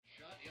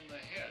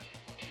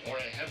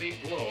a heavy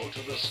blow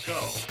to the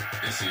skull.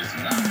 This is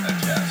not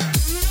a test.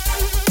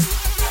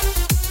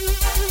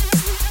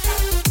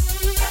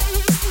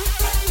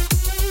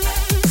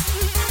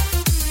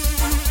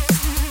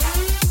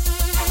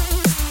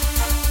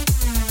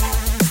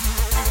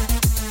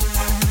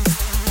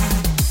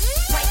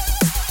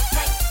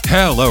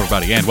 Hello,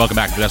 everybody, and welcome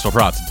back to the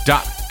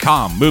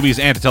DestroProds.com movies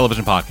and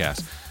television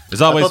podcast.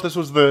 As always, I thought this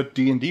was the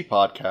D&D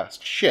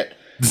podcast. Shit.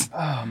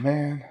 Oh,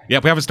 man. yeah,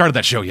 we haven't started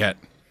that show yet.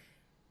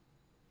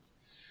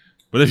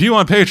 But if you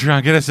want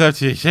Patreon, get us up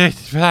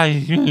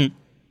to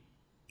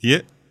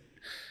yeah.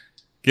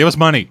 Give us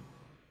money.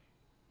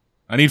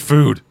 I need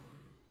food.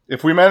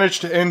 If we manage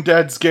to end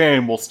Dead's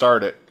game, we'll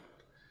start it.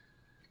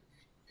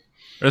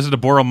 This is to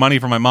borrow money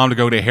from my mom to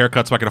go get a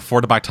haircut so I can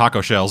afford to buy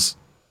taco shells.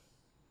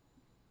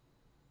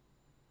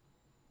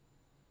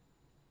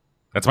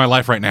 That's my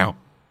life right now.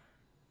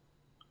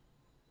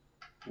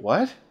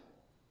 What?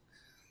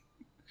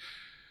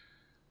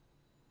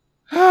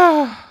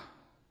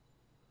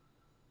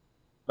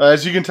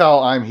 As you can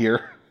tell, I'm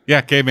here. Yeah,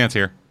 Caveman's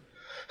here.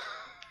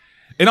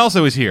 And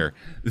also is here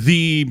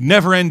the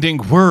never-ending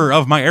whir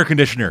of my air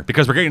conditioner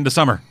because we're getting into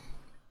summer.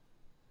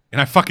 And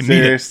I fucking need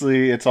it.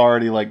 Seriously, it's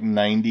already like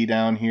 90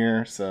 down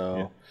here,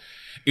 so...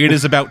 Yeah. It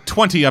is about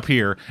 20 up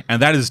here,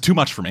 and that is too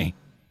much for me.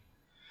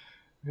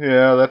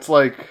 Yeah, that's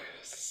like...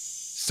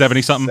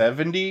 70-something?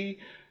 70?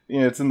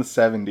 Yeah, it's in the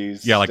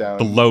 70s. Yeah, like down,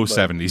 the low like,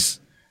 70s.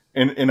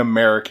 In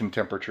American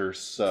temperatures,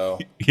 so...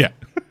 Yeah.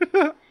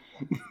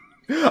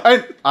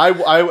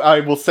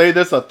 I will say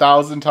this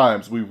 1,000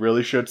 times. We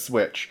really should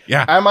switch.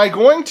 Yeah. Am I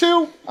going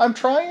to? I'm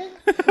trying.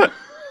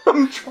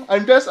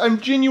 I'm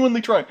genuinely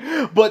trying.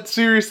 But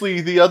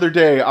seriously, the other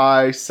day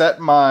I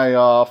set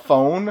my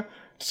phone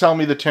to tell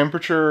me the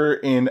temperature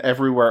in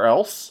everywhere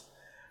else,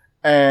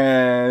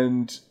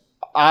 and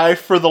I,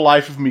 for the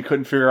life of me,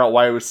 couldn't figure out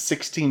why it was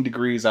 16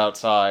 degrees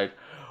outside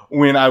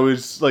when I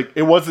was like,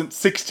 it wasn't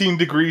 16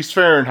 degrees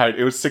Fahrenheit.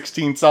 It was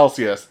 16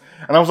 Celsius.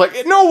 And I was like,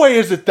 no way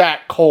is it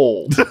that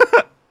cold.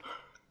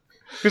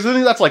 Because I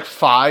think that's like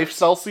 5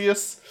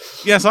 Celsius.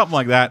 Yeah, something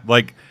like that.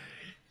 Like,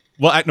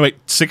 well, no, wait,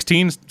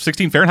 16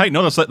 Fahrenheit?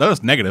 No,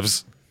 that's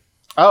negatives.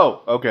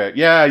 Oh, okay.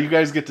 Yeah, you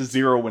guys get to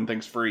 0 when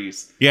things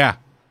freeze. Yeah.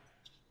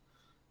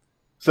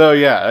 So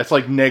yeah, that's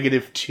like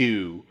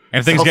 -2.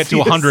 And things get to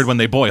 100 when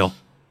they boil.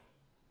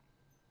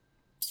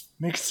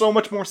 Makes so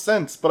much more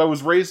sense, but I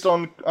was raised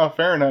on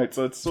Fahrenheit,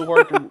 so it's so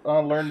hard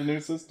to learn the new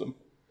system.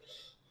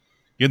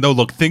 You know,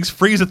 look, things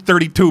freeze at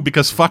 32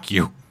 because fuck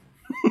you.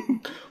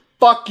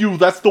 Fuck you,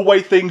 that's the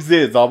way things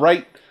is,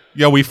 alright?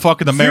 Yo, we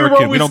fucking American.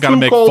 0 We don't is gotta too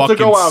make cold to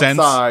fucking go sense.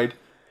 outside.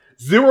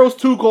 0's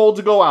too cold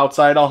to go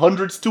outside.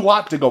 100's too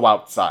hot to go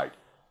outside.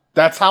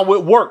 That's how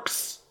it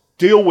works.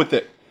 Deal with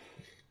it.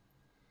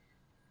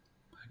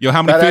 Yo,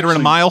 how many That feet are in a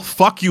actually- mile?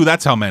 Fuck you,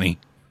 that's how many.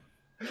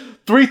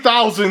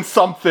 3,000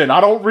 something. I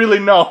don't really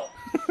know.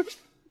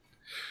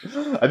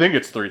 I think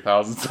it's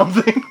 3,000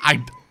 something.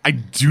 I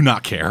do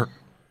not care.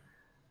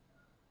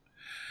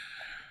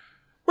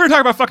 We're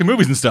talking about fucking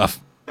movies and stuff.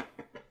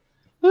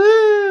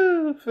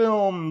 Woo,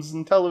 films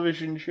and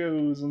television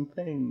shows and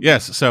things.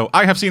 Yes, so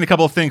I have seen a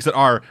couple of things that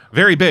are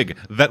very big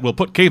that will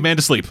put Caveman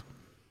to sleep.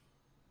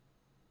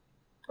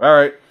 All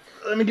right,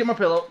 let me get my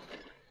pillow.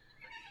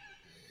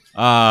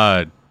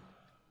 I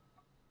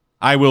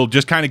will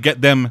just kind of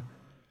get them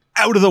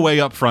out of the way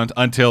up front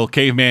until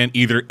Caveman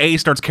either A,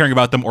 starts caring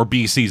about them, or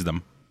B, sees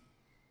them.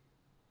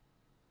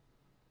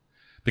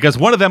 Because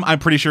one of them I'm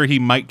pretty sure he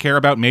might care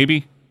about,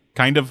 maybe.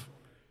 Kind of.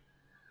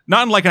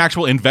 Not in like an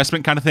actual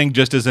investment kind of thing,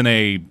 just as in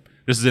a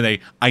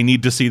I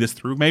need to see this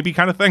through maybe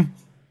kind of thing.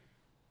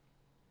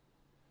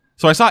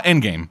 So I saw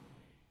Endgame.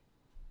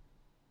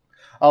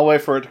 I'll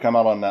wait for it to come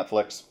out on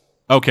Netflix.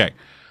 Okay.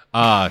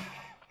 Then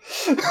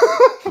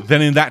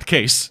in that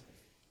case,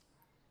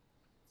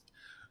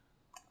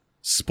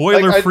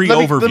 spoiler-free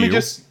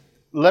overview.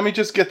 Let me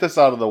just get this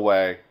out of the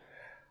way.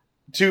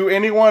 To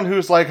anyone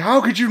who's like,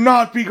 how could you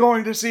not be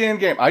going to see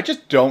Endgame? I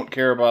just don't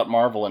care about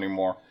Marvel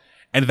anymore.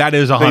 And that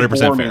is 100%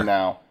 They bore fair. me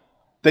now.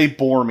 They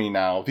bore me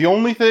now. The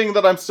only thing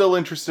that I'm still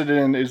interested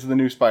in is the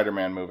new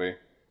Spider-Man movie.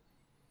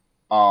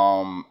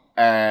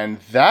 And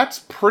that's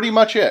pretty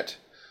much it.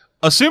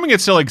 Assuming it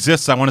still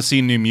exists, I want to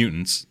see New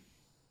Mutants.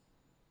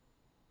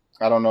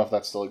 I don't know if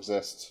that still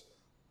exists.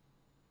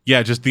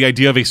 Yeah, just the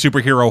idea of a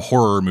superhero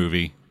horror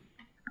movie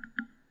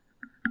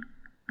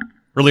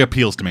really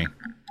appeals to me.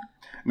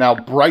 Now,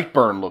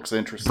 Brightburn looks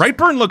interesting.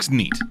 Brightburn looks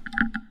neat.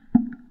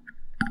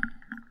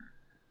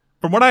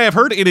 From what I have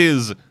heard, it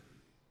is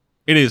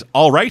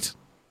all right,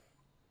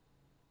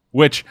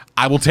 which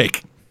I will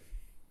take.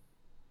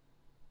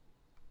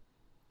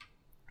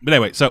 But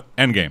anyway, so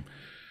Endgame.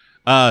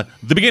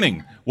 The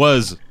beginning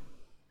was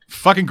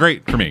fucking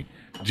great for me.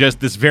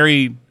 Just this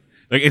very,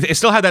 like, it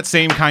still had that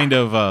same kind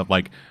of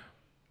like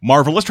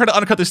Marvel. Let's try to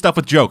undercut this stuff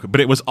with joke, but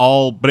it was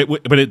all, but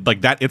it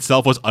like that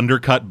itself was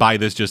undercut by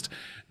this just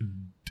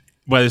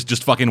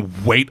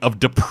fucking weight of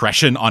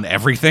depression on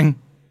everything.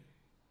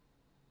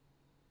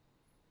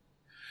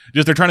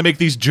 Just they're trying to make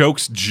these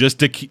jokes just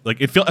to keep,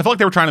 like, I felt like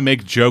they were trying to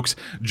make jokes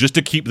just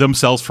to keep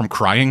themselves from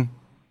crying.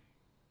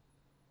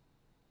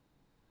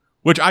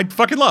 which I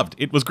fucking loved.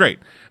 It was great.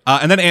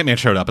 And then Ant-Man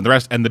showed up, and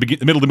the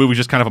middle of the movie was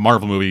just kind of a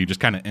Marvel movie, just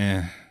kind of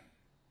eh.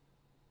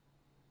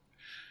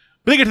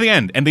 But they get to the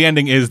end, and the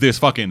ending is this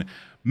fucking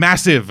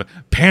massive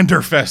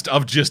panderfest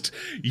of just,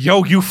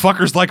 yo, you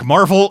fuckers like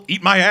Marvel,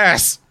 eat my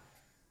ass.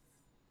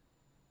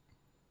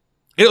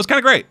 It was kind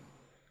of great.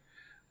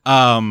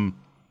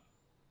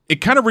 It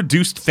kind of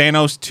reduced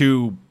Thanos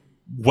to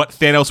what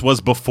Thanos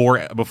was before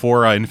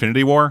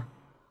Infinity War.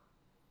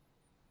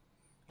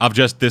 Of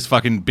just this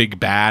fucking big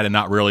bad and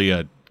not really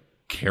a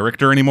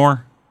character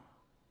anymore.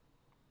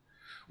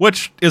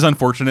 Which is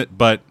unfortunate,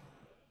 but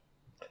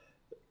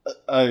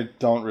I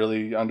don't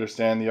really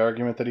understand the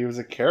argument that he was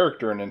a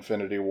character in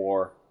Infinity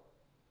War.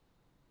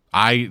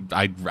 I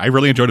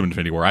really enjoyed him in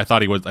Infinity War. I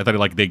thought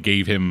like they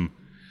gave him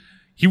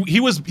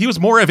he was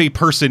more of a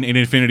person in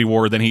Infinity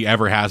War than he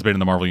ever has been in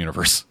the Marvel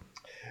Universe.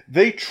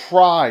 They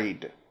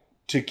tried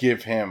to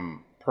give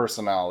him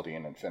personality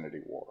in Infinity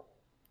War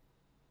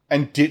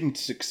and didn't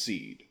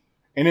succeed.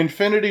 In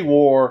Infinity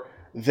War,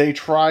 they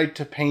tried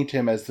to paint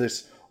him as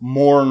this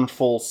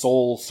mournful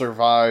soul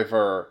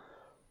survivor,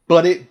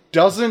 but it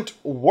doesn't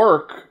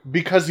work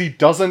because he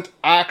doesn't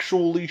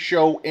actually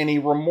show any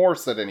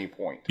remorse at any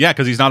point. Yeah,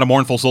 because he's not a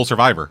mournful soul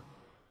survivor.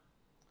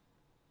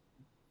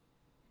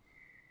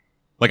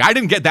 Like, I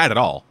didn't get that at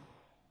all.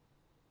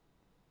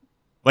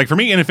 Like, for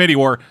me in Infinity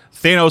War,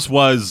 Thanos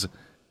was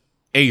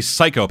a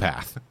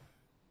psychopath.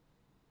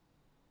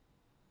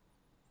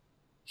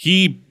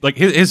 He, like,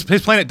 his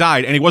planet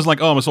died, and he wasn't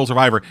like, oh, I'm a soul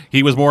survivor.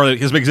 He was more,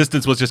 his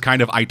existence was just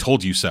kind of, I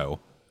told you so.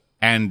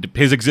 And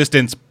his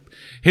existence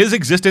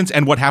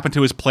and what happened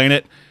to his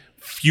planet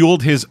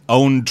fueled his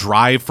own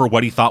drive for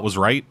what he thought was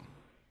right.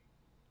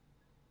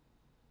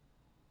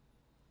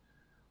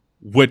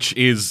 Which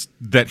is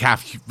that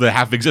half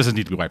of existence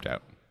needs to be wiped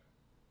out.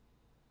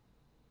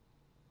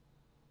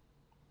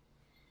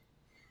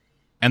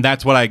 And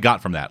that's what I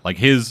got from that. Like,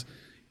 his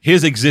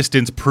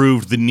existence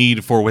proved the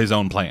need for his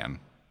own plan.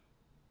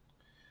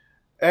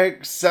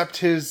 Except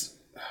his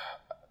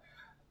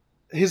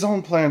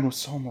own plan was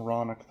so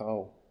moronic,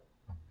 though.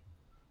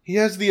 He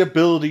has the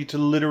ability to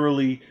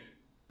literally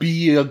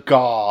be a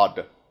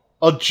god.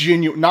 A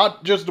genuine,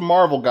 not just a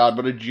Marvel god,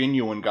 but a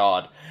genuine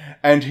god.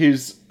 And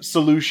his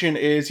solution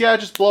is, yeah,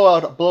 just blow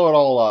it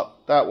all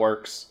up. That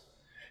works.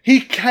 He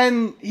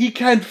can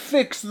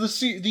fix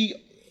the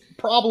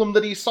problem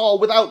that he saw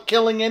without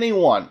killing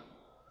anyone.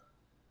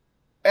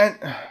 And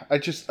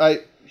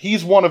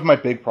he's one of my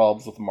big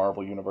problems with the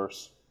Marvel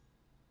Universe.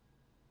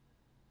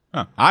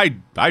 Huh. I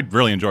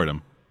really enjoyed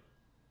him.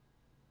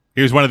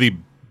 He was one of the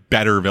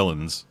better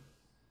villains.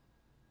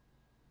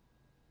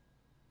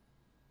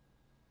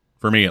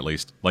 For me, at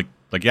least. Like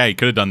yeah, he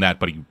could have done that,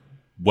 but he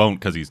won't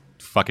because he's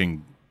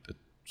fucking a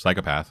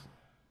psychopath.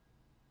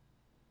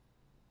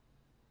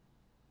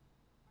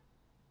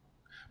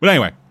 But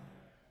anyway.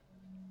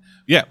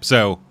 Yeah,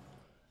 so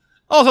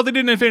also they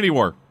did an Infinity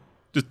War.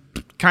 Just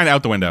kind of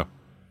out the window.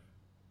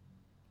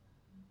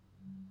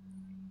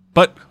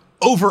 But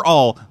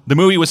overall, the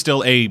movie was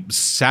still a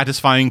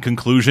satisfying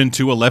conclusion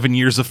to 11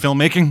 years of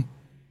filmmaking.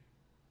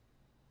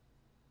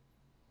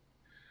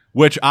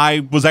 Which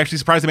I was actually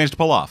surprised they managed to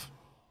pull off.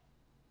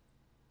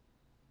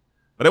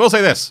 But I will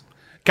say this.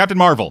 Captain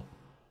Marvel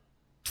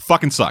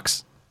fucking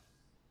sucks.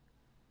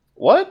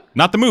 What?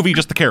 Not the movie,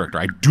 just the character.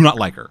 I do not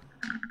like her.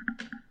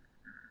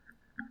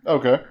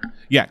 Okay.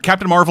 Yeah,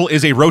 Captain Marvel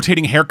is a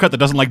rotating haircut that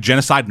doesn't like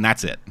genocide, and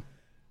that's it.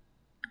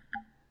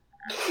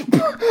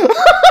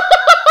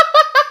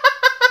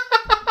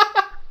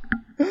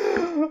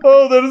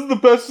 Oh, that is the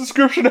best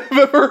description I've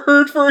ever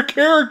heard for a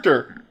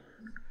character.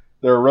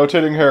 They're a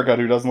rotating haircut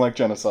who doesn't like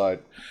genocide.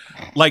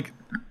 Like,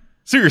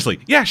 seriously.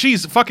 Yeah,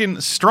 she's fucking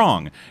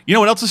strong. You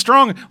know what else is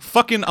strong?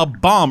 Fucking a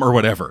bomb or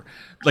whatever.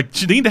 Like,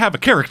 she need to have a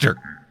character.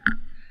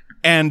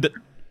 And,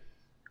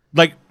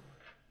 like,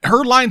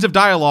 her lines of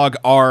dialogue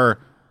are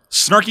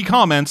snarky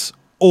comments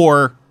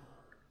or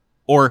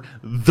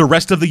the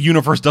rest of the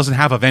universe doesn't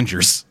have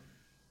Avengers.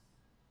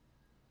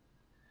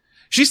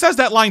 She says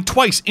that line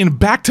twice in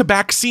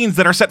back-to-back scenes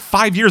that are set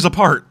 5 years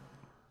apart.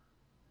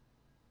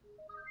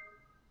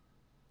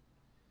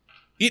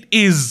 It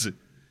is...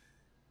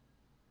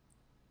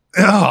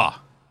 Ugh.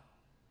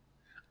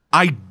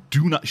 I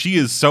do not... She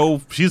is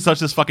such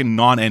this fucking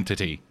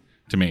non-entity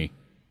to me.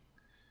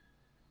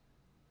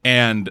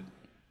 And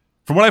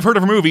from what I've heard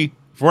of her movie,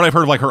 from what I've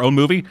heard of like her own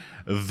movie,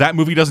 that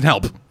movie doesn't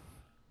help.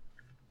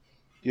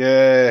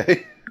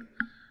 Yay.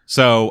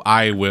 So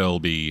I will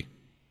be...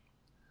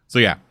 So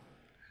yeah.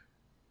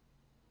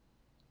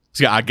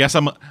 So yeah, I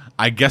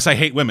guess I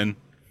hate women.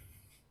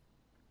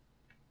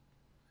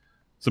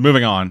 So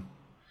moving on.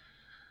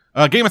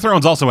 Game of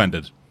Thrones also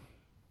ended.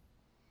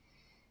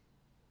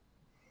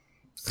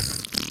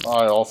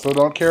 I also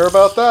don't care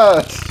about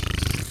that.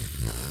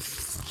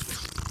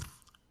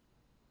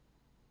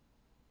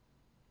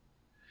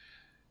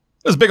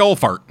 It was a big old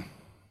fart.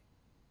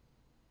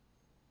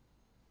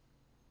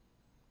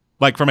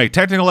 Like, from a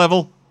technical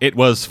level, it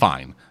was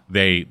fine.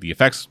 The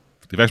effects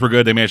were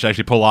good. They managed to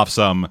actually pull off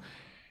some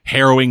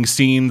harrowing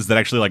scenes that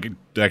actually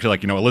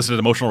elicited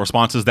emotional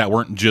responses that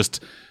weren't just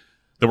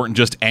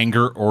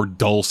anger or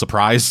dull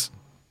surprise.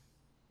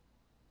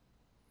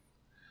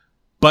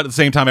 But at the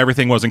same time,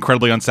 everything was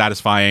incredibly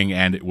unsatisfying,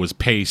 and it was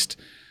paced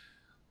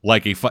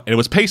like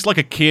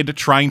a kid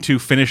trying to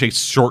finish a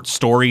short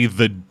story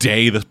the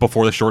day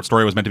before the short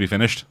story was meant to be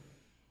finished.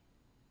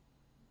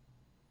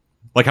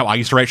 Like how I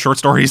used to write short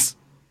stories.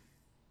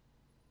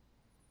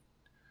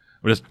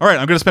 We're just, all right,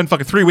 I'm going to spend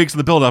fucking 3 weeks in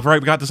the build-up. All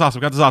right, we got this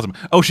awesome.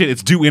 Oh shit,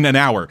 it's due in an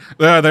hour.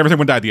 Everything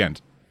would die at the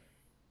end.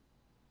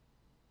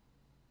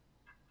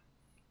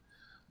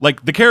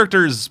 Like, the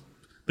characters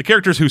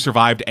who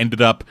survived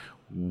ended up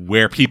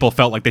where people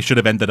felt like they should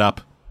have ended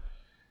up.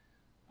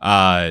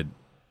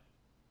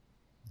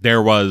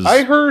 There was...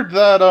 I heard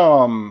that,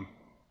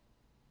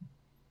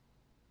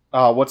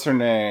 what's her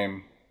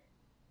name?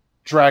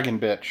 Dragon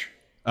bitch.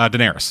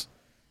 Daenerys.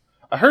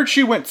 I heard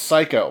she went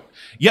psycho.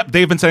 Yep,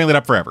 they've been setting that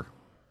up forever.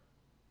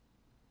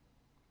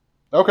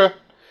 Okay.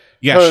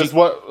 Yeah,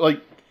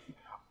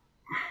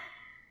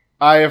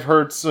 I have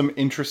heard some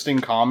interesting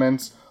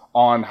comments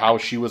on how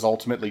she was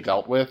ultimately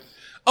dealt with.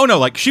 Oh no,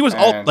 like she was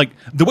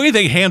the way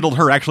they handled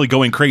her actually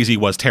going crazy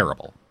was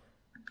terrible.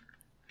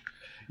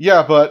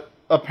 Yeah, but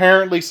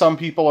apparently some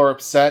people are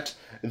upset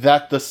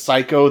that the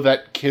psycho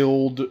that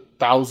killed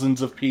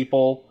thousands of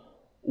people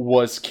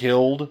was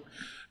killed.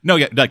 No,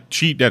 yeah, like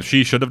she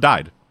should have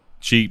died.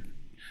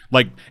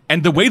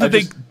 And the way that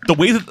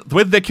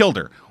they killed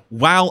her,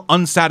 while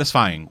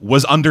unsatisfying,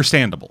 was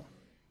understandable.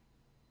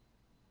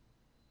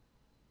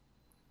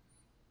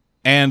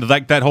 And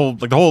like the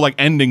whole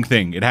ending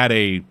thing, it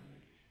had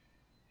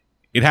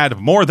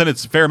more than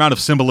its fair amount of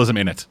symbolism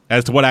in it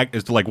as to what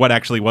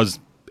actually was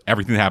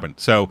everything that happened.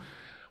 So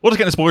we'll just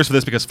get into spoilers for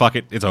this because fuck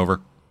it, it's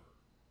over.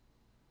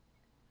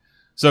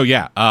 So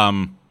yeah,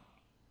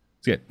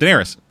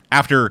 Daenerys,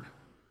 after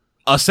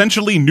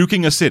essentially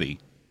nuking a city,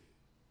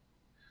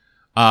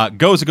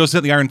 goes to sit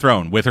in the Iron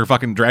Throne with her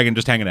fucking dragon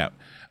just hanging out.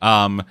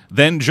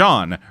 Then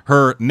Jon,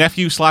 her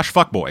nephew /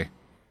 fuckboy,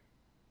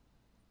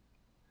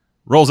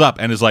 rolls up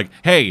and is like,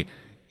 "Hey,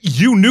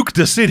 you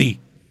nuked a city."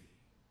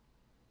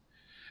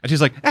 And she's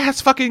like,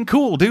 "That's fucking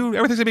cool, dude.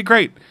 Everything's gonna be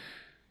great."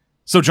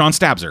 So Jon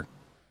stabs her.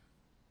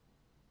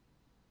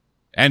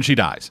 And she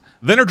dies.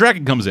 Then her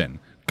dragon comes in,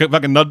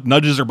 fucking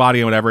nudges her body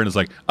and whatever, and is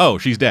like, "Oh,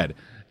 she's dead."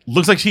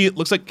 Looks like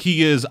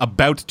he is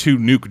about to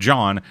nuke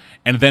Jon,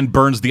 and then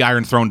burns the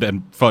Iron Throne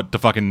to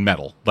fucking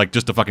metal, like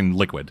just to fucking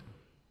liquid.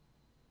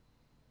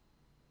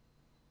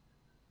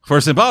 For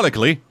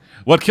symbolically,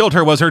 what killed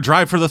her was her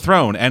drive for the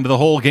throne and the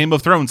whole Game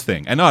of Thrones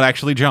thing, and not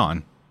actually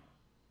Jon.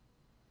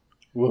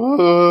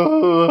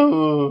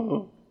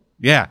 Whoa.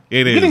 Yeah,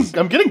 it is.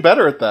 I'm getting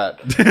better at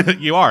that.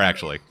 You are,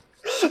 actually.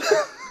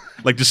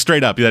 Like, just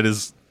straight up, that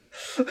is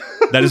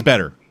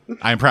better.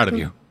 I am proud of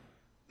you.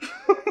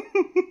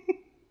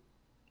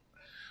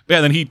 But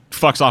yeah, then he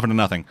fucks off into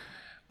nothing.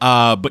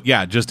 But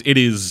yeah, just, it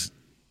is...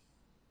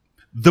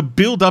 The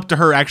build up to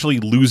her actually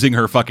losing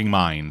her fucking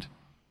mind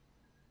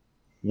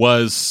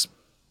was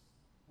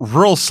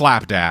real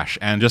slapdash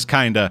and just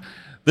kind of,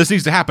 this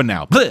needs to happen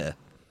now. Because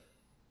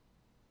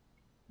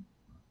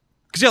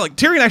yeah, like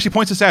Tyrion actually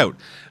points this out.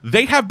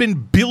 They have been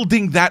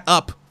building that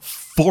up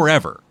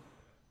forever.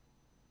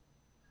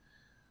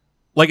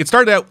 Like, it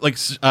started out like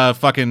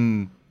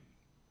fucking...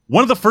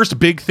 One of the first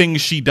big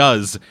things she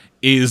does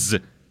is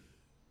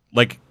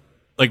like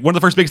one of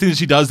the first big things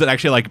she does that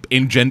actually like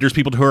engenders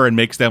people to her and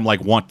makes them like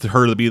want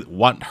her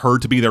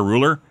to be their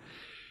ruler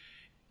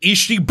is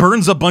she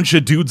burns a bunch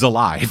of dudes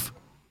alive.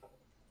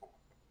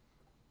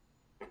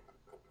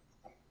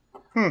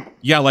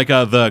 Yeah, like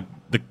the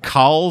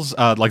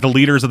Khals, like the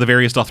leaders of the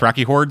various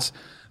Dothraki hordes,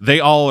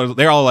 they're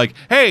all like,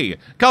 "Hey,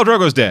 Khal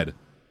Drogo's dead.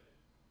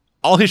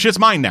 All his shit's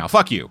mine now.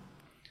 Fuck you."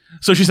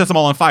 So she sets them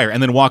all on fire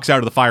and then walks out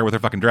of the fire with her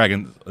fucking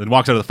dragon and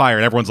walks out of the fire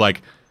and everyone's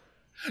like,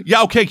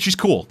 "Yeah, okay, she's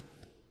cool."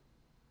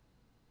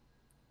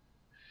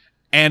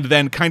 And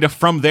then kind of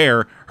from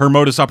there, her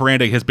modus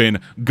operandi has been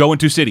go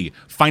into city,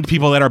 find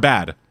people that are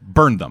bad,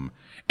 burn them.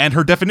 And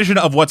her definition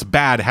of what's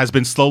bad has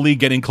been slowly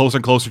getting closer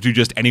and closer to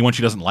just anyone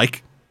she doesn't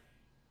like.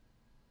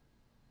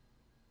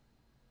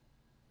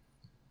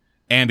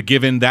 And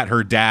given that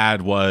her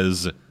dad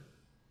was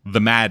the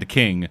Mad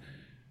King,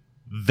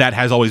 that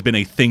has always been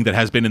a thing that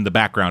has been in the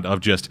background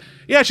of just,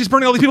 yeah, she's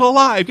burning all these people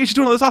alive. Yeah, she's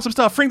doing all this awesome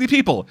stuff, freeing the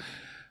people.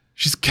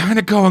 She's kind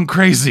of going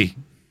crazy.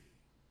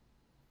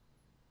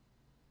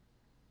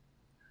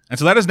 And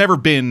so that has never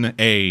been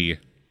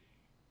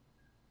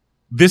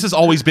this has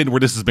always been where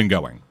this has been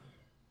going.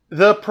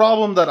 The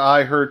problem that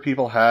I heard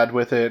people had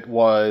with it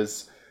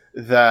was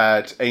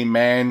that a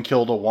man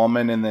killed a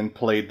woman and then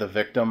played the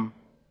victim.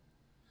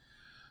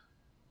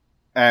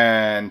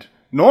 And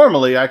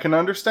normally I can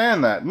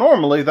understand that.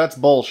 Normally that's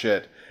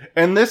bullshit.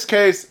 In this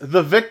case,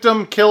 the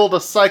victim killed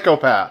a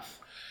psychopath.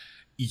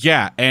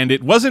 Yeah, and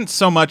it wasn't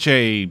so much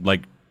it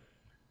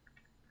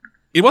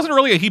wasn't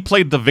really a he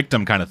played the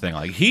victim kind of thing.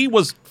 Like, he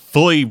was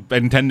fully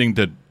intending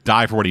to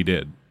die for what he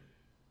did.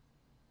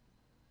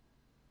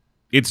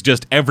 It's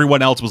just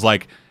everyone else was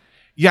like,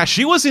 yeah,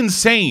 she was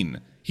insane,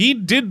 He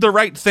did the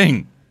right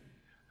thing.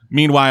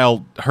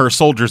 Meanwhile, her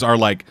soldiers are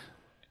like,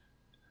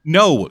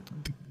 no,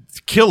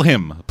 kill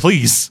him,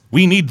 please.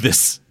 We need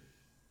this.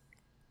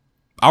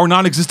 Our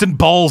non-existent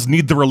balls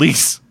need the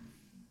release.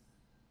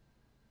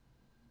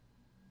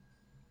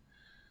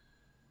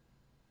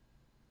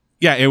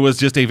 Yeah, it was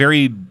just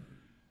it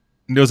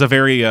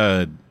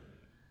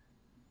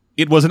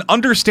was an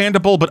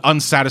understandable but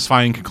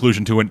unsatisfying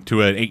conclusion to an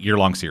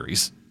 8-year-long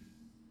series.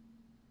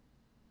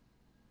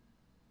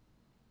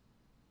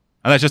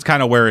 And that's just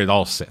kind of where it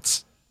all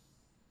sits.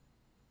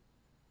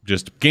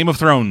 Just Game of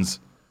Thrones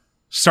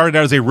started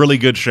out as a really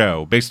good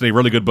show based on a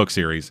really good book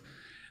series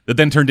that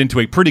then turned into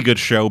a pretty good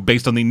show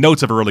based on the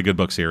notes of a really good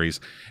book series,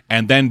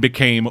 and then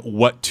became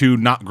what two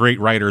not great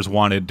writers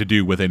wanted to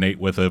do with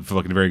a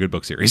fucking very good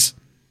book series.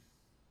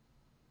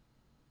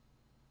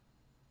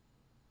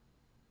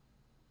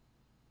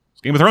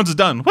 Game of Thrones is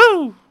done.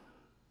 Woo!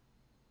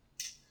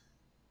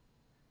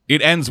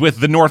 It ends with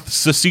the North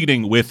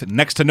seceding with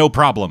next to no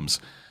problems.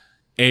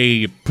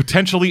 A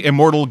potentially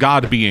immortal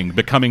god being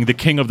becoming the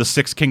king of the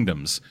Six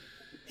Kingdoms.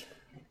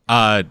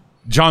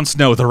 Jon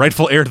Snow, the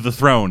rightful heir to the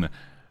throne,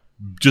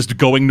 just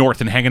going north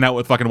and hanging out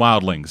with fucking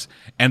wildlings.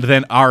 And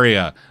then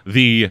Arya,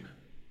 the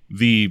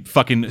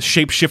fucking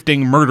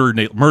shape-shifting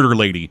murder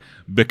lady,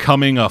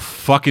 becoming a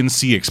fucking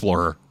sea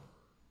explorer.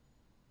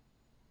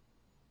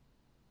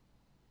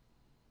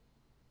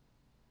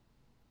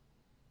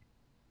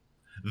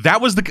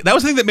 That was the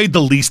thing that made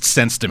the least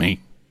sense to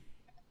me.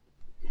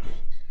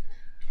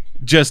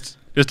 Just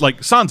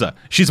like Sansa,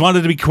 she's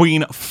wanted to be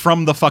queen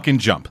from the fucking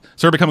jump.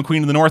 So her becoming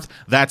queen in the North,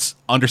 that's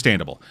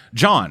understandable.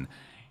 Jon,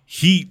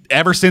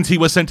 ever since he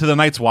was sent to the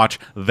Night's Watch,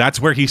 that's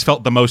where he's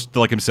felt the most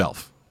like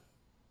himself.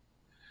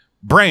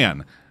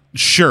 Bran,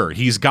 sure,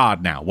 he's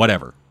God now,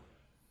 whatever.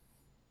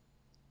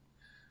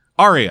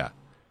 Arya,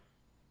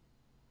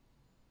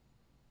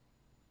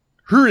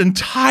 her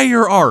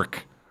entire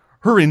arc,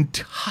 her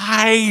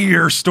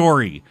entire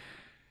story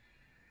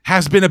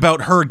has been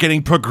about her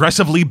getting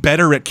progressively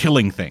better at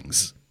killing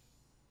things.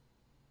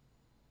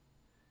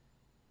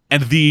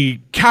 And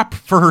the cap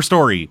for her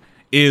story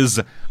is,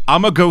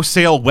 I'm gonna go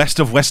sail west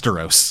of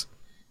Westeros.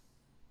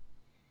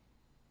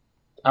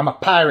 I'm a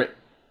pirate.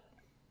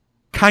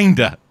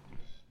 Kinda.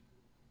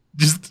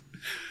 Just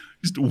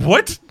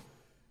what?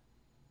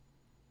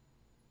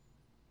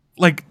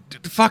 Like,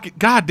 fuck it,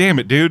 god damn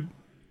it, dude.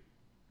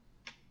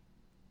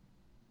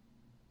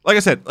 Like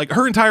I said, like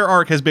her entire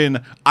arc has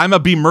been, I'm gonna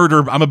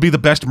be the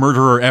best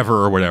murderer ever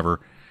or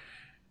whatever.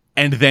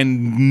 And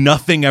then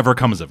nothing ever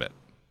comes of it.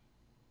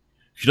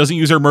 She doesn't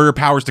use her murder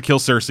powers to kill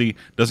Cersei,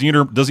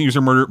 doesn't use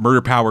her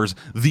murder powers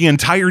the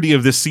entirety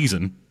of this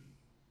season.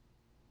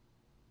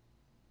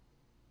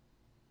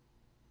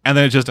 And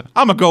then it's just,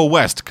 I'm gonna go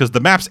west, because the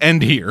maps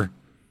end here.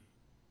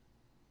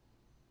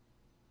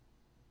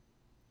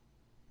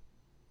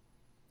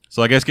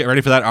 So I guess get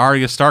ready for that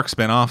Arya Stark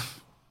spinoff.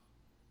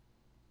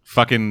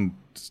 Fucking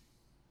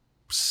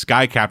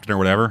Sky Captain or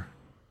whatever.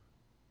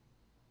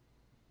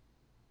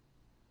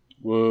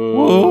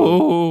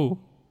 Whoa.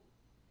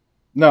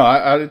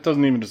 No, it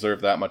doesn't even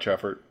deserve that much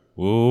effort.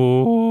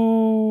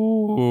 Whoa.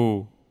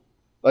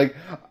 Like,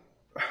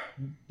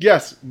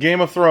 yes,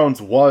 Game of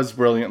Thrones was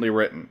brilliantly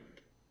written.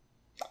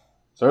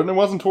 Certainly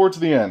wasn't towards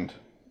the end.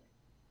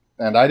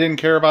 And I didn't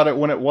care about it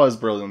when it was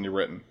brilliantly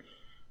written.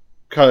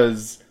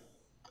 Because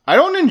I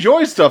don't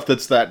enjoy stuff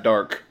that's that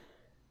dark.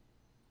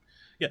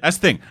 Yeah, that's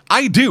the thing.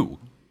 I do.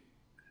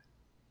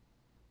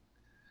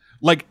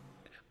 Like,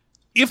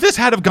 if this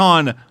had have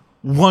gone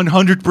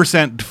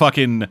 100%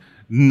 fucking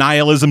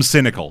nihilism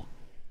cynical,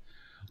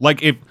 what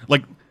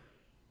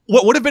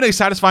would have been a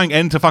satisfying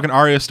end to fucking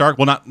Arya Stark?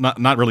 Well,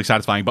 not really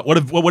satisfying, but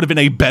what would have been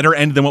a better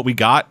end than what we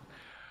got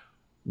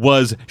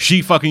was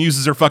she fucking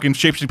uses her fucking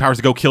shapeshifting powers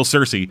to go kill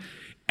Cersei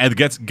and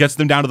gets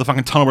them down to the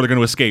fucking tunnel where they're going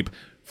to escape,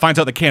 finds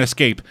out they can't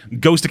escape,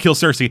 goes to kill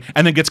Cersei,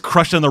 and then gets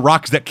crushed on the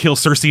rocks that kill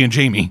Cersei and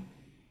Jaime.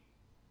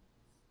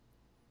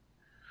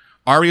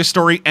 Arya's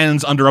story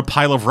ends under a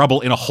pile of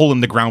rubble in a hole in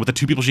the ground with the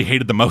two people she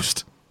hated the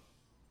most.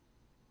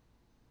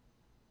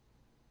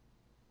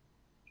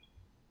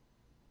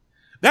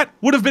 That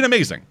would have been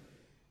amazing.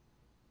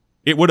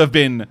 It would have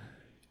been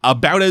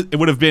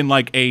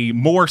like a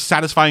more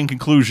satisfying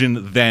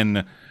conclusion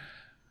than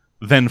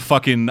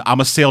fucking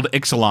I'ma sail to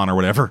Ixalan or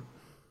whatever.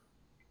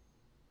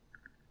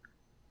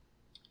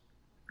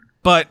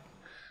 But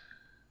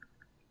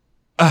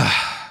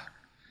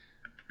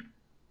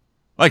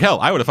like hell,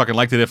 I would have fucking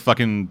liked it if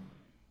fucking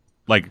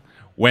like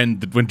when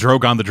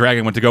Drogon the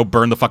dragon went to go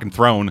burn the fucking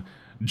throne,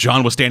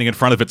 Jon was standing in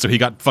front of it, so he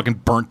got fucking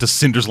burnt to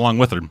cinders along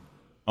with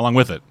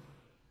it.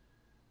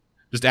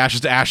 Just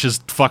ashes to ashes,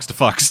 fucks to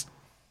fucks.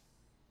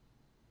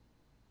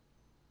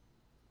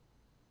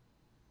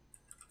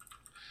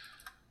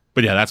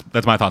 But yeah,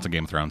 that's my thoughts on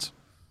Game of Thrones.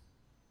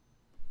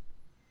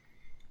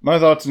 My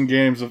thoughts on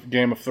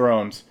Game of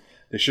Thrones.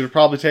 They should have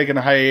probably taken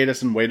a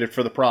hiatus and waited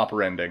for the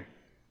proper ending.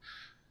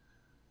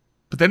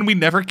 But then we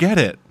never get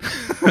it.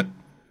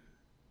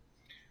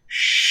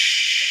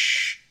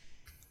 Shh.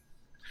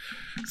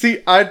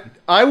 See,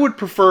 I would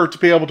prefer to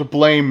be able to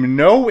blame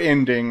no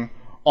ending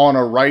on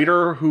a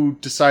writer who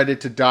decided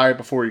to die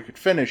before he could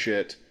finish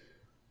it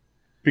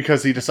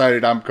because he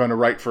decided I'm going to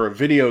write for a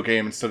video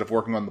game instead of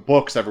working on the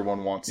books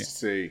everyone wants to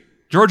see.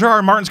 George R.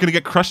 R. Martin's going to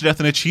get crushed to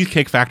death in a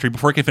cheesecake factory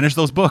before he can finish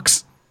those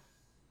books.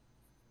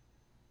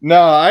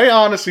 No, I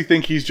honestly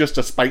think he's just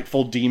a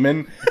spiteful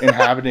demon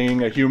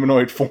inhabiting a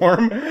humanoid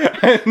form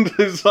and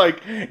is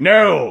like,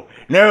 no,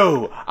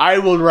 I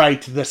will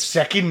write the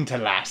second to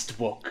last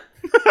book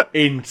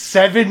in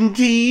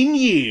 17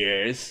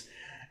 years,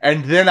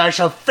 and then I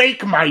shall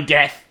fake my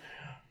death,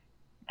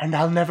 and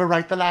I'll never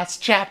write the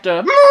last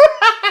chapter.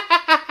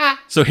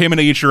 So him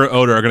and Eiichiro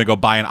Oda are going to go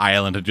buy an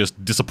island and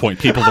just disappoint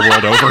people the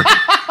world over.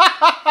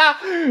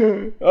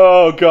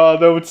 Oh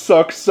god, that would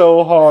suck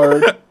so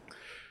hard.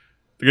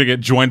 They're going to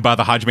get joined by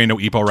the Hajime no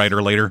Ippo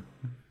writer later.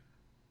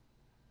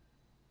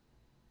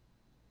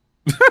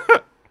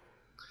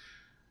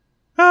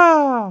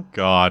 Oh,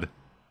 God.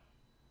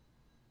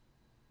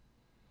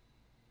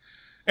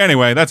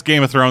 Anyway, that's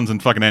Game of Thrones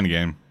and fucking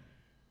Endgame.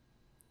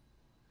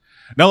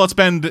 Now let's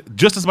spend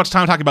just as much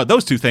time talking about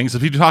those two things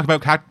as we talk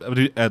about... I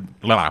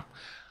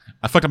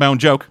fucked up my own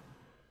joke.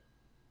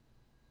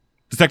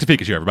 Detective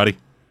Pikachu, everybody.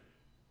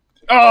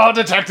 Oh,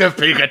 Detective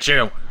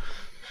Pikachu.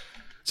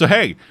 So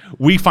hey,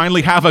 we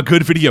finally have a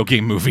good video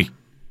game movie.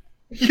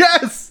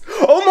 Yes!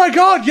 Oh my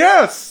god,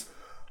 yes!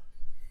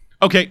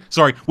 Okay,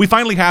 sorry. We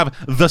finally have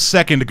the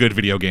second good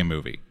video game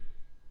movie.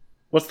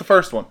 What's the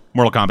first one?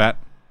 Mortal Kombat.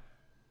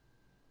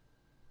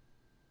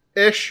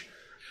 Ish.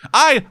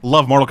 I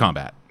love Mortal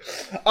Kombat.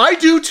 I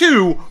do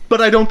too,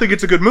 but I don't think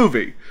it's a good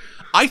movie.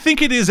 I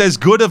think it is as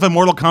good of a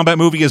Mortal Kombat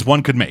movie as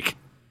one could make.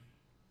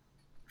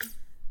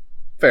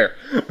 Fair.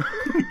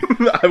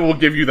 I will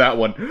give you that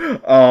one.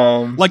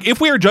 Like if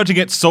we were judging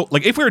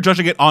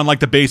it on like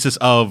the basis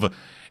of,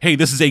 hey,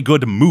 this is a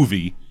good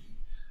movie,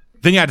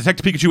 then yeah,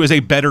 Detective Pikachu is a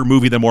better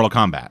movie than Mortal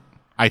Kombat,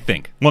 I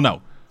think. Well,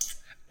 no.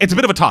 It's a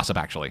bit of a toss-up,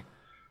 actually.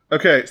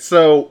 Okay,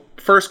 so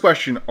first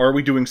question, are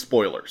we doing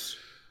spoilers?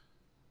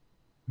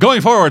 Going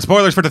forward,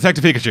 spoilers for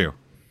Detective Pikachu.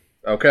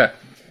 Okay.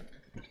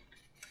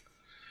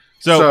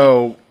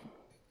 So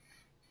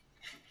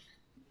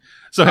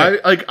hey,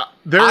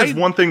 there is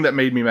one thing that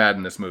made me mad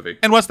in this movie.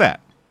 And what's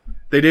that?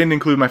 They didn't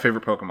include my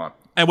favorite Pokemon.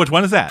 And which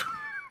one is that?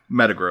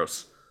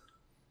 Metagross.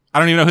 I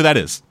don't even know who that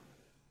is.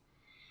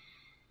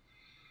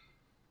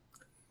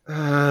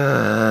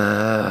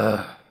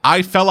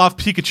 I fell off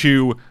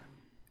Pikachu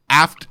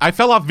after I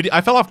fell off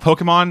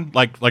Pokemon,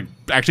 like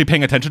actually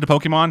paying attention to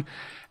Pokemon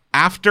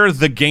after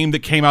the game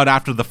that came out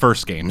after the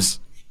first games.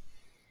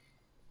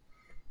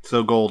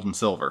 So Gold and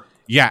Silver.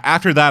 Yeah,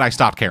 after that I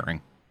stopped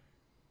caring.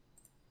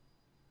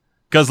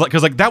 Cuz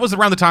like that was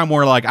around the time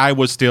where like I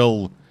was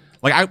still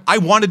like I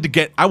wanted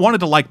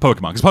to like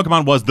Pokemon cuz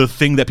Pokemon was the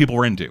thing that people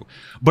were into.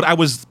 But I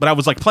was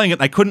like playing it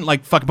and I couldn't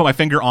like fucking put my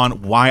finger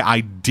on why I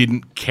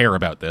didn't care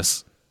about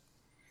this.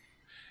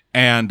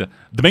 And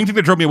the main thing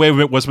that drove me away from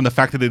it was from the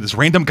fact that it is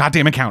random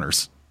goddamn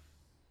encounters.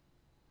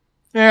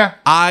 Yeah.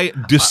 I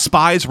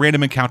despise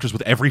random encounters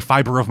with every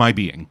fiber of my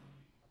being.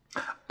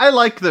 I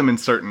like them in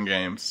certain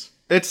games.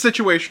 It's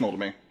situational to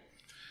me.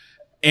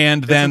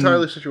 And then it's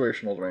entirely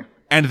situational to me.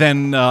 And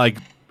then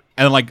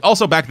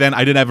also back then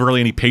I didn't have really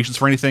any patience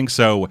for anything,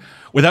 so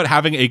without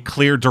having a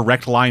clear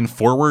direct line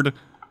forward,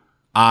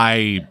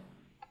 I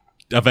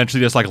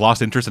eventually just like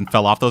lost interest and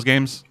fell off those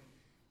games.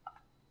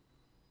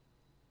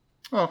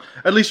 Well,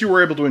 at least you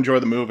were able to enjoy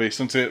the movie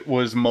since it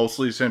was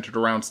mostly centered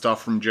around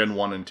stuff from Gen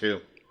 1 and 2.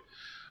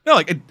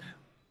 No, they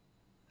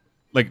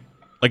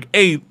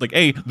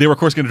were of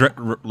course going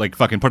to like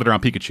fucking put it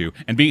around Pikachu,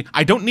 and B,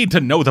 I don't need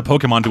to know the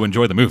Pokemon to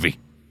enjoy the movie.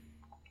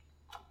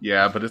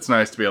 Yeah, but it's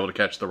nice to be able to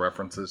catch the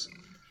references.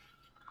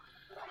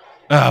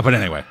 But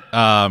anyway,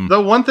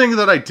 the one thing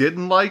that I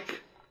didn't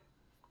like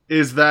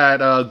is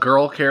that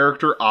girl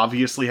character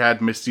obviously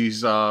had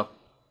Misty's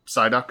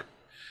Psyduck.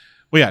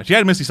 Well, yeah, she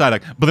had Misty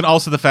Psyduck, but then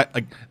also the fact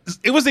like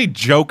it was a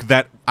joke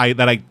that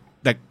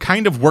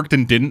kind of worked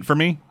and didn't for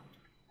me.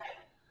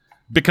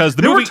 Because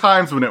the movie, movie, were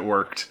times when it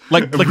worked.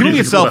 Like the movie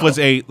itself was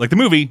the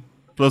movie,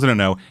 for those who don't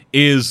know,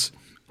 is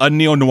a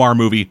neo-noir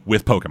movie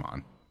with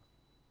Pokemon.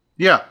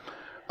 Yeah.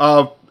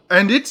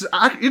 And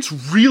it's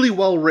really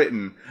well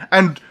written.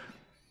 And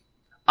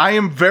I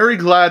am very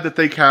glad that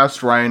they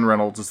cast Ryan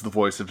Reynolds as the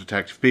voice of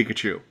Detective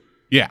Pikachu.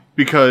 Yeah.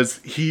 Because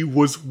he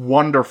was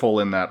wonderful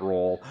in that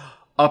role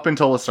up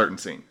until a certain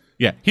scene.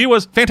 Yeah, he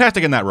was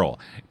fantastic in that role.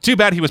 Too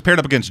bad he was paired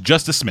up against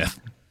Justice Smith.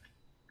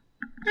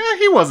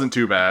 He wasn't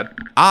too bad.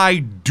 I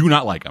do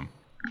not like him.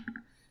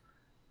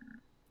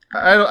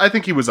 I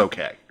think he was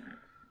okay.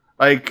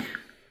 Like,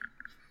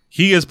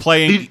 he is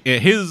playing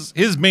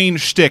his main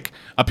shtick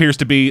appears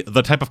to be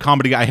the type of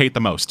comedy I hate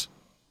the most,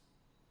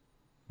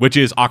 which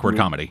is awkward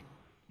comedy.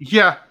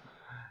 Yeah,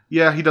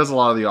 he does a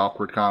lot of the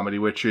awkward comedy,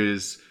 which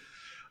is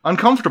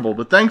uncomfortable.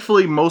 But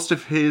thankfully, most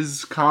of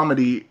his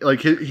comedy, like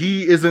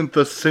he isn't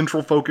the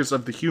central focus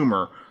of the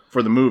humor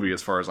for the movie,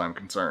 as far as I'm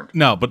concerned.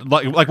 No, but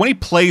like when he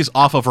plays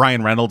off of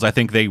Ryan Reynolds, I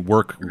think they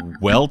work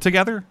well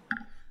together.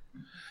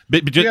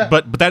 Yeah.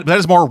 but that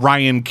is more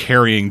Ryan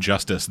carrying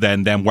Justice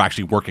than them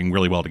actually working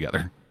really well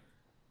together.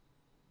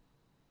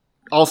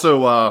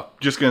 Also,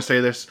 just gonna say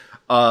this,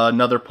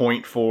 another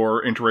point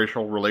for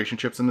interracial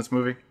relationships in this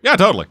movie. Yeah,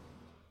 totally.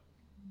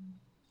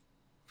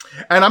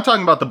 And I'm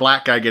talking about the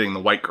black guy getting the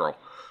white girl.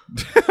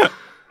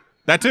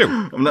 That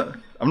too.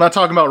 I'm not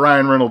talking about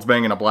Ryan Reynolds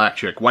banging a black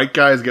chick. White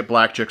guys get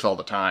black chicks all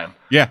the time.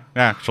 Yeah,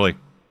 actually.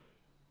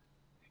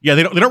 Yeah,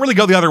 they don't really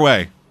go the other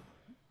way.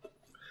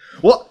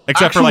 Well,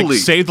 Except actually, for like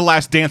Save the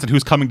Last Dance and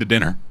Who's Coming to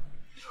Dinner.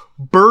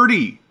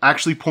 Birdie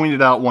actually pointed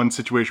out one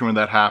situation where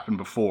that happened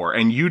before,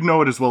 and you'd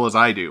know it as well as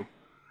I do.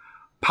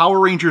 Power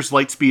Rangers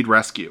Lightspeed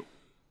Rescue.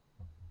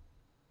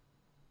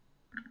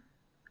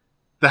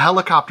 The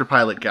helicopter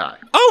pilot guy.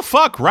 Oh,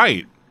 fuck,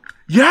 right.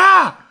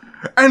 Yeah!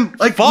 And,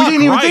 like, Fuck, we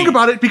didn't even right. think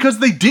about it because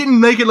they didn't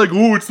make it like,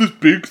 oh, it's this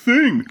big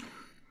thing.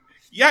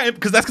 Yeah,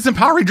 because that's because in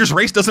Power Rangers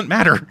race doesn't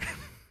matter.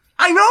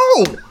 I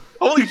know!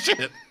 Holy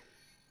shit.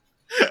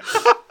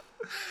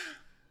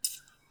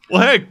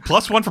 Well, hey,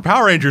 +1 for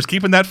Power Rangers,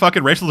 keeping that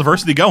fucking racial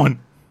diversity going.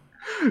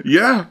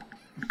 Yeah.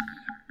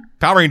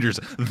 Power Rangers,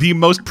 the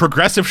most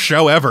progressive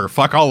show ever.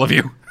 Fuck all of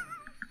you.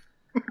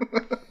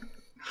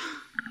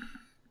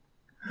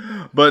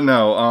 But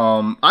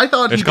no, I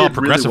thought It's he called did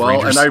really Progressive well,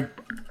 Rangers. and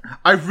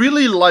I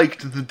really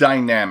liked the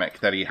dynamic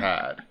that he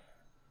had.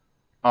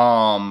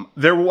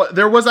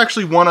 There was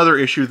actually one other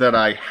issue that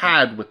I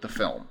had with the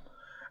film,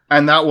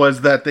 and that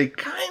was that they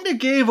kind of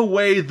gave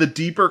away the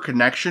deeper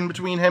connection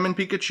between him and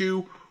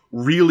Pikachu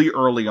really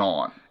early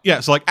on. Yeah,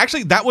 so like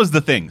actually that was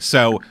the thing.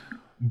 So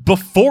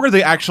before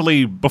they at the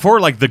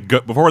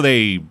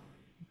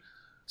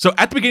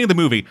beginning of the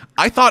movie,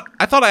 I thought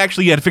I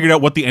actually had figured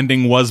out what the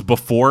ending was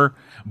before,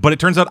 but it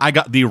turns out I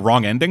got the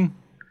wrong ending.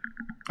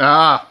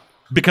 Ah,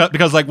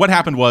 Because like what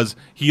happened was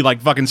he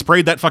like fucking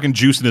sprayed that fucking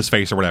juice in his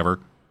face or whatever.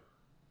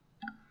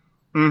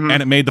 And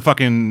it made the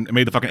fucking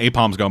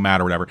Apoms go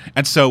mad or whatever.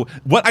 And so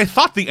what I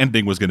thought the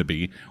ending was going to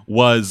be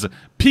was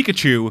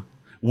Pikachu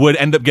would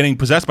end up getting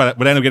possessed by that,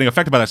 would end up getting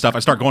affected by that stuff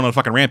and start going on a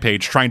fucking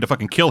rampage trying to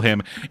fucking kill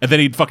him, and then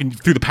he'd fucking,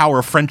 through the power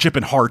of friendship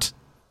and heart,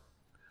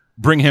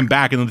 bring him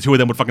back, and then the two of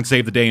them would fucking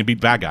save the day and beat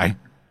the bad guy.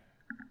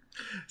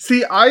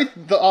 see, I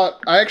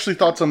actually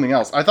thought something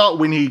else. I thought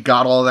when he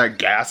got all that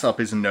gas up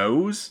his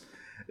nose,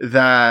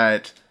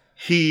 that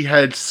he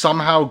had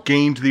somehow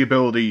gained the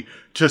ability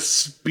to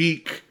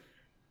speak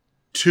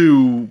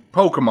to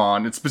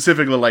Pokemon, and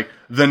specifically like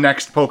the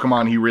next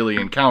Pokemon he really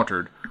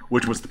encountered,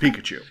 which was the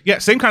Pikachu. Yeah,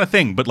 same kind of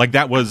thing, but like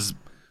that would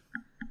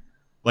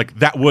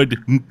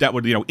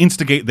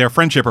instigate their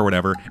friendship or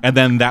whatever, and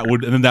then that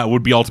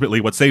would be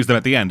ultimately what saves them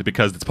at the end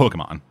because it's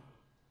Pokemon.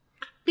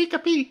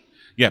 Pika-Pee.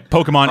 Yeah,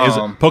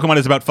 Pokemon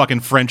is about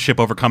fucking friendship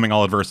overcoming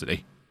all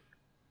adversity,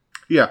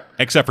 Yeah.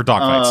 except for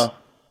dogfights.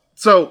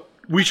 So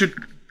we should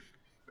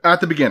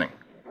at the beginning.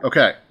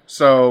 Okay.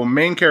 So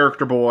main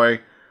character boy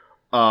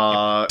Tim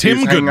is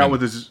hanging Goodman. out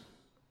with his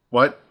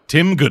what?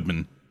 Tim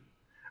Goodman.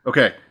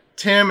 Okay.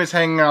 Tim is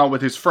hanging out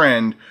with his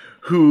friend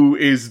who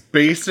is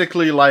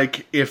basically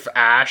like if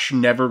Ash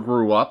never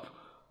grew up.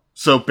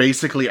 So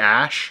basically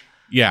Ash,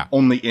 Yeah,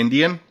 only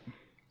Indian.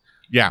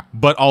 yeah,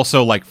 but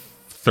also like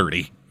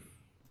 30.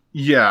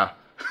 Yeah.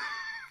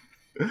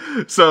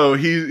 So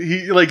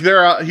he's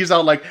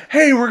out like,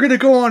 hey, we're gonna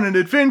go on an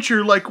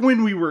adventure like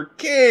when we were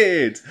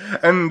kids,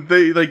 and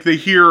they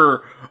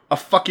hear a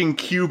fucking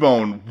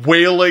Cubone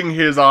wailing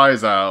his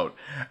eyes out,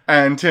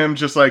 and Tim's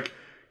just like,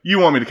 you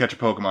want me to catch a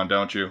Pokemon,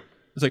 don't you?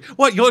 It's like,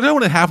 what? You don't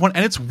want to have one,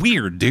 and it's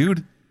weird,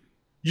 dude.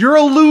 You're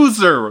a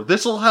loser.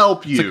 This'll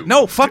help you. Like,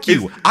 no, fuck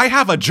you. I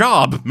have a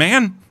job,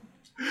 man.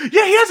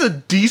 Yeah, he has a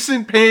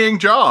decent paying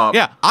job.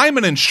 Yeah, I'm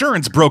an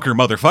insurance broker,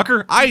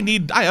 motherfucker. I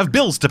have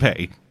bills to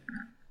pay.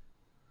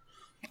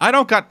 I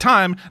don't got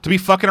time to be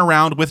fucking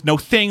around with no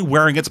thing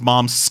wearing its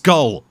mom's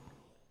skull.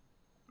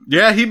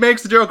 Yeah, he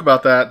makes a joke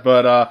about that,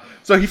 but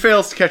so he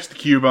fails to catch the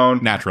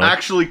Cubone. Naturally.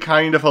 Actually,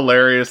 kind of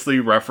hilariously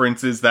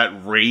references that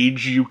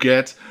rage you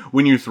get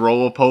when you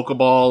throw a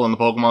Pokeball and the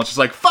Pokemon's just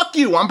like, fuck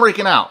you, I'm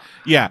breaking out.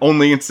 Yeah.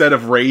 Only instead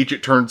of rage,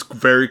 it turns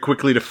very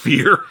quickly to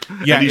fear.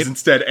 Yeah, and he's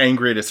instead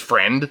angry at his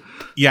friend.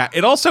 Yeah,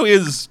 it also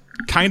is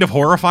kind of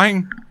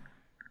horrifying.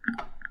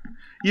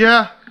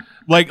 Yeah.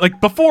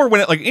 Like before, when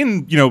it like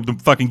in the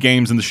fucking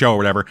games in the show or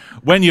whatever,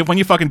 when you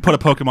fucking put a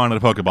Pokemon in a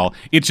Pokeball,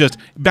 it just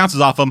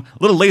bounces off them,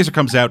 little laser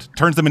comes out,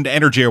 turns them into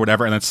energy or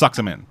whatever, and then sucks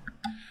them in.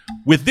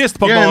 With this, the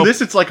Pokeball, Yeah, and this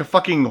it's like a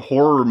fucking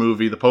horror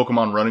movie, the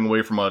Pokemon running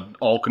away from an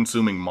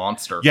all-consuming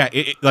monster. yeah,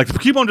 like the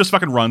Pokemon just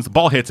fucking runs, the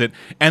ball hits it,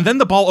 and then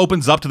the ball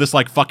opens up to this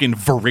like fucking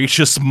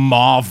voracious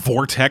maw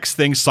vortex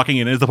thing sucking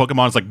in as the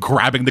Pokemon is like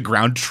grabbing the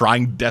ground,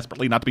 trying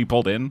desperately not to be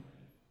pulled in.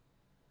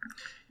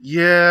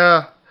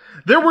 Yeah.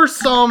 There were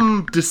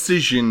some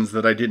decisions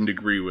that I didn't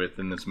agree with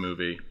in this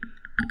movie.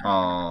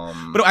 But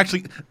no,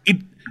 actually,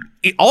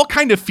 it all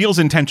kind of feels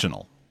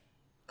intentional.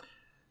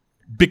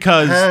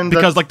 Because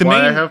like the main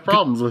I have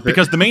problems with it.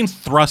 because the main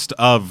thrust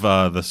of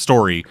the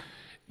story,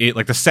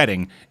 like the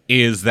setting,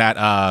 is that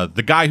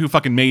the guy who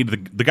fucking made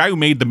the guy who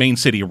made the main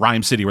city,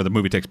 Rhyme City, where the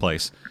movie takes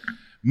place,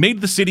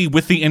 made the city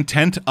with the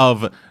intent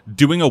of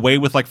doing away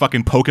with like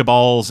fucking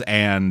Pokeballs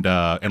and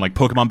like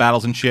Pokemon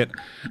battles and shit.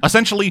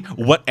 Essentially,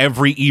 what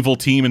every evil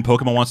team in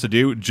Pokemon wants to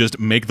do, just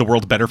make the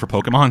world better for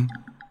Pokemon.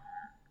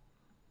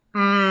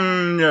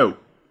 No.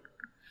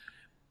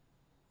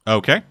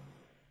 Okay.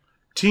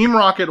 Team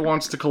Rocket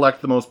wants to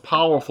collect the most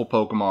powerful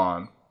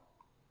Pokemon.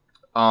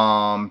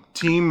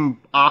 Team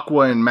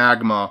Aqua and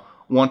Magma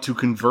want to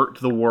convert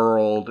the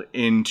world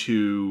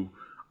into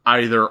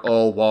either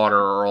all water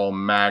or all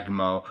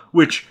magma,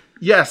 which,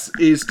 yes,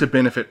 is to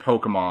benefit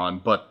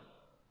Pokemon, but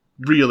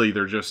really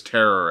they're just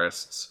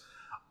terrorists.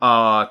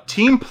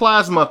 Team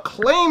Plasma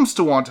claims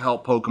to want to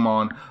help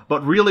Pokemon,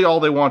 but really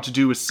all they want to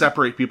do is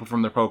separate people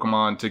from their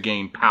Pokemon to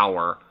gain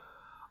power.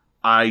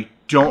 I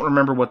don't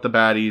remember what the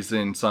baddies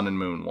in Sun and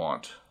Moon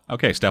want.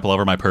 Okay, step all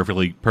over my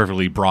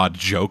perfectly broad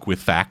joke with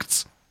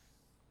facts.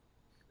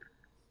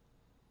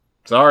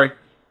 Sorry,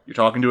 you're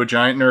talking to a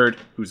giant nerd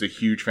who's a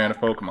huge fan of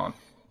Pokemon.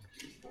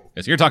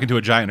 Yes, you're talking to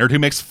a giant nerd who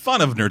makes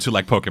fun of nerds who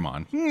like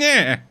Pokemon.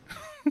 Yeah.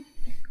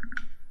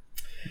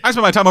 I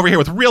spend my time over here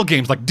with real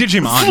games like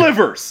Digimon.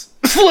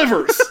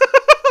 Slivers!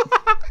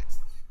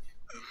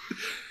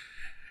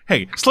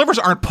 Hey, slivers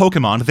aren't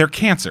Pokemon, they're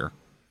cancer.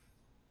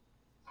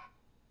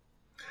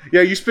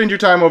 Yeah, you spend your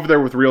time over there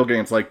with real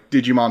games like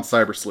Digimon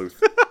Cyber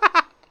Sleuth.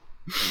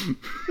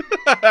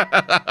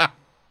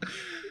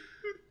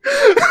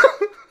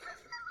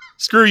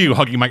 Screw you,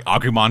 hugging my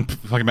Agumon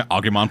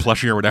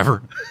plushie or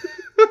whatever.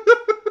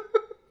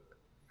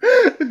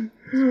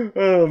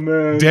 Oh,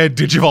 man. Dead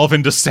Digivolve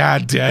into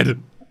sad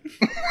dead.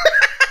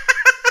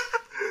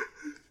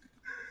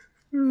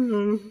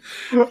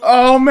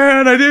 Oh,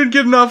 man, I didn't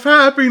get enough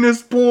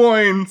happiness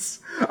points.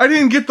 I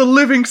didn't get the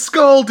Living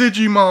Skull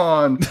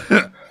Digimon.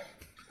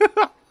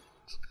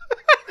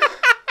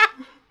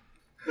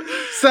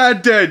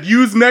 Sad dead.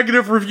 Use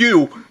negative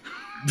review.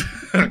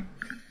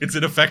 It's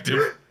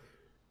ineffective.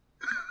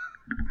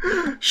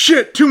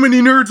 Shit, too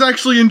many nerds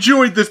actually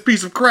enjoyed this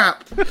piece of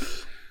crap.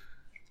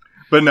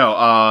 But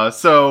no,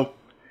 so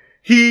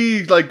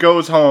he like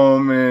goes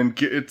home and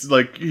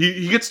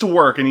he gets to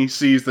work and he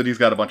sees that he's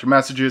got a bunch of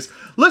messages,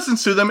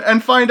 listens to them,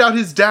 and find out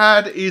his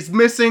dad is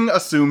missing,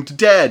 assumed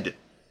dead.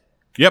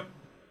 Yep.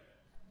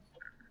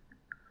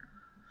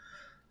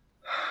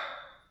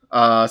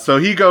 So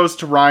he goes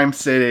to Rhyme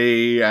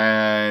City,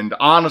 and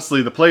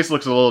honestly, the place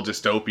looks a little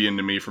dystopian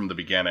to me from the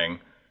beginning.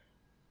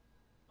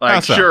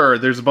 Like, sure,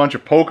 there's a bunch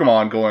of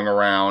Pokemon going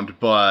around,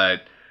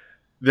 but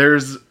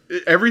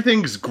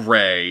everything's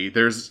gray.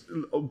 There's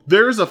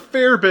a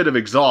fair bit of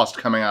exhaust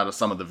coming out of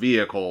some of the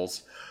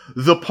vehicles.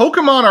 The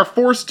Pokemon are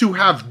forced to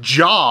have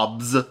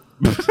jobs.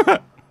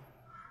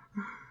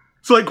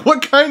 It's like,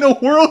 what kind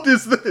of world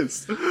is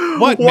this?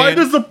 Why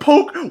is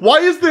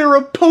there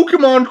a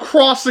Pokemon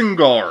crossing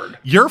guard?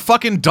 Your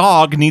fucking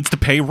dog needs to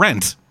pay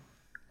rent.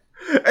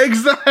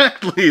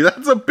 Exactly.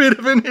 That's a bit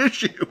of an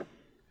issue.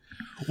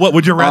 What,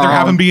 would you rather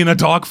have him be in a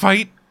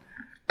dogfight?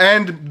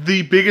 And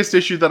the biggest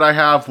issue that I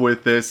have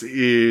with this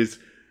is,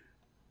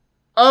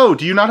 oh,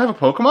 do you not have a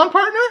Pokemon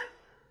partner?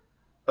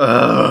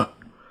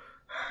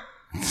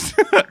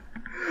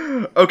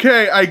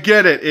 Okay, I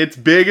get it. It's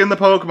big in the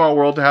Pokemon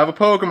world to have a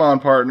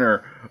Pokemon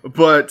partner.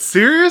 But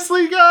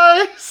seriously,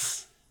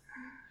 guys?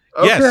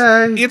 Okay.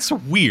 Yes, it's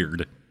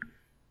weird.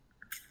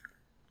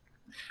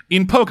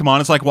 In Pokemon,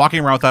 it's like walking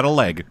around without a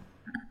leg.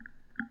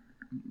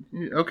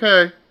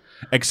 Okay.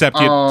 Except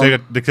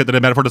the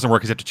metaphor doesn't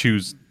work because you have to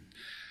choose.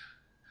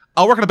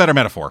 I'll work on a better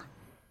metaphor.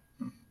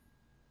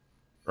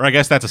 Or I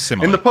guess that's a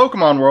simile. In the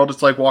Pokemon world,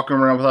 it's like walking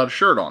around without a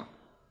shirt on.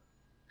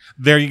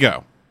 There you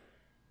go.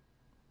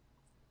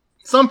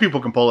 Some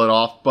people can pull it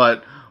off,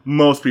 but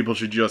most people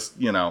should just,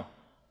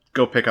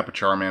 go pick up a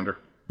Charmander.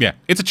 Yeah,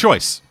 it's a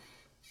choice.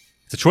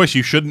 It's a choice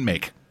you shouldn't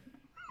make.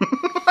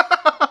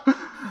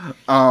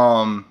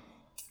 And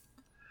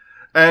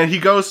he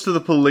goes to the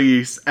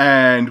police,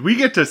 and we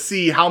get to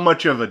see how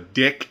much of a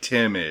dick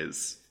Tim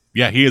is.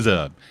 Yeah, he's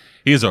a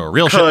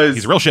real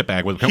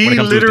shitbag when it comes to his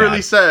dad. He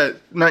literally said,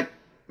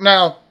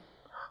 now,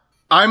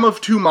 I'm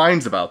of two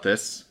minds about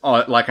this,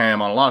 like I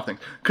am on a lot of things,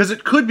 because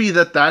it could be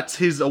that that's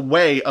his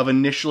way of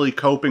initially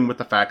coping with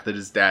the fact that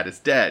his dad is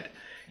dead.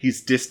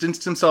 He's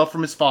distanced himself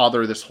from his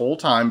father this whole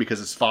time because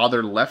his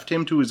father left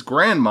him to his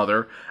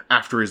grandmother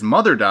after his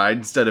mother died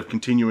instead of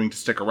continuing to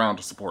stick around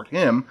to support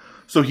him.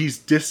 So he's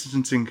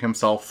distancing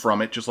himself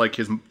from it just like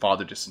his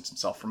father distanced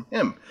himself from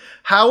him.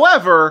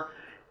 However,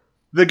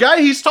 the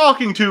guy he's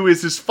talking to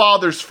is his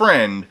father's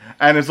friend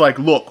and is like,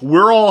 look,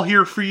 we're all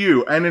here for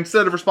you. And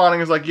instead of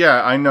responding, he's like,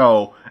 yeah, I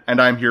know, and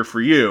I'm here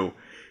for you.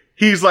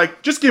 He's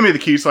like, just give me the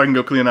key so I can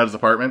go clean out his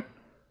apartment.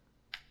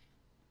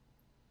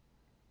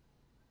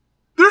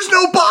 There's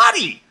no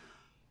body!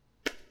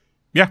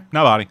 Yeah,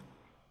 no body.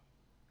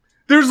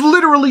 There's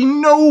literally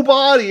no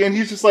body, and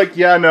he's just like,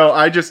 yeah, no,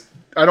 I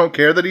don't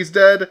care that he's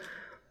dead,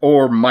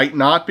 or might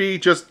not be,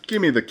 just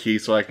give me the key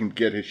so I can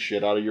get his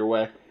shit out of your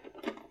way.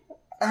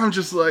 I'm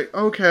just like,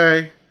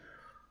 okay.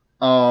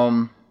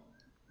 We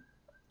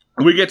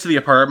get to the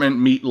apartment,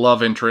 meet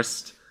love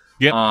interest.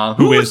 Yep.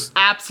 who Who was is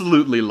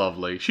absolutely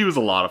lovely. She was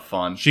a lot of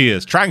fun. she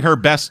is trying her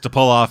best to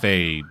pull off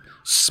a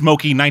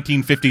smoky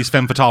 1950s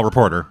femme fatale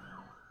reporter.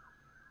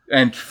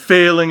 And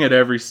failing at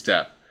every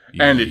step.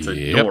 And it's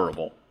Yep.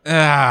 adorable.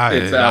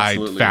 It's I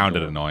absolutely found it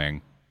adorable.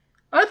 annoying.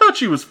 I thought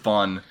she was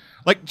fun.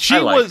 Like I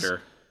liked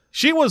her.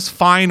 she was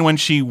fine when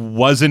she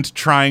wasn't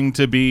trying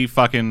to be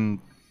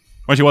fucking,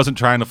 when she wasn't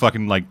trying to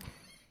fucking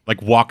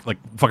walk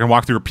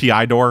through a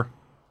PI door.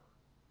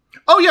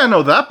 Oh yeah,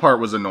 no, that part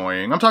was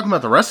annoying. I'm talking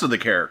about the rest of the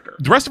character.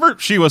 The rest of her,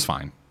 she was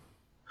fine.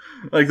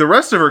 Like, the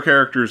rest of her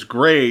character is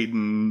great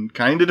and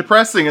kind of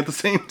depressing at the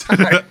same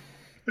time.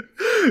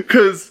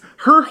 Because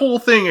her whole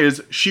thing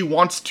is she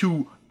wants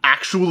to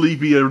actually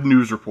be a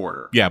news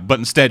reporter. Yeah, but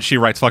instead she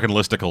writes fucking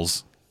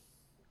listicles.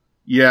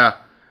 Yeah.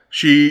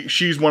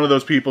 She's one of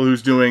those people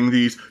who's doing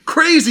these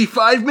crazy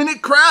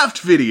 5-minute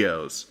craft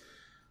videos.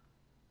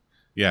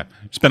 Yeah,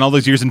 spent all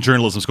those years in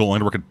journalism school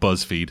and work at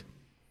BuzzFeed.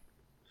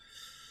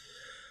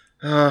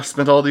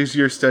 Spent all these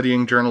years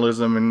studying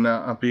journalism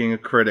and being a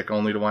critic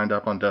only to wind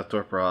up on Death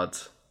Door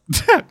Prods.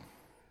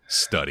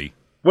 Study.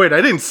 Wait,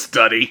 I didn't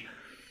study.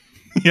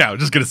 Yeah, I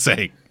was just gonna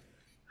say.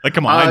 Like,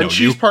 come on, I know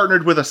She's you.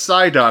 partnered with a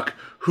Psyduck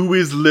who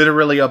is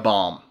literally a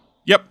bomb.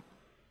 Yep.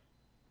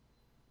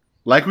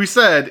 Like we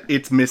said,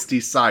 it's Misty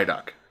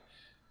Psyduck.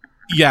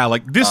 Yeah,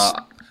 like this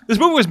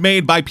movie was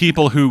made by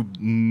people who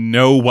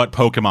know what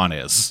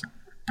Pokemon is.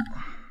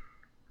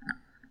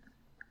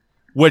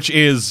 Which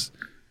is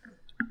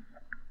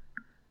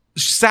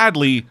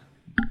sadly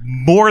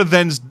more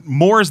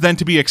is than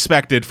to be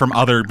expected from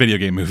other video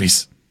game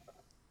movies.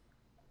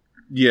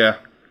 Yeah.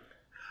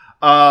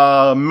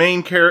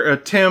 Main character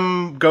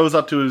Tim goes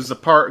up to his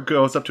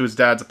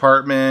dad's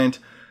apartment,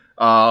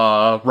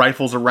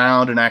 rifles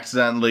around and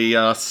accidentally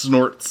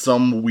snorts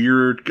some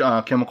weird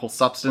chemical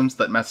substance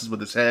that messes with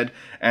his head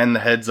and the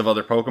heads of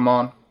other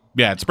Pokemon.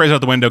 Yeah, it sprays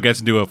out the window,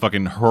 gets into a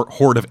fucking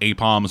horde of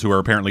Apoms who are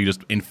apparently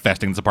just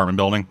infesting this apartment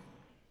building.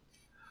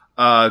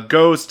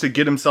 Goes to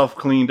get himself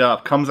cleaned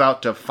up, comes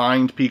out to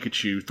find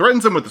Pikachu,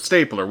 threatens him with the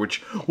stapler,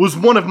 which was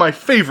one of my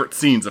favorite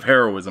scenes of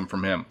heroism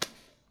from him.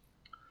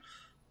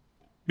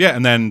 Yeah,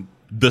 and then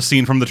the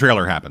scene from the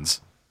trailer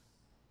happens.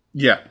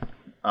 Yeah.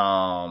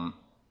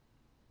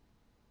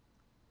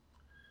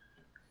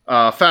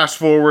 Fast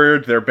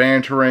forward, they're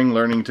bantering,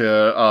 learning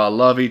to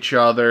love each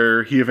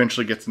other. He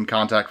eventually gets in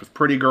contact with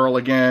Pretty Girl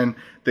again.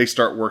 They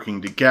start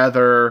working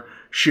together,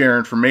 share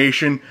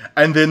information,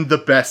 and then the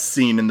best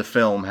scene in the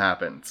film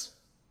happens.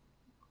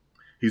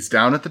 He's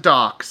down at the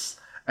docks,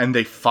 and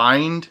they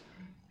find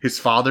his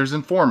father's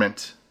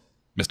informant,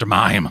 Mr.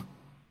 Mime.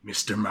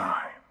 Mr. Mime.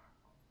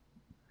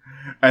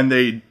 And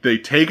they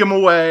take him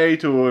away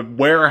to a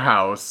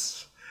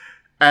warehouse,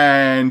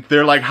 and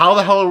they're like, how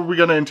the hell are we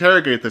going to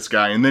interrogate this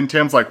guy? And then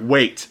Tim's like,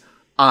 wait,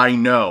 I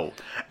know.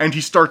 And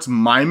he starts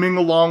miming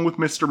along with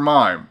Mr.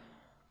 Mime.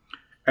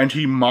 And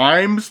he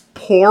mimes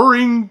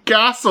pouring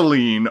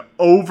gasoline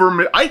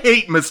over... I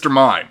hate Mr.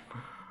 Mime.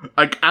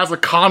 Like, as a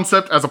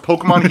concept, as a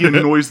Pokemon, he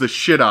annoys the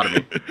shit out of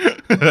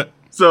me.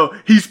 So,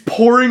 he's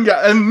pouring...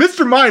 and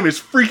Mr. Mime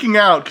is freaking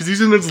out because he's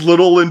in his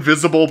little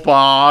invisible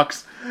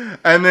box.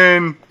 And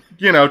then,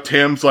 you know,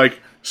 Tim's, like,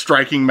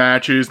 striking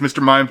matches.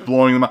 Mr. Mime's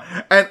blowing them up.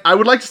 And I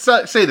would like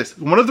to say this.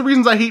 One of the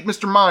reasons I hate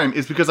Mr. Mime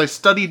is because I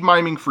studied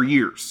miming for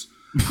years.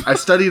 I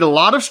studied a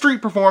lot of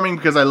street performing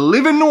because I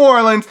live in New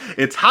Orleans.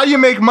 It's how you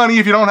make money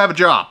if you don't have a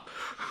job.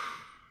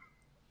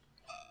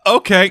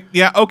 Okay,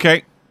 yeah,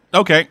 okay.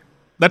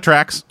 That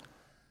tracks.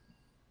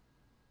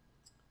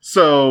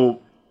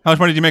 So... how much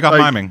money did you make off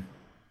miming?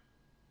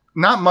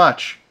 Not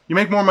much. You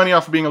make more money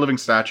off of being a living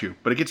statue,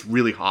 but it gets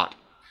really hot.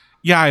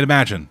 Yeah, I'd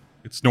imagine.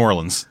 It's New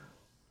Orleans.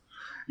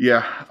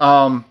 Yeah.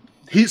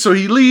 He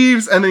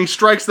leaves, and then he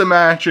strikes the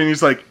match, and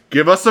he's like,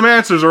 give us some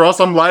answers, or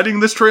else I'm lighting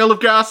this trail of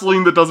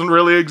gasoline that doesn't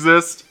really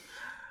exist.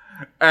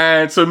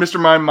 And so Mr.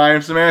 Mime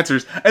mimes some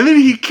answers. And then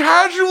he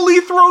casually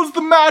throws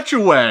the match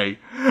away.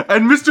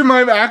 And Mr.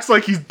 Mime acts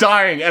like he's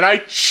dying, and I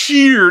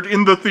cheered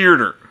in the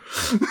theater.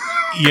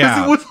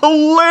 Yeah. Because it was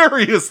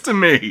hilarious to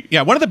me.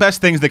 Yeah, one of the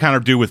best things they kind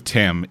of do with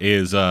Tim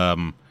is,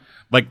 Tim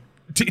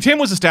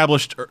was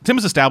established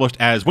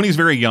as, when he was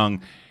very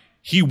young,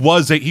 he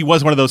was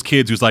one of those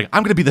kids who's like,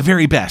 I'm going to be the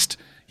very best.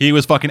 He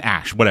was fucking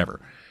Ash, whatever.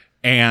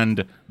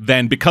 And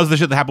then because of the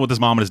shit that happened with his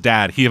mom and his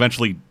dad, he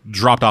eventually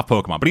dropped off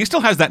Pokemon. But he still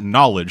has that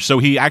knowledge, so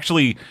he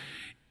actually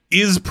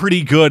is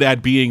pretty good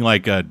at being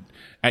like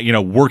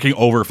working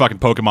over fucking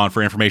Pokemon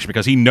for information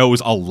because he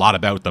knows a lot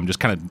about them just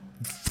kind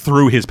of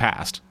through his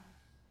past.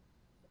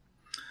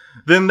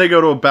 Then they go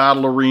to a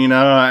battle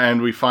arena,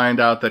 and we find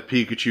out that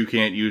Pikachu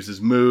can't use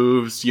his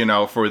moves,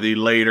 for the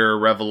later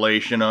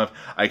revelation of,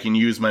 I can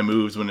use my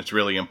moves when it's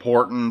really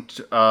important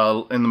in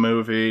the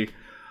movie.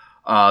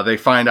 They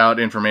find out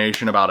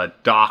information about a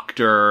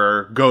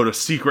doctor, go to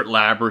secret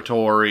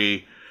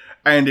laboratory,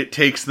 and it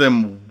takes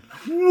them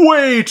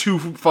way too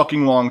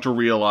fucking long to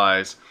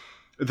realize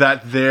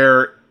that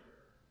they're,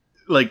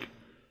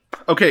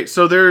 okay,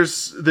 so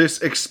there's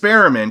this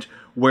experiment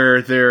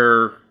where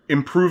they're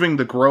improving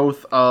the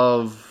growth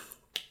of...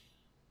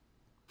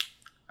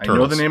 I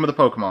know the name of the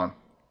Pokemon.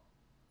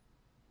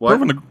 What?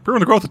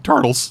 Proving the growth of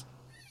turtles.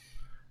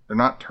 They're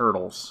not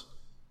turtles.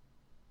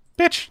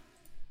 Bitch.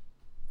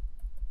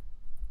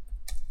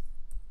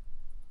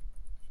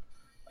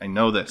 I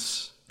know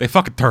this. They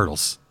fucking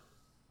turtles.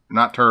 They're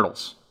not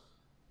turtles.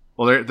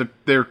 Well,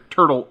 they're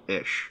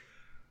turtle-ish.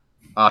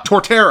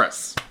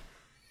 Torteras.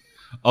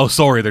 Oh,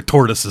 sorry, they're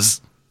tortoises.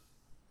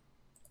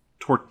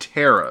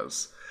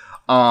 Torteras.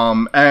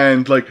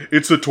 And like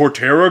it's a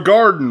Torterra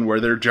garden where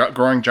they're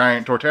growing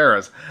giant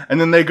Torteras, and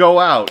then they go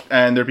out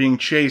and they're being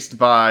chased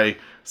by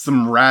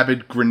some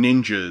rabid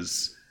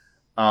Greninjas.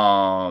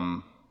 I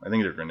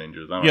think they're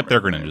Greninjas. I don't Yep, they're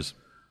remember the Greninjas.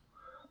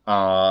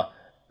 name.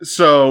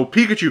 So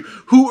Pikachu,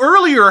 who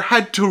earlier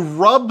had to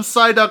rub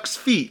Psyduck's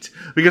feet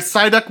because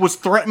Psyduck was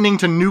threatening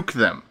to nuke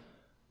them.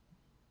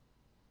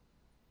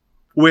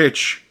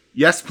 Which,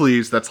 yes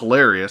please, that's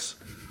hilarious.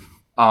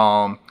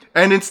 And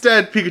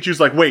instead, Pikachu's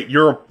like, wait,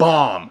 you're a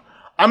bomb.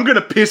 I'm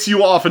gonna piss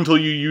you off until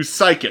you use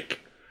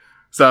Psychic.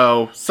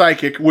 So,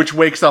 Psychic, which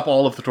wakes up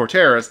all of the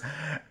Torterras.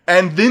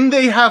 And then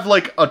they have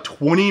like a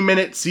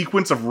 20-minute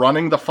sequence of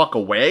running the fuck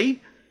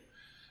away.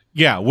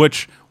 Yeah,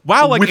 which,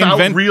 while like without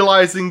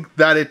realizing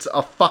that it's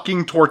a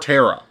fucking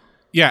Torterra.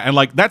 Yeah, and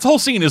like that whole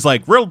scene is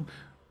like real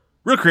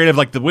creative.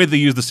 Like the way they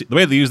use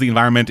the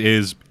environment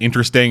is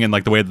interesting, and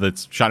like the way that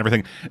it's shot and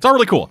everything. It's all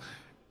really cool.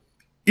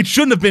 It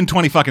shouldn't have been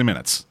 20 fucking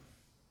minutes.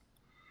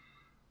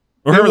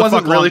 Or it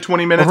wasn't really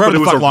 20 minutes, but it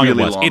was a really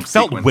long It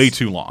felt sequence. way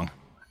too long.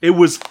 It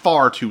was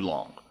far too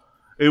long.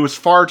 It was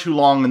far too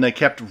long, and they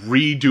kept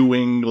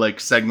redoing like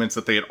segments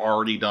that they had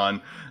already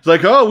done. It's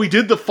like, oh, we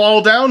did the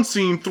fall down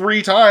scene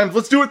 3 times.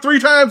 Let's do it 3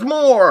 times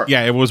more.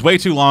 Yeah, it was way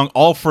too long.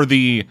 All for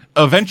the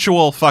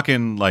eventual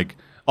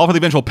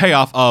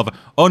payoff of,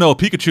 oh no,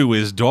 Pikachu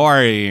is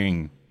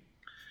dying.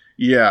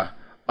 Yeah.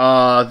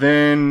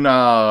 Then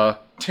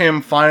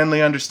Tim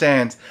finally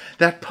understands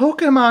that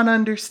Pokemon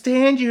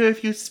understand you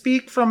if you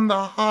speak from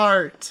the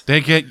heart.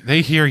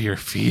 They hear your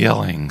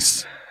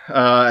feelings.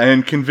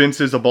 And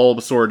convinces a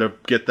Bulbasaur to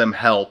get them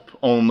help.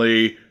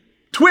 Only,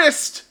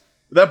 twist!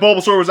 That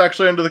Bulbasaur was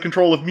actually under the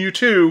control of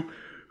Mewtwo,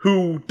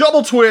 who,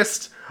 double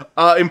twist,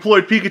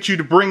 employed Pikachu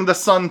to bring the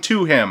sun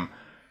to him.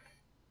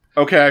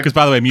 Okay. Because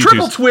by the way,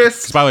 triple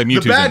twist.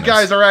 Mewtwo's the bad in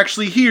guys this. are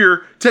actually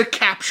here to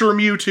capture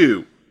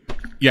Mewtwo.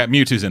 Yeah,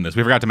 Mewtwo's in this.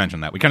 We forgot to mention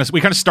that. We kind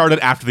of started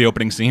after the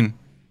opening scene.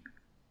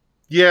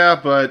 Yeah,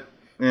 but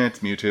it's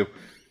Mewtwo.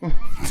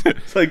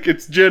 It's like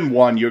it's Gen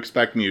 1. You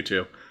expect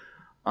Mewtwo.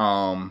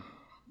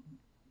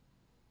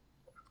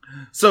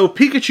 So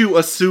Pikachu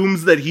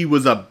assumes that he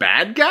was a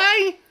bad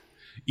guy?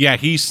 Yeah,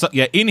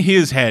 in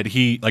his head,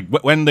 he like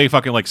when they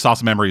fucking like saw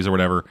some memories or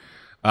whatever,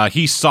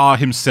 he saw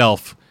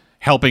himself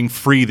helping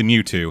free the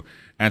Mewtwo,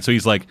 and so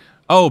he's like,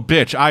 "Oh,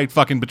 bitch, I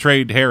fucking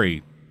betrayed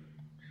Harry."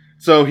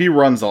 So he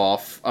runs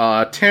off.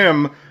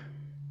 Tim,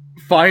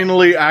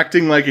 finally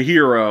acting like a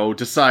hero,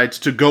 decides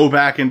to go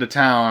back into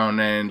town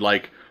and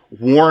like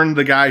warn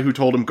the guy who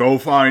told him go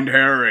find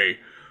Harry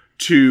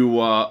to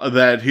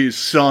that his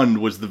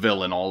son was the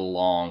villain all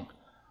along.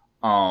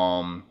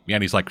 Yeah,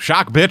 and he's like,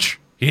 "Shock, bitch,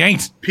 he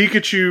ain't."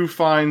 Pikachu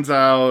finds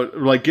out,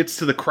 like, gets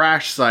to the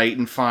crash site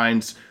and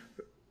finds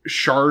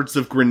shards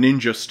of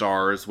Greninja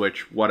stars,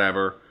 which,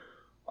 whatever.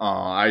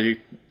 I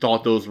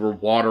thought those were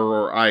water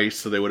or ice,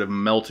 so they would have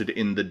melted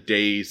in the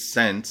days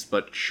since,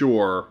 but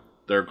sure,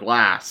 they're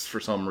glass for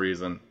some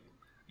reason.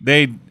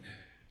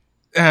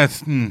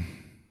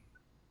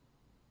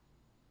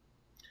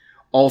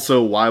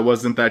 Also, why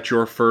wasn't that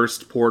your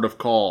first port of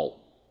call?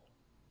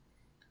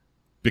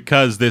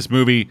 Because this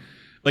movie,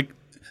 like,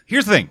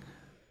 here's the thing.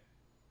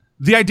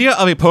 The idea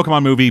of a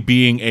Pokemon movie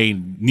being a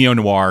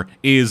neo-noir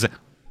is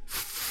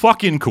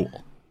fucking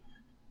cool.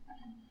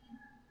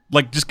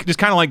 Like, just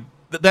kind of like,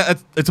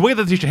 it's a way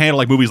that they should handle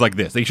like movies like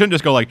this. They shouldn't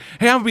just go like,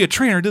 hey, I'm gonna be a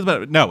trainer.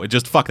 No, it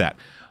just fuck that.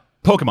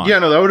 Pokemon. Yeah,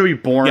 no, that would be a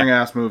boring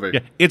ass movie.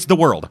 Yeah, it's the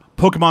world.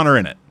 Pokemon are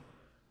in it.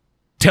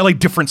 Tell a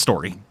different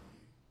story.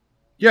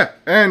 Yeah,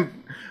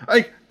 and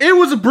it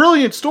was a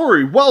brilliant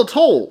story, well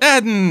told.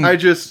 I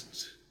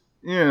just,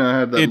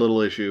 had that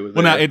little issue with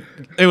it. Well, no,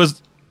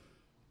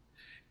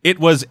 it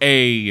was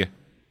a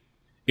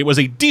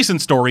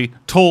decent story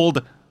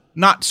told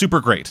not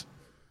super great.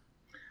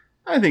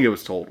 I think it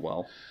was told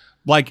well.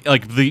 Like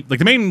the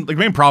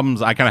main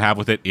problems I kind of have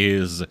with it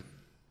is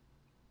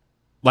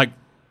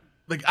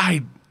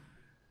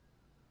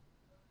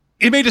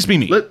it may just be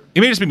me.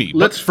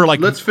 Let's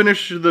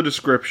finish the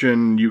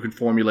description. You can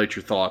formulate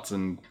your thoughts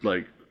and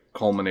like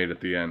culminate at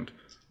the end.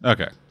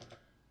 Okay.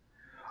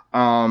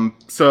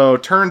 So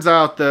turns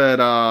out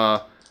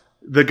that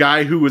the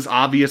guy who was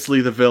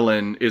obviously the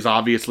villain is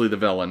obviously the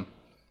villain.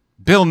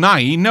 Bill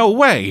Nye, no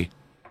way.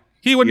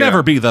 He would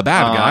never be the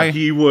bad guy.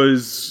 He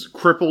was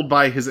crippled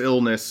by his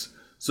illness,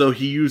 so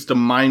he used a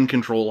mind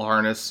control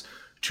harness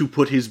to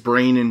put his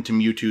brain into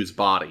Mewtwo's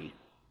body.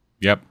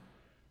 Yep.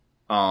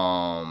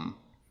 Killed.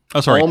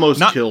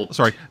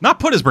 Not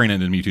put his brain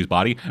into Mewtwo's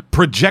body.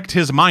 Project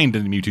his mind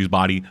into Mewtwo's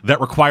body. That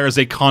requires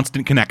a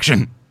constant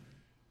connection.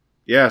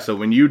 Yeah, so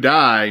when you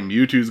die,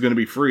 Mewtwo's going to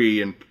be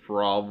free and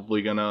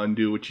probably going to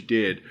undo what you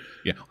did.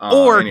 Yeah.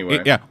 Or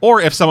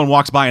if someone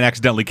walks by and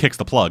accidentally kicks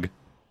the plug.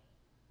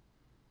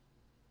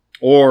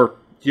 Or,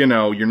 you're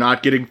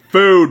not getting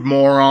food,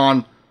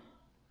 moron.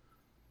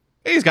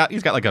 He's got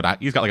like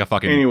a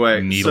fucking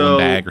Anyway, needle and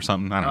bag or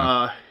something. I don't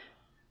know.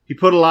 He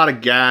put a lot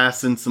of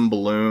gas in some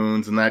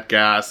balloons, and that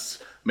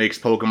gas makes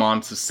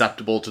Pokemon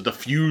susceptible to the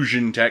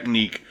fusion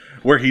technique,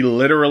 where he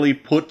literally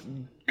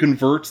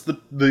converts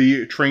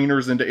the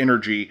trainers into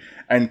energy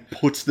and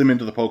puts them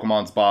into the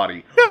Pokemon's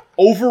body,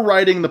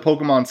 overriding the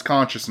Pokemon's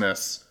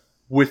consciousness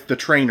with the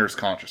trainer's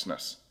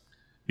consciousness.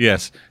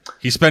 Yes,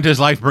 he spent his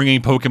life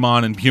bringing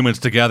Pokemon and humans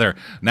together.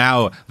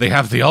 Now they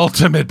have the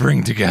ultimate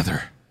bring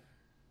together.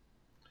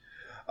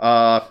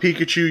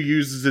 Pikachu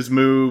uses his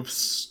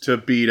moves to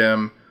beat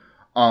him.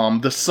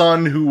 The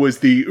Sun, who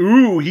was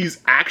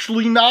he's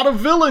actually not a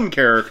villain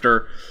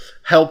character,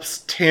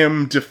 helps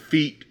Tim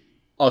defeat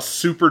a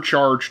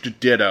supercharged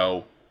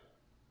Ditto.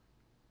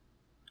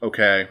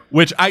 Okay.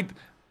 The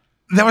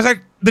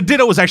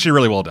Ditto was actually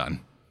really well done.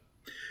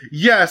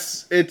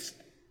 Yes, it's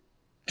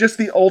just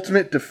the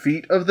ultimate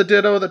defeat of the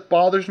Ditto that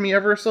bothers me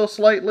ever so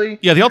slightly.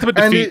 Yeah, the ultimate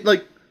defeat.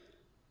 And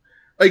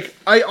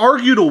I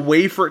argued a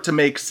way for it to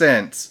make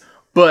sense,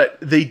 but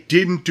they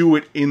didn't do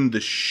it in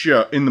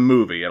the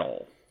movie at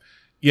all.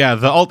 Yeah,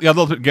 the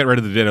ultimate get rid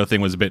of the Ditto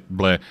thing was a bit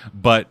bleh,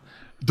 but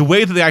the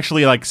way that they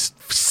actually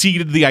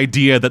seeded the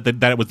idea that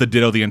it was the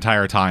Ditto the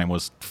entire time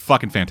was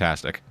fucking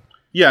fantastic.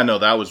 Yeah, no,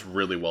 that was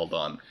really well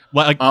done.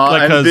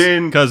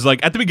 Because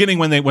at the beginning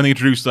when they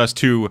introduced us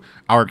to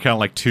our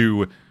kind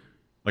of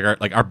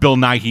our Bill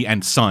Nighy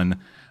and son,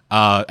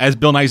 as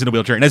Bill Nighy's in a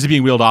wheelchair and as he's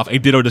being wheeled off, a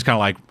Ditto just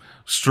kind of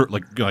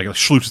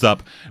sloops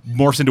up,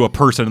 morphs into a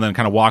person, and then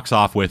kind of walks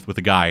off with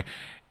the guy.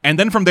 And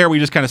then from there we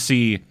just kind of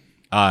see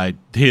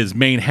his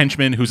main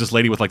henchman, who's this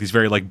lady with these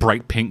very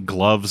bright pink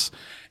gloves,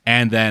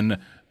 and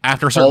then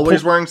after a certain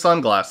always wearing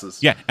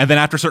sunglasses. Yeah, and then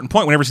after a certain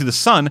point, whenever you see the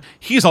sun,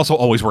 he's also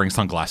always wearing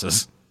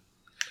sunglasses.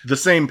 The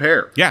same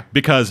pair. Yeah,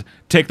 because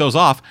take those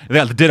off, they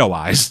got the Ditto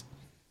eyes.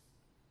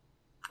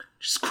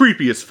 Just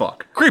creepy as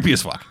fuck. Creepy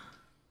as fuck.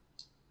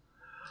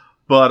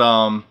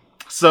 But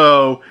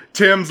so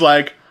Tim's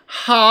like,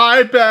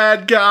 "Hi,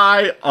 bad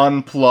guy,"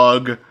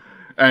 unplug.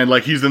 And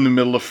he's in the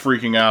middle of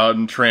freaking out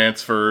and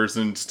transfers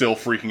and still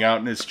freaking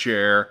out in his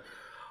chair.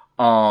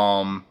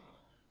 Mewtwo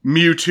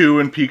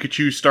and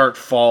Pikachu start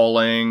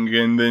falling,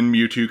 and then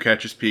Mewtwo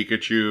catches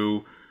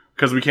Pikachu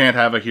because we can't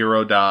have a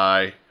hero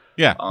die.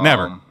 Yeah,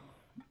 never.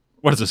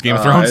 What is this, Game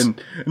of Thrones?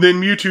 And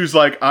then Mewtwo's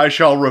like, "I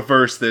shall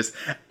reverse this,"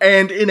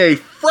 and in a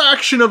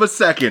fraction of a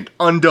second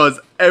undoes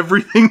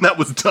everything that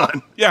was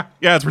done. Yeah,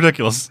 it's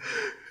ridiculous.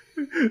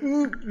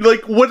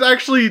 What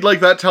actually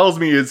that tells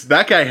me is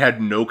that guy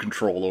had no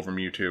control over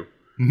Mewtwo.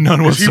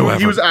 None whatsoever.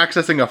 He was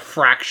accessing a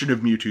fraction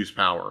of Mewtwo's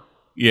power.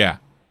 Yeah.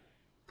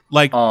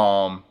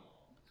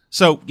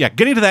 So, yeah,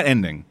 getting to that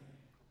ending.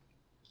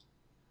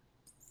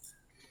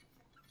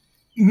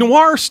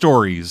 Noir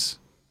stories,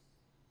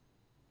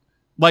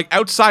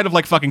 outside of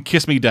fucking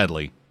Kiss Me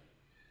Deadly,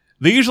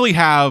 they usually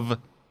have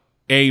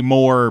a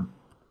more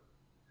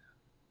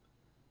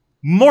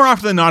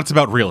often than not, it's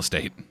about real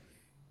estate.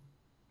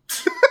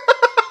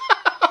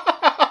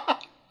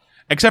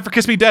 Except for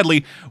Kiss Me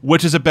Deadly,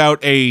 which is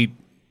about a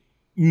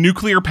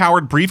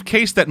nuclear-powered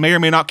briefcase that may or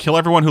may not kill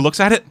everyone who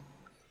looks at it.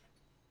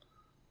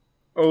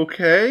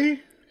 Okay.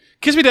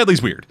 Kiss Me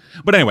Deadly's weird.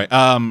 But anyway,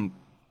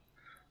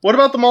 what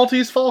about the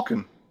Maltese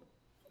Falcon?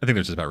 I think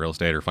they're just about real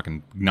estate or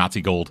fucking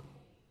Nazi gold.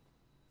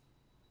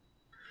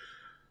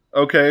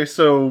 Okay,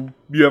 so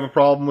you have a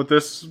problem with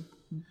this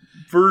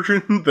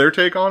version, their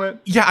take on it?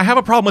 Yeah, I have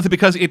a problem with it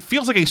because it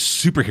feels like a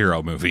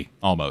superhero movie,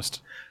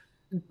 almost.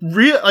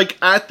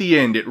 At the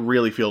end, it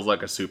really feels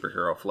like a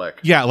superhero flick.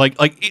 Yeah,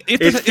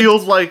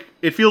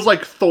 it feels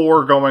like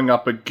Thor going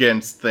up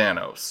against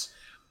Thanos.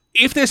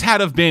 If this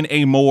had have been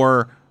a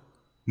more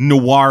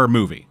noir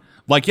movie,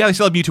 they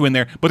still have Mewtwo in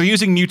there, but they're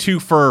using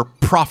Mewtwo for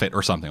profit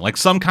or something,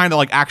 some kind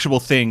of actual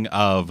thing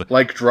of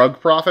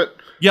drug profit.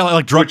 Yeah,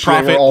 drug which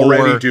profit, they were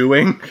already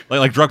doing.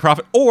 Like drug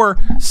profit, or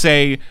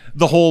say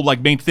the whole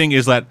main thing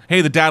is that hey,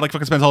 the dad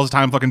fucking spends all his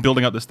time fucking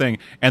building up this thing,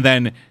 and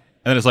then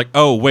it's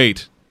oh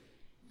wait.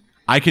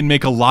 I can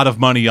make a lot of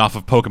money off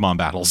of Pokemon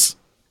battles.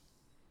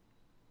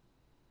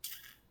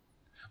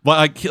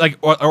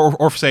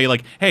 Or say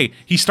hey,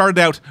 he started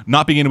out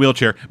not being in a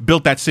wheelchair,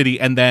 built that city,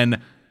 and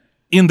then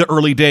in the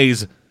early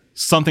days,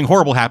 something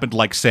horrible happened,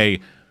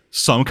 say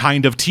some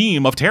kind of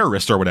team of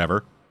terrorists or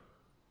whatever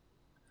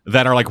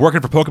that are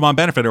working for Pokemon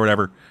benefit or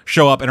whatever,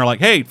 show up and are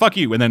hey, fuck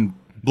you, and then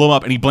blow him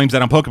up, and he blames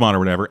that on Pokemon or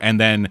whatever, and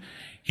then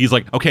he's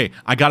okay,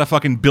 I gotta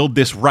fucking build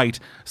this right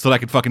so that I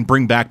can fucking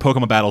bring back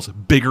Pokemon battles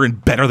bigger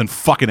and better than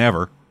fucking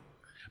ever.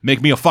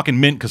 Make me a fucking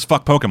mint, because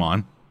fuck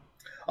Pokemon.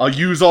 I'll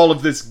use all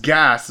of this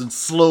gas and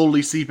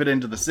slowly seep it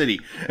into the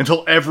city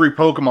until every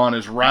Pokemon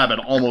is rabid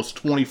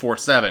almost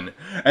 24/7.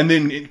 And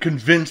then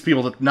convince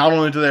people that not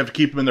only do they have to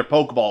keep them in their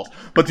Pokeballs,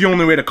 but the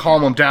only way to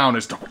calm them down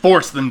is to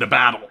force them to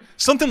battle.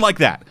 Something like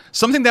that.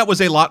 Something that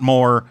was a lot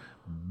more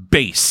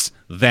base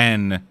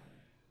than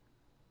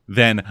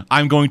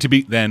I'm going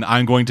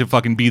to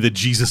fucking be the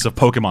Jesus of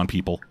Pokemon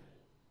people.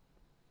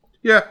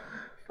 Yeah.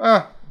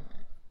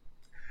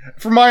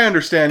 From my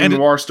understanding, And-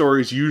 noir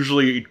stories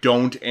usually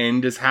don't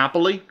end as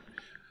happily.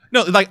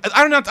 No, like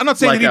I'm not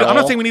saying Like I'm at not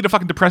all? saying we need a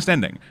fucking depressed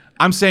ending.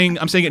 I'm saying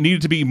it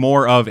needed to be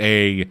more of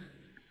a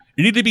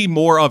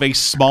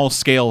small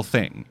scale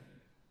thing.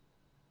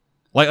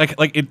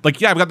 Like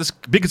yeah, we got this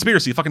big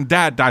conspiracy, fucking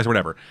dad dies or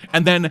whatever.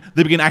 And then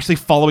they begin actually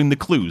following the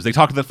clues. They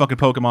talk to the fucking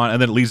Pokemon,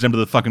 and then it leads them to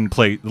the fucking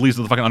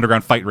fucking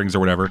underground fight rings or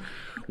whatever,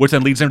 which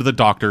then leads them to the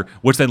doctor,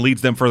 which then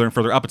leads them further and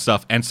further up and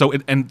stuff. And so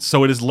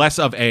it is less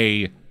of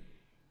a.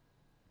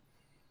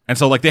 And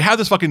so, like, they have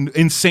this fucking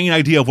insane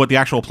idea of what the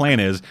actual plan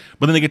is,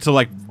 but then they get to,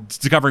 like,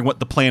 discovering what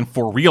the plan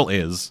for real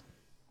is.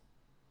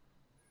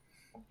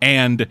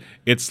 And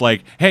it's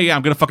like, hey, yeah,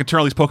 I'm gonna fucking turn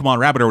all these Pokemon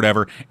rabbit or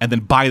whatever, and then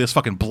buy this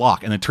fucking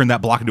block, and then turn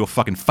that block into a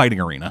fucking fighting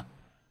arena.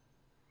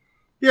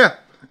 Yeah,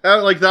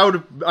 like that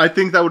would. I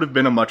think that would have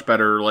been a much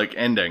better like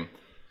ending,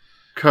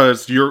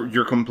 because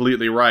you're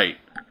completely right.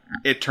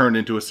 It turned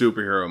into a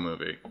superhero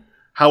movie.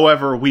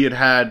 However, we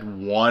had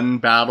one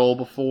battle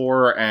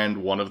before,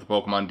 and one of the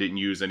Pokemon didn't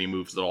use any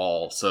moves at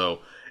all. So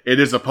it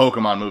is a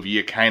Pokemon movie.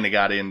 You kind of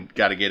got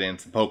to get in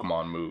some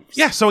Pokemon moves.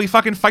 Yeah, so he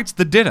fucking fights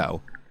the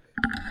Ditto.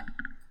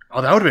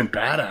 Oh, that would have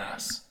been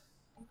badass.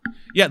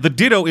 Yeah, the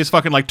Ditto is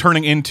fucking, like,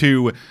 turning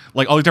into,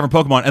 like, all these different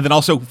Pokemon, and then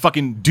also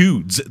fucking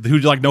dudes who,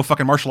 like, know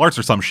fucking martial arts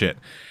or some shit.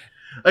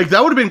 Like,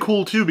 that would have been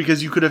cool, too,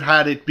 because you could have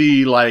had it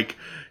be, like,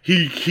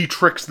 he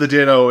tricks the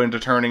Ditto into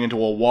turning into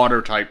a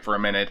water type for a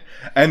minute,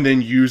 and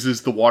then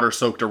uses the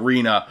water-soaked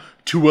arena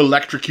to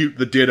electrocute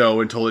the Ditto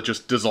until it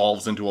just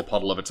dissolves into a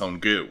puddle of its own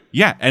goo.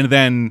 Yeah, and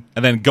then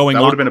going That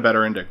on... would have been a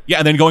better ending. Yeah,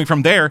 and then going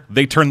from there,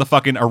 they turn the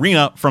fucking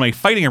arena from a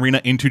fighting arena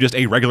into just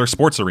a regular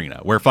sports arena,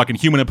 where fucking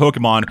human and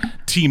Pokemon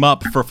team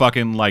up for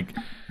fucking, like,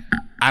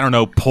 I don't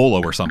know,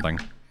 polo or something.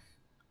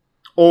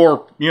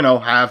 Or,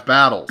 have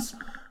battles.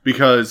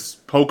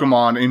 Because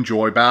Pokemon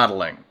enjoy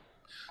battling.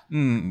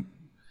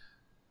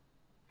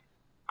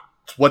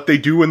 It's what they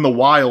do in the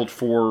wild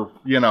for,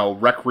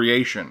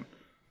 recreation.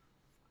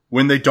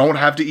 When they don't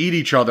have to eat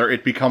each other,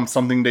 it becomes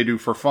something they do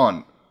for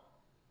fun.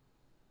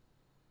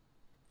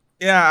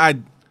 Yeah,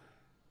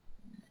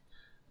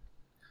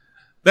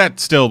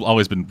 that's still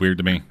always been weird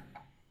to me.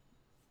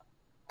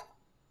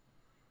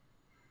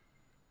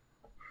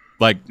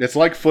 Like, It's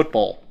like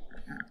football.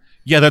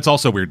 yeah, that's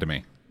also weird to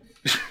me.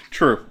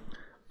 True.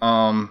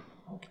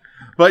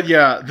 But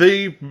yeah,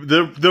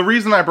 the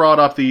reason I brought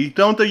up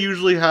don't they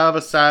usually have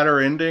a sadder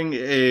ending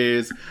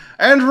is,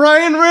 and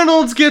Ryan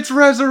Reynolds gets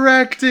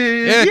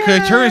resurrected. Yeah, 'cause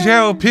it turns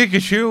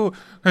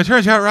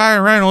out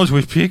Ryan Reynolds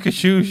was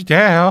Pikachu's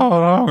dad all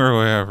along or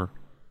whatever.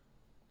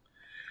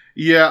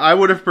 Yeah, I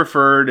would have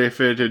preferred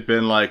if it had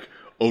been like,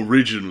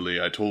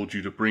 originally I told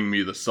you to bring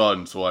me the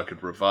sun so I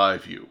could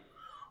revive you.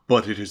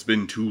 But it has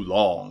been too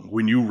long.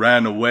 When you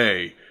ran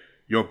away,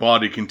 your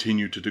body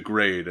continued to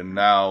degrade, and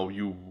now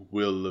you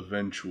will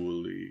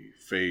eventually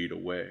fade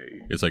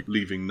away. It's like,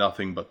 leaving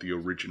nothing but the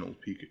original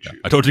Pikachu.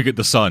 I told you to get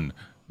the sun.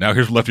 Now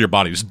here's what's left of your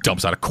body. Just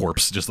dumps out a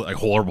corpse, just like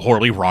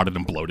horribly rotted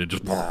and bloated.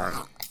 Just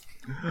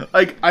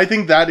Like, I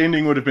think that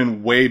ending would have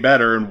been way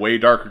better and way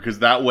darker, because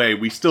that way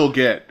we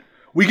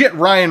get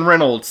Ryan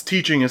Reynolds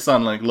teaching his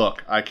son, like,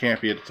 look, I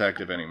can't be a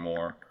detective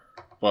anymore,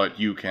 but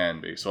you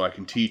can be, so I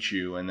can teach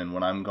you, and then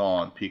when I'm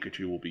gone,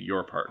 Pikachu will be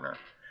your partner.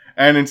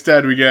 And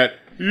instead we get,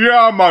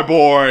 yeah, my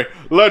boy,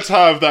 let's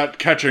have that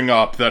catching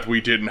up that we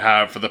didn't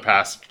have for the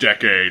past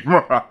decade.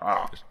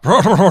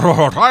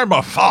 I'm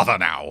a father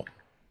now.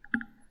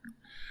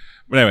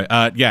 But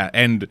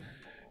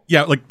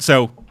anyway,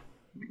 so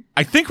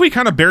I think we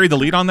kind of buried the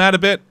lead on that a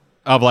bit,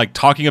 of like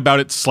talking about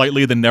it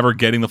slightly, then never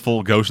getting the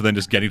full ghost, and then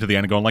just getting to the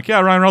end and going like, yeah,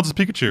 Ryan Reynolds is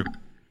Pikachu.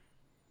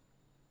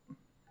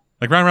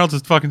 Like, Ryan Reynolds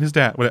is fucking his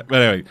dad. But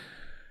anyway,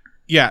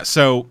 yeah,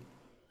 so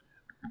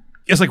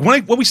it's like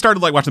when we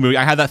started like watching the movie,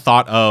 I had that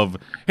thought of,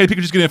 hey,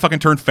 Pikachu's gonna fucking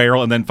turn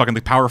feral, and then fucking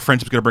the power of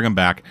friendship's gonna bring him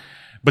back.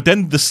 But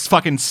then this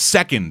fucking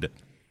second,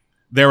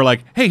 they were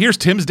like, hey, here's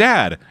Tim's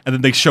dad, and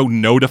then they show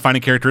no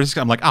defining characteristics.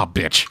 I'm like, ah,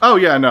 bitch. Oh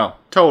yeah, no,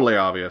 totally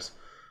obvious.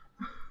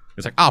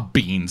 It's like, ah,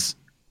 beans.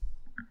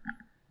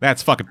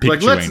 That's fucking Pikachu,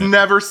 Like, let's ain't it?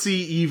 never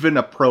see even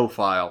a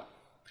profile.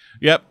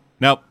 Yep.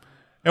 Nope.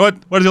 And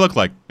what does he look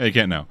like? Hey, you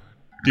can't know.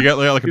 Do you got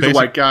like a He's basic? a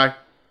white guy. You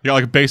got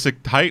like a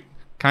basic height,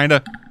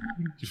 kinda.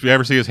 Did you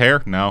ever see his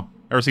hair? No.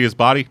 Ever see his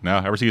body? No.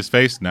 Ever see his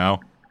face? No.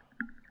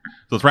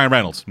 So it's Ryan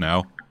Reynolds?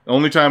 No. The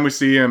only time we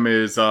see him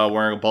is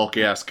wearing a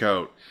bulky ass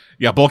coat.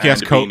 Yeah, bulky ass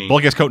And a coat,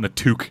 beanie. and a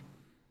toque.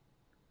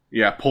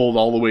 Yeah, pulled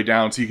all the way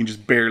down so you can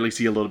just barely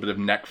see a little bit of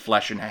neck,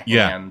 flesh, and hand.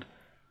 Yeah.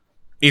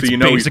 It's you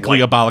know he's basically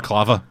a white.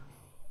 balaclava.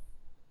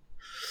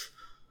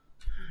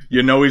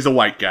 You know he's a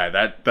white guy.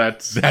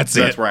 That's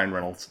it. Ryan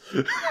Reynolds.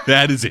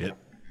 That is it.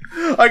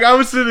 Like, I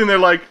was sitting there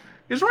like,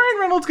 is Ryan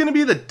Reynolds going to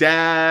be the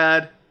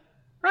dad?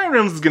 Ryan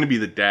Reynolds is going to be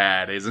the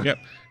dad, isn't Yep.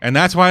 And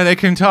that's why they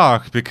can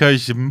talk,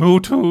 because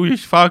Mewtwo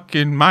is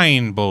fucking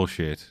mind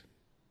bullshit.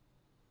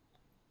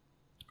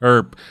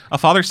 Or a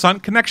father-son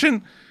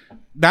connection?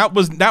 That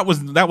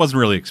wasn't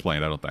really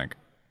explained, I don't think.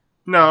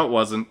 No, it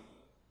wasn't.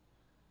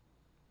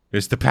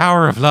 It's the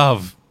power of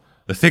love.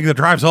 The thing that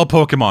drives all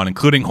Pokemon,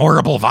 including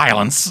horrible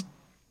violence.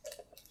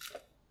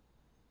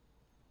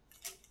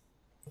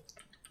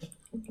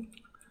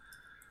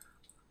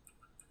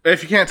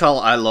 If you can't tell,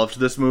 I loved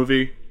this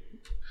movie.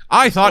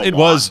 I thought it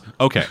was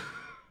okay.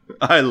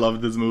 I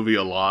loved this movie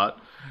a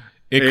lot.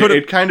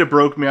 It kind of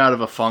broke me out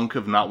of a funk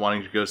of not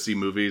wanting to go see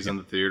movies in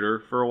the theater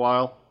for a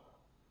while.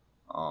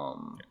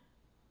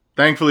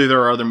 Thankfully,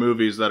 there are other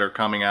movies that are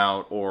coming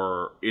out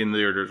or in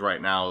theaters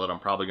right now that I'm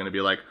probably going to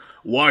be like,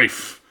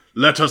 wife,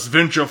 let us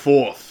venture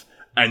forth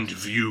and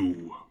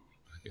view.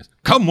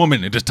 Come,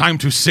 woman, it is time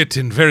to sit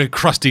in very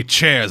crusty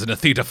chairs in a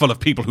theater full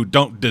of people who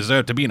don't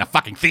deserve to be in a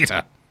fucking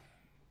theater.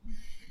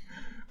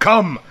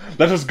 Come,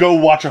 let us go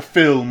watch a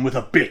film with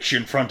a bitch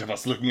in front of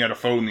us looking at a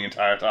phone the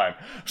entire time,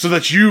 so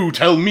that you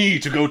tell me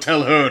to go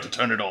tell her to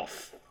turn it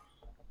off.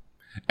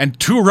 And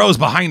 2 rows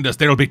behind us,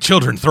 there will be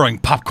children throwing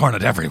popcorn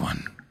at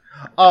everyone.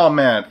 Oh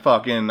man,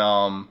 fucking,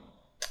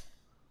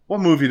 what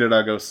movie did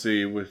I go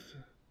see with...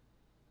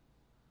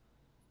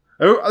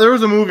 There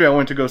was a movie I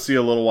went to go see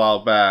a little while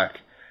back,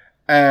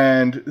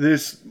 and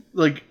this,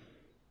 like,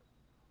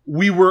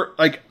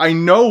 I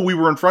know we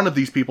were in front of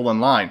these people in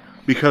line,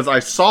 because I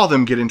saw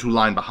them get into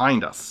line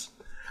behind us.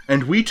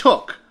 And we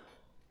took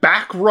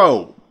back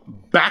row,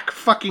 back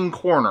fucking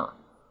corner,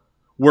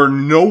 where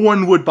no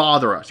one would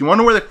bother us. You wanna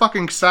know where they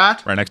fucking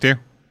sat? Right next to you?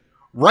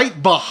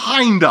 Right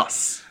behind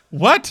us.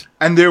 What?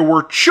 And there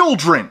were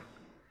children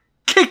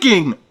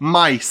kicking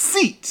my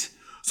seat.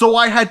 So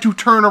I had to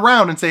turn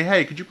around and say,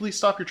 hey, could you please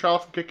stop your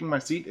child from kicking my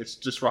seat? It's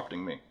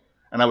disrupting me.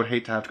 And I would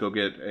hate to have to go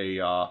get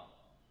a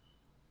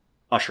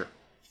usher.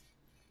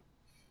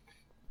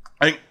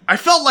 I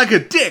felt like a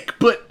dick,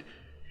 but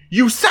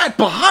you sat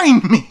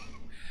behind me.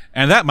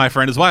 And that, my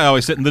friend, is why I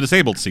always sit in the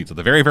disabled seats at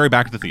the very, very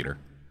back of the theater.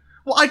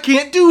 Well, I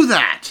can't do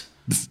that.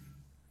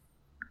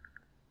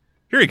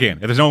 Here you can.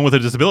 If there's no one with a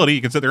disability,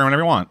 you can sit there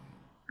whenever you want.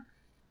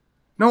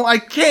 No, I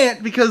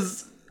can't,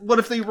 because what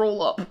if they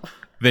roll up?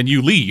 Then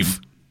you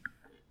leave.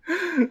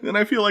 Then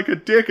I feel like a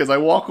dick as I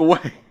walk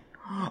away.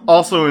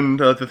 Also, in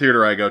the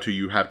theater I go to,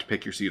 you have to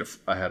pick your seat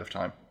ahead of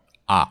time.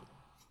 Ah.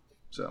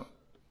 So.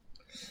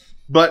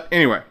 But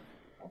anyway.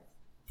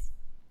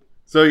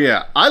 So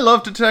yeah, I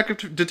love Detective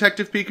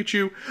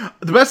Pikachu.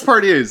 The best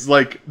part is,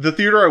 like, the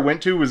theater I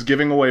went to was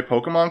giving away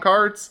Pokemon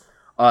cards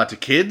to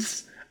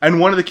kids, and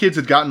one of the kids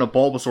had gotten a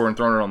Bulbasaur and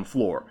thrown it on the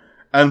floor.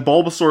 And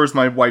Bulbasaur is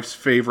my wife's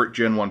favorite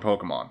Gen 1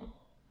 Pokemon.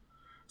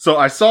 So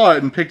I saw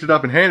it and picked it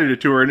up and handed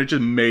it to her, and it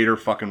just made her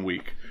fucking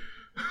weak.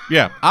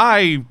 Yeah,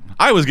 I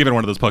was given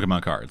one of those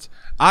Pokemon cards.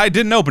 I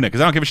didn't open it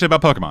because I don't give a shit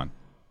about Pokemon.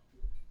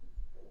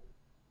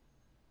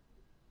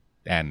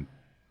 And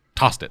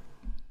tossed it.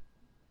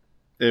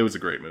 It was a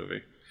great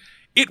movie.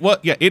 It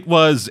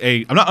was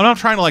a... I'm not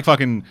trying to, like,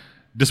 fucking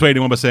dissuade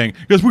anyone by saying,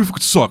 this movie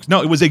fucking sucks.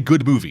 No, it was a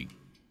good movie.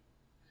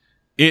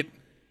 It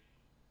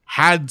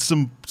had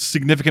some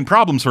significant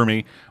problems for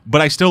me,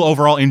 but I still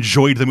overall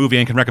enjoyed the movie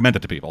and can recommend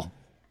it to people.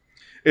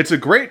 It's a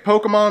great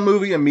Pokemon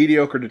movie, a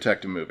mediocre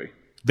detective movie.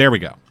 There we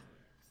go.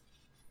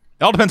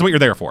 It all depends on what you're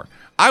there for.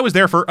 I was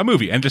there for a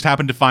movie and just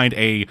happened to find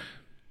a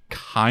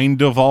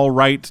kind of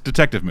alright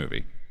detective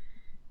movie.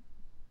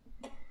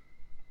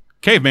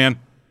 Caveman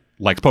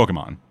likes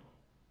Pokemon.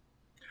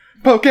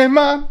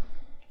 Pokemon!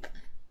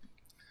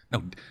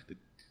 No,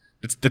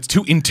 that's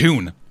too in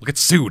tune. We'll get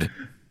sued.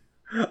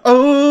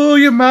 Oh,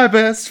 you're my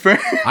best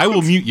friend. I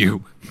will mute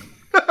you.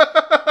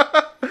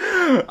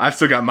 I've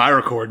still got my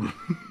recording.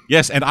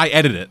 Yes, and I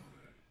edit it.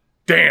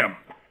 Damn.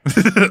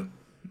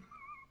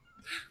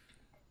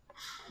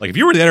 Like, if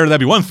you were the editor, that'd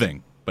be one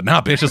thing. But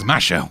nah, bitch, it's my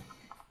show.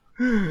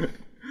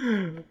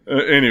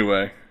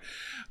 Anyway.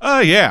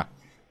 Yeah.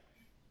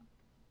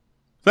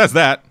 That's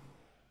that.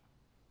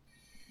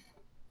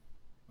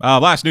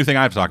 Last new thing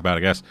I have to talk about,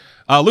 I guess.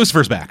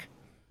 Lucifer's back.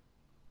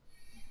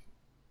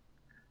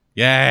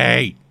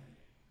 Yay!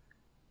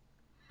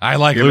 I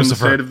like Given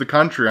Lucifer. the state of the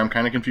country, I'm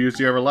kind of confused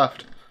he ever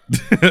left.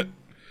 That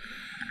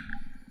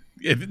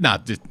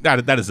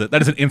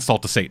is an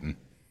insult to Satan.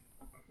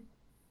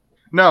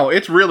 No,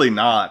 it's really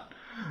not.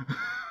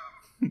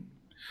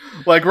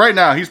 Like, right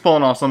now, he's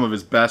pulling off some of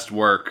his best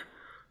work.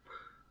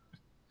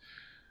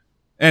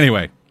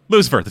 Anyway,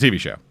 Lucifer, the TV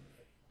show.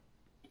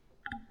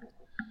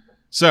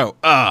 So,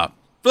 for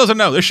those who don't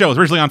know, this show was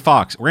originally on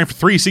Fox. We're in for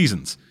 3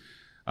 seasons.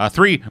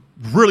 3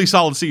 really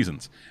solid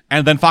seasons.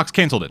 And then Fox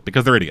canceled it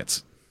because they're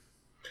idiots.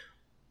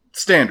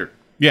 Standard.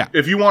 Yeah.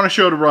 If you want a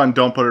show to run,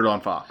 don't put it on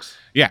Fox.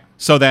 Yeah.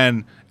 So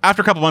then,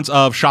 after a couple months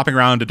of shopping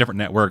around to different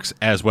networks,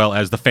 as well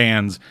as the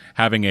fans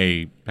having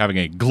a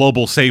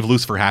global Save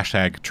Lucifer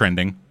hashtag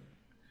trending,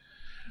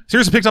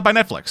 series was picked up by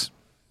Netflix.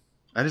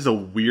 That is a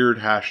weird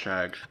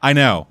hashtag. I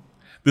know.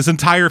 This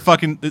entire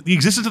the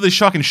existence of this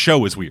fucking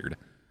show is weird.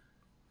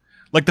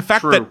 Like the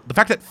fact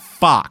that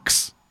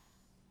Fox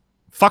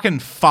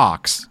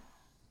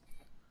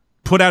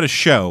put out a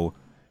show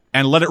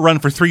and let it run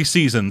for 3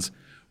 seasons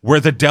where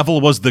the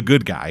devil was the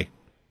good guy.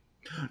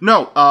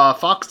 No,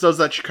 Fox does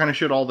that kind of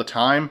shit all the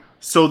time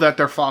so that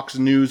their Fox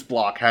News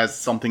block has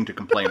something to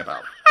complain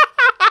about.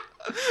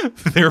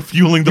 They're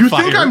fueling the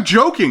fire. You think I'm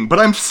joking, but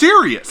I'm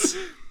serious.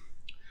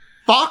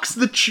 Fox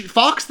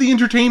the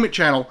entertainment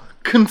channel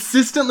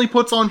consistently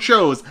puts on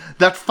shows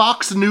that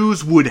Fox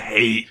News would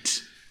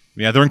hate.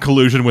 Yeah, they're in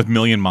collusion with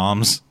Million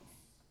Moms.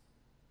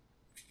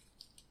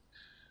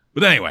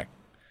 But anyway.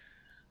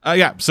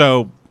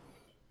 So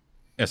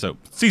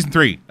season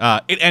 3,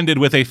 it ended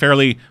with a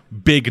fairly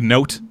big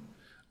note.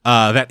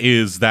 That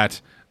is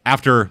that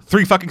after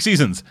 3 fucking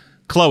seasons,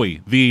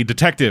 Chloe, the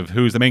detective,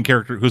 who's the main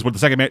character, who's one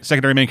of the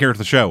secondary main character of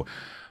the show,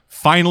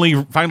 finally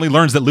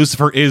learns that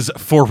Lucifer is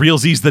for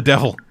realsies the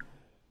devil.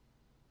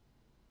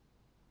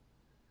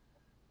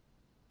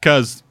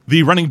 Because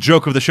the running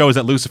joke of the show is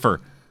that Lucifer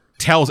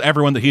tells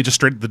everyone that he just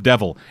straight the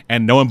devil,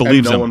 and no one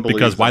believes him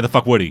because why the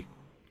fuck would he?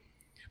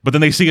 But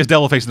then they see his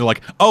devil face and they're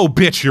like, "Oh,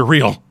 bitch, you're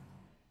real."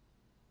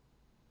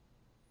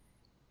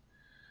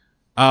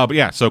 But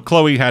yeah, so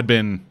Chloe he had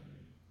been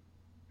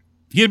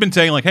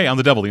saying like, "Hey, I'm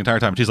the devil" the entire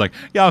time. And she's like,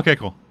 "Yeah, okay,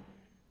 cool."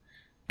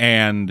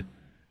 And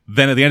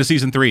then at the end of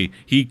season 3,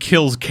 he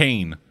kills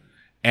Cain,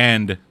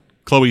 and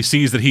Chloe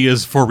sees that he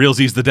is for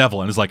realsies the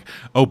devil, and is like,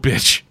 "Oh,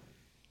 bitch."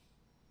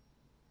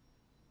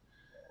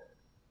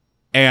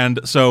 And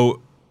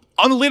so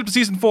on the lead up to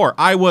season 4,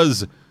 I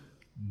was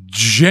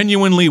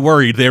genuinely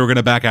worried they were going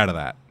to back out of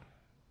that.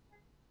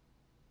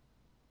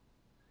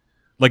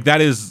 Like,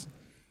 that is...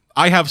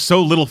 I have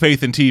so little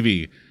faith in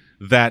TV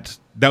that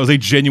was a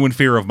genuine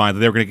fear of mine, that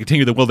they were going to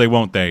continue the will they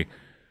won't they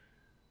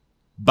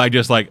by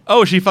just like,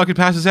 oh, she fucking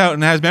passes out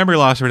and has memory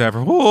loss or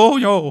whatever. Whoa,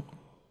 yo.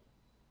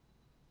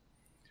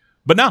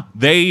 But no,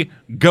 they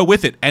go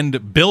with it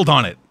and build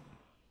on it.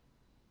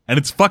 And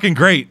it's fucking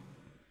great.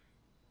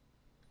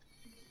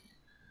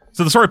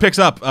 So the story picks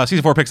up,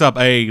 season 4 picks up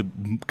a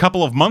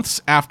couple of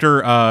months after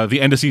the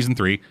end of season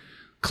 3.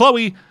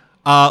 Chloe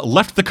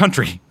left the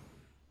country.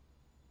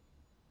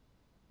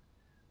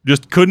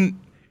 Just couldn't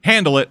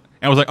handle it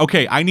and was like,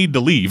 okay, I need to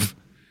leave.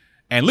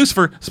 And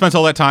Lucifer spends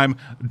all that time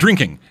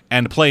drinking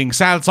and playing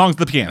sad songs at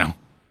the piano.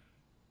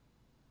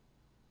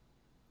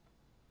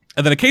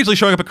 And then occasionally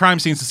showing up at crime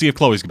scenes to see if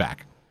Chloe's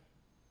back.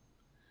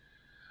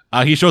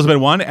 He shows up at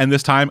one, and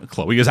this time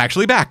Chloe is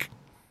actually back.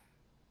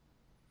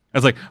 I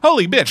was like,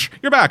 holy bitch,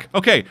 you're back.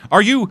 Okay,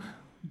 are you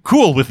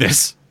cool with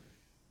this?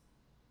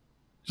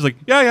 She's like,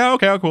 yeah,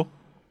 okay, I'm cool.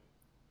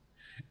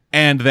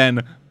 And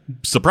then,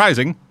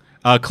 surprising,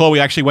 Chloe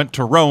actually went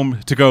to Rome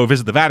to go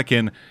visit the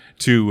Vatican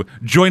to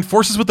join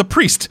forces with the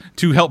priest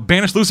to help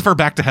banish Lucifer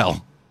back to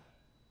hell.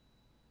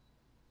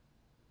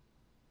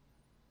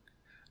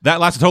 That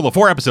lasts a total of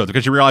 4 episodes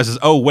because she realizes,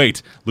 oh,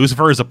 wait,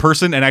 Lucifer is a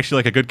person and actually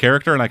like a good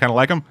character and I kind of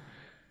like him.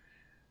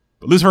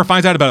 But Lucifer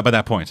finds out about it by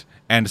that point.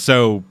 And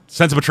so,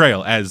 sense of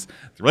betrayal as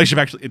the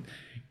relationship actually...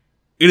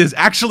 It is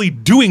actually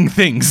doing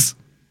things.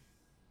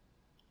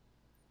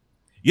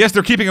 Yes,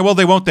 they're keeping it well,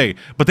 they won't they,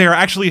 but they are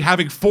actually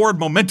having forward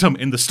momentum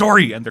in the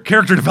story and their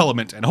character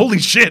development, and holy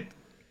shit.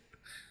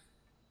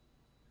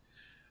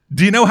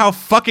 Do you know how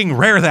fucking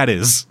rare that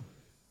is?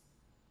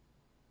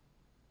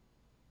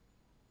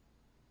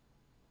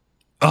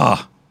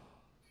 Ugh.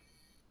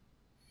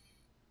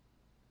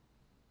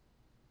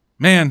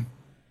 Man.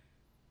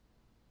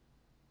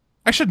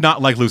 I should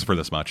not like Lucifer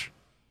this much.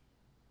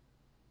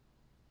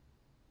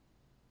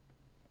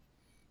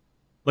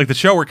 Like the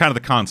show or kind of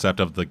the concept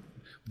of the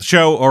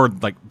show or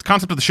like the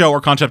concept of the show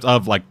or concept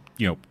of like,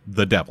 you know,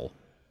 the devil.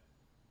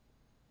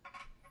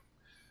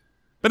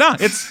 But no,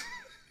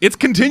 it's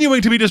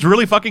continuing to be just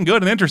really fucking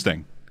good and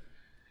interesting.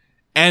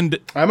 And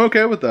I'm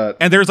okay with that.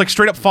 And there's like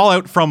straight up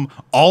fallout from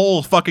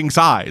all fucking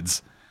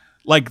sides.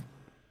 Like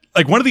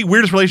one of the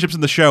weirdest relationships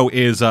in the show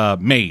is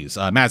Maze,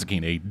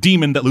 Mazikeen, a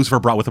demon that Lucifer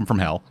brought with him from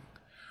hell,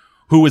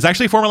 who is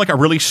actually forming like a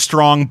really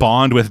strong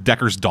bond with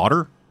Decker's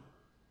daughter.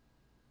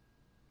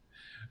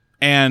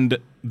 And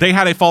they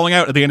had a falling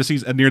out at the end of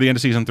season, near the end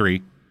of season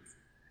 3.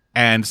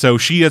 And so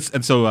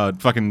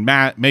fucking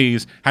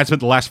Maze had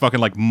spent the last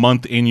fucking like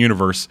month in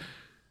universe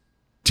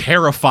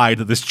terrified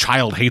that this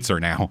child hates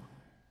her now.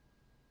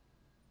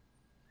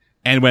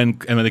 And when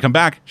they come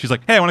back, she's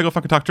like, hey, I want to go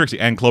fucking talk to Trixie.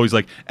 And Chloe's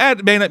like,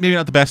 maybe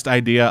not the best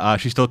idea.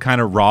 She's still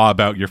kind of raw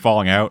about your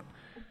falling out.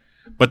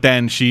 But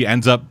then she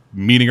ends up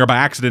meeting her by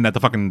accident at the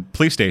fucking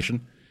police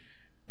station.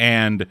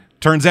 And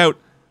turns out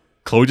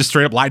Chloe just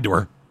straight up lied to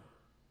her.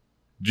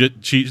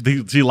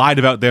 She lied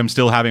about them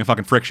still having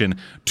fucking friction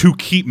to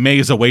keep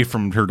Maze away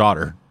from her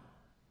daughter.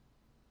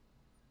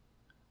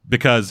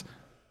 Because,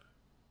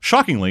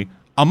 shockingly,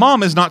 a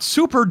mom is not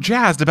super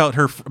jazzed about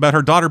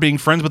her daughter being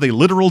friends with a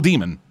literal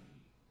demon.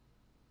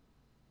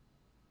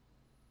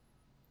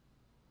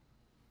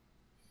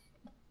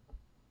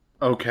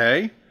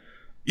 Okay.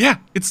 Yeah,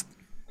 it's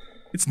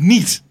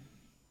neat.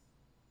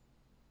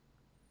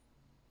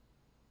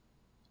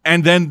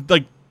 And then,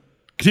 like,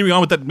 continuing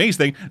on with that Maze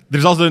thing,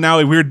 there's also now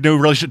a weird new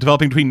relationship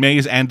developing between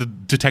Maze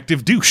and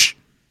Detective Douche.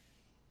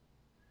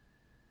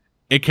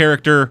 A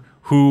character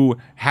who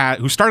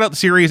started out the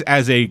series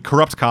as a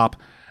corrupt cop,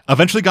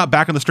 eventually got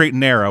back on the straight and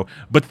narrow,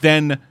 but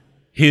then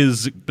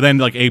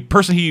like a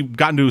person he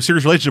got into a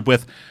serious relationship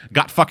with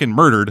got fucking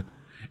murdered,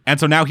 and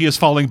so now he is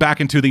falling back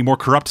into the more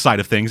corrupt side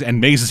of things, and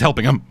Maze is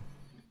helping him.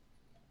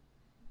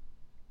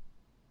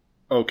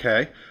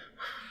 Okay.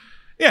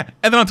 Yeah,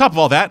 and then on top of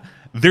all that,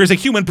 there's a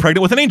human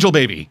pregnant with an angel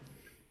baby.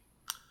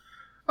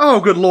 Oh,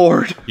 good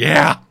lord.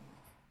 Yeah.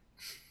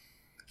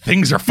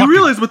 Things are You fucking...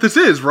 realize what this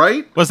is,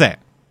 right? What's that?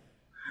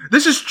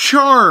 This is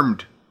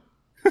Charmed.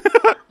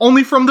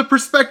 Only from the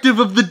perspective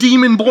of the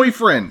demon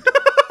boyfriend.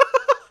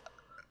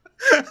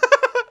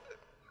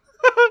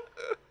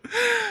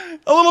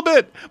 A little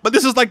bit. But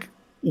this is, like,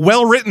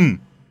 well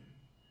written.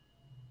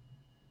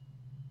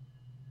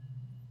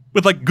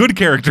 With, like, good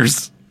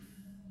characters.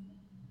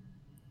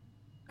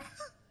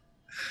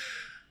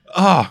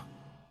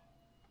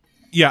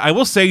 Yeah, I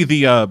will say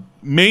the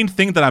main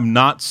thing that I'm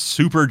not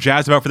super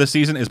jazzed about for this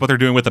season is what they're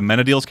doing with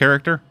Amenadiel's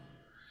character.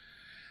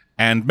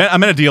 And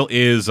Amenadiel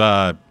is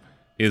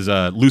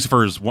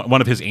Lucifer's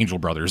one of his angel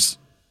brothers,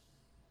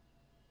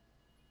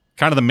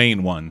 kind of the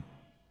main one.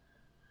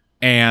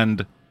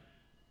 And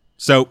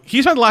so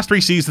he spent the last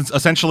 3 seasons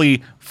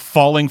essentially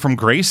falling from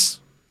grace.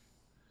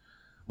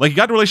 Like, he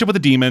got in a relationship with a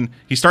demon.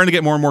 He's starting to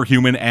get more and more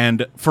human.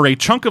 And for a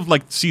chunk of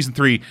like season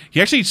 3,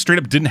 he actually straight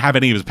up didn't have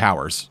any of his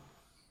powers.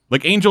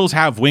 Like, angels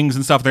have wings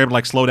and stuff. They're able to,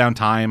 like, slow down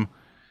time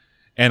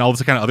and all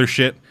this kind of other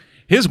shit.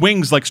 His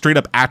wings, like, straight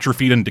up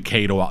atrophied and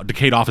decayed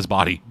off his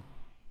body.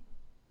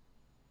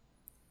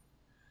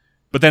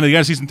 But then at the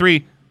end of season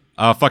 3,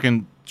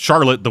 fucking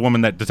Charlotte, the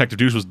woman that Detective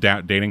Deuce was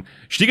dating,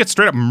 she gets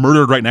straight up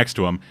murdered right next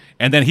to him.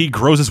 And then he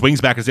grows his wings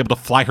back and is able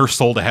to fly her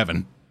soul to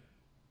heaven.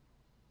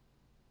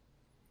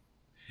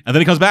 And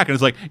then he comes back and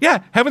is like,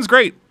 yeah, heaven's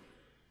great.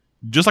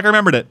 Just like I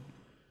remembered it.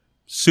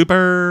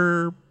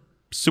 Super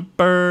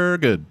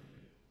good.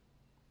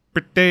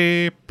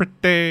 Pretty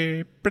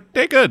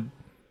good.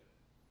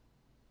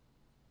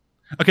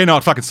 Okay, no,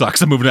 it fucking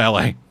sucks. I'm moving to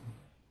LA.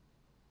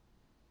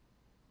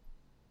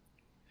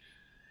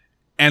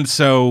 And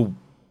so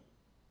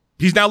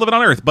he's now living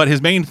on Earth, but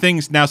his main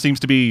thing now seems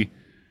to be,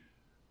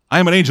 I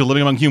am an angel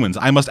living among humans.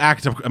 I must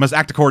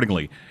act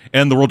accordingly.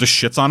 And the world just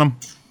shits on him.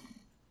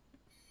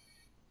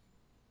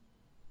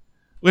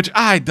 Which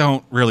I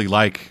don't really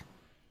like.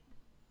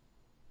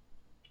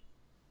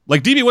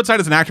 Like, D.B. Woodside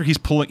as an actor, he's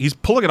pulling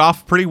it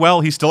off pretty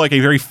well. He's still like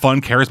a very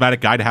fun, charismatic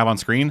guy to have on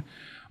screen.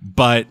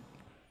 But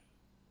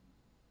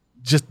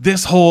just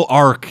this whole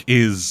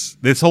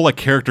like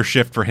character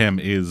shift for him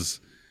is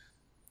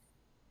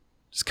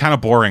just kind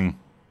of boring.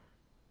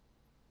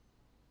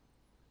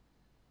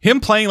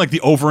 Him playing like the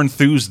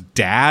overenthused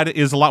dad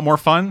is a lot more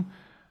fun,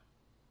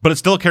 but it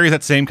still carries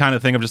that same kind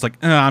of thing of just like,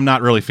 I'm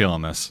not really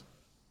feeling this.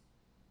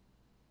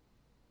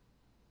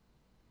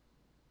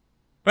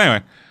 But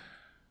anyway,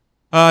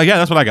 yeah,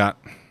 that's what I got.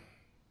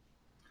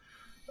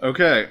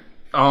 Okay.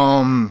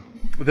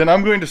 Then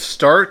I'm going to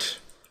start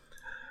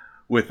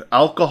with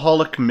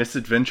Alcoholic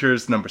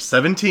Misadventures number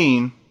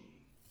 17,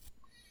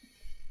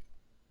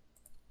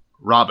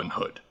 Robin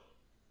Hood.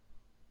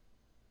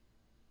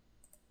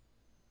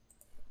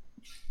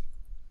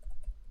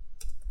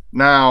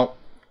 Now,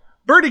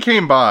 Bertie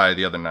came by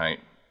the other night,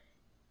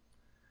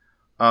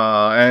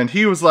 and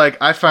he was like,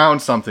 I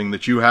found something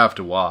that you have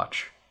to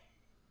watch.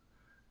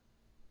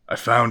 I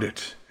found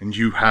it, and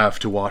you have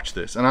to watch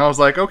this. And I was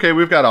like, okay,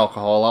 we've got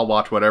alcohol. I'll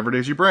watch whatever it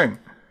is you bring.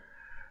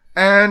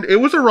 And it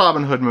was a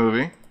Robin Hood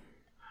movie,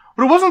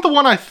 but it wasn't the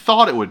one I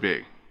thought it would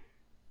be.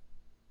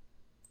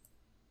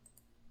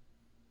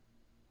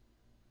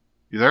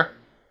 You there?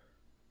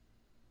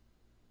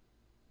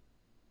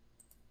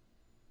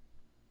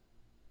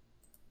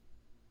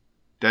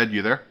 Dead,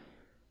 you there?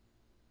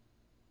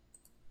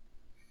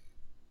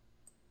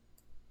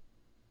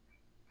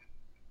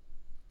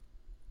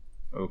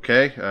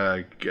 Okay,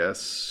 I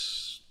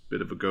guess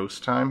bit of a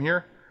ghost time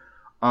here.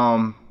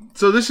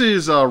 So this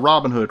is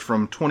Robin Hood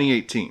from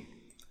 2018.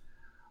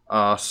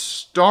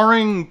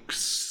 Starring,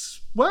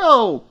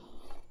 well,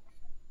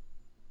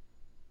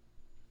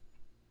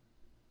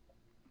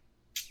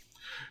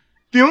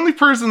 the only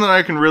person that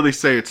I can really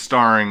say it's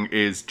starring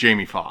is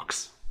Jamie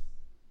Foxx.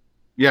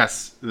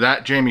 Yes,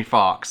 that Jamie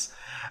Foxx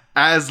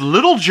as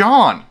Little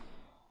John.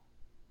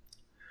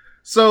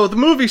 So the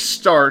movie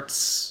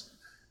starts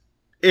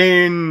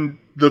in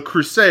the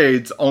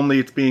Crusades, only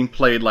it's being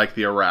played like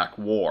the Iraq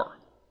War.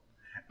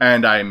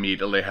 And I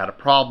immediately had a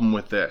problem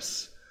with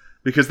this,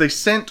 because they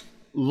sent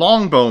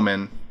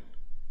longbowmen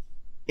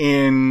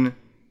in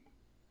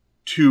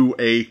to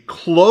a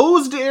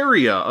closed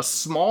area, a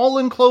small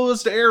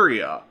enclosed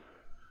area,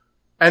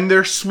 and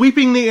they're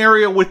sweeping the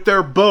area with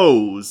their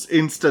bows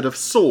instead of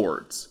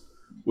swords,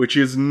 which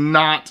is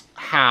not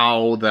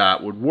how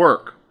that would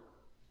work.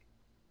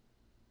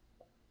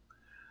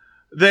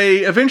 They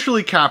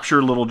eventually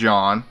capture Little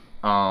John,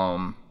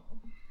 and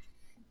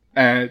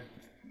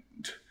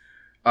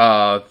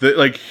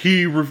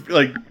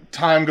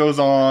time goes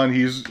on.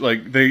 He's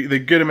like, they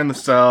get him in the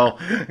cell,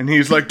 and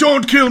he's like,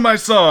 "Don't kill my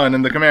son!"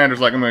 And the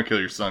commander's like, "I'm gonna kill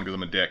your son because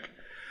I'm a dick."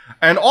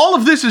 And all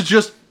of this is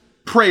just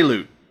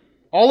prelude.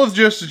 All of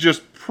this is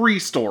just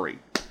pre-story.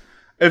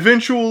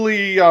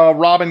 Eventually,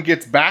 Robin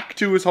gets back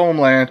to his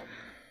homeland,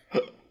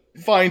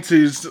 finds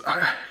his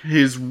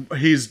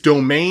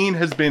domain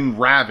has been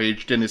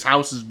ravaged and his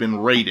house has been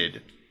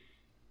raided.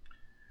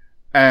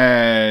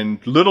 And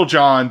Little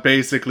John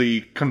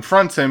basically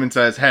confronts him and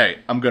says, "Hey,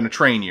 I'm going to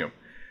train you."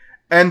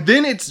 And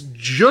then it's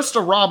just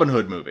a Robin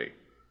Hood movie.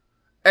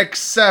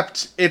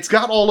 except it's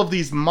got all of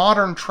these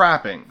modern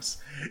trappings,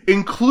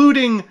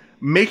 including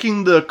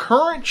making the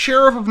current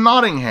Sheriff of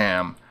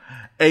Nottingham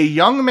a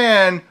young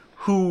man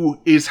who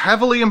is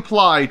heavily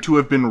implied to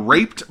have been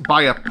raped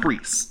by a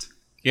priest.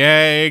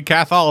 Yay,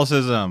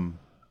 Catholicism.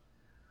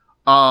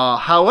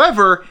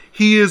 However,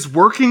 he is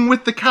working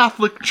with the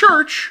Catholic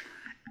Church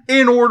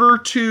in order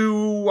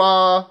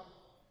to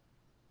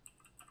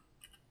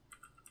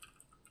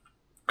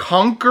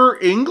conquer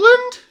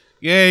England?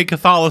 Yay,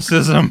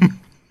 Catholicism.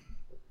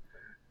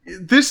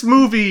 This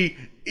movie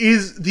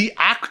is... the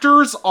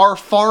actors are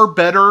far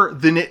better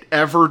than it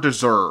ever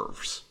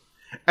deserves.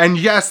 And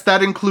yes,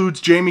 that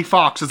includes Jamie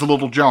Foxx as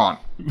Little John.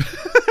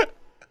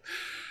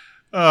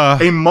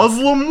 A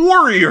Muslim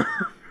warrior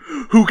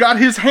who got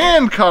his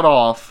hand cut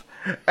off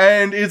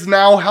and is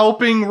now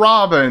helping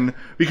Robin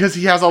because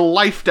he has a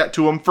life debt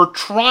to him for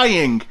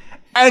trying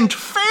and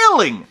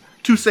failing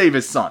to save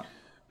his son.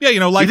 Yeah, you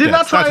know, life He did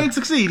not debts. try and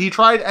succeed. He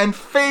tried and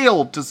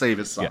failed to save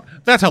his son. Yeah,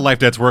 that's how life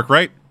debts work,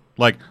 right?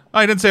 Like,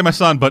 I didn't save my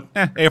son, but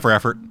A for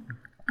effort.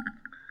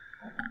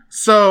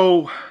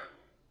 So,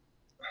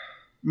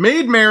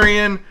 Maid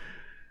Marian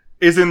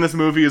is in this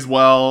movie as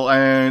well,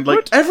 and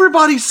like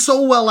everybody's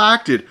so well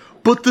acted,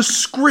 but the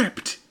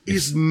script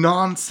is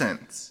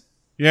nonsense.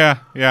 Yeah.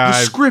 The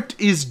script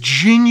is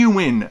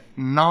genuine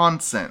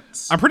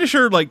nonsense. I'm pretty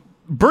sure, like,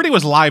 Bertie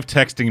was live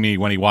texting me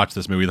when he watched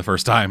this movie the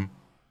first time.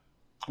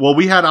 Well,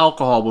 we had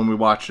alcohol when we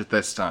watched it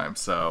this time,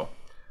 so...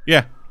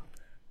 Yeah.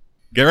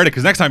 Get ready,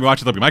 because next time we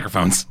watch it, there'll be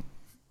microphones.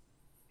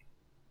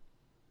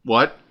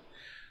 What?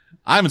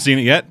 I haven't seen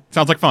it yet.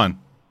 Sounds like fun.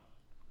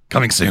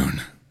 Coming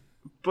soon.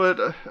 But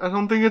I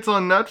don't think it's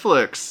on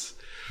Netflix.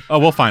 Oh,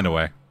 we'll find a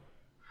way.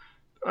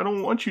 I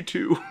don't want you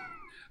to.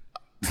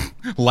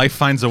 Life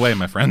finds a way,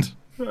 my friend.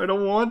 I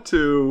don't want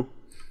to.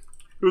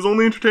 It was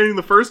only entertaining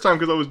the first time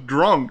because I was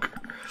drunk.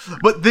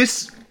 But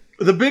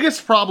the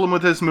biggest problem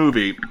with this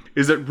movie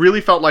is it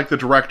really felt like the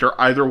director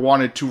either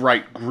wanted to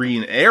write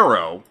Green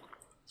Arrow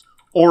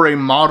or a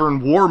modern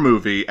war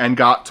movie and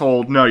got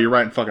told, no, you're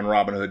writing fucking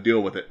Robin Hood,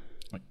 deal with it.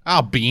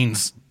 Like,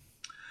 beans.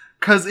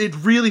 Because it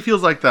really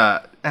feels like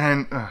that.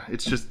 And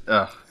it's just,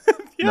 no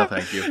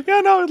thank you. Yeah,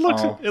 no, it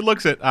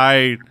looks it.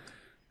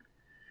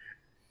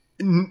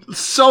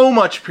 So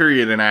much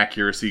period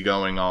inaccuracy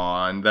going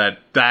on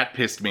that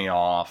pissed me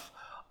off.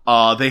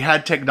 They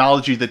had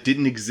technology that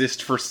didn't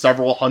exist for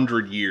several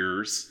hundred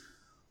years.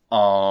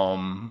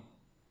 But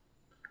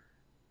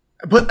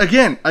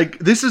again,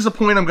 this is a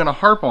point I'm going to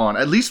harp on.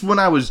 At least when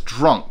I was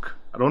drunk.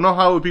 I don't know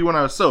how it would be when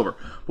I was sober.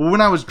 But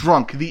when I was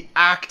drunk, the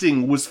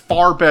acting was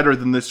far better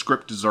than this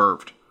script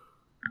deserved.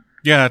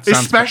 Yeah, that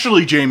sounds...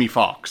 Especially Jamie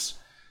Foxx.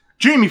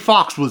 Jamie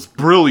Foxx was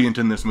brilliant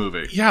in this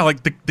movie. Yeah,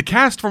 like, the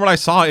cast, from what I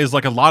saw, is,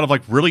 like, a lot of,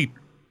 like, really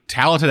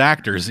talented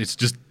actors. It's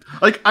just...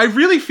 Like, I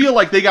really feel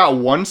like they got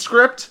one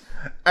script,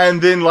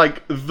 and then,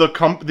 like, the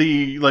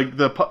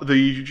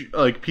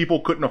people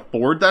couldn't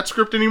afford that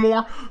script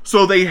anymore,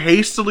 so they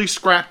hastily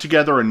scrapped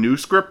together a new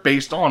script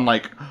based on,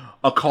 like,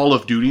 a Call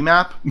of Duty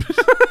map.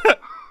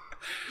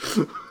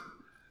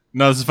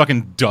 No, this is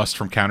fucking dust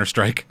from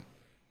Counter-Strike.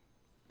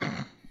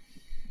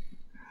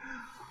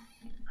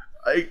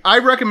 I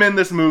recommend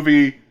this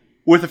movie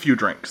with a few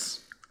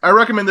drinks. I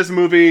recommend this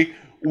movie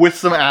with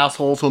some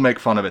assholes who'll make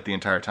fun of it the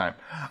entire time.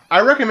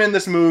 I recommend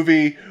this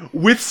movie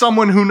with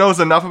someone who knows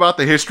enough about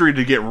the history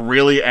to get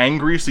really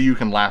angry so you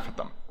can laugh at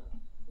them.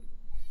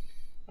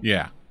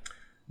 Yeah.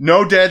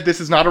 No, Dead, this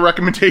is not a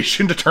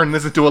recommendation to turn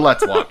this into a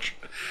Let's Watch.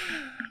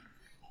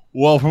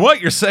 Well, from what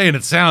you're saying,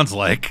 it sounds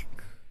like...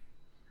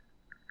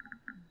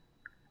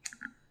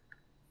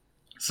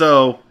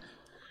 So,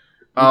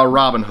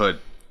 Robin Hood.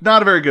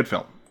 Not a very good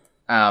film.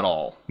 At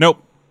all.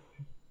 Nope.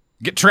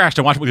 Get trashed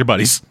and watch it with your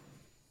buddies.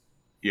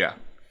 Yeah.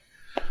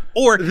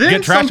 Or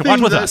get trashed and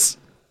watch with us.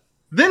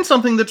 Then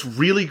something that's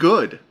really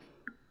good.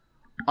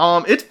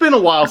 It's been a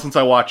while since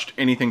I watched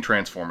anything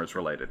Transformers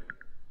related.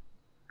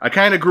 I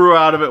kind of grew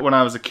out of it when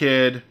I was a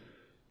kid,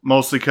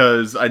 mostly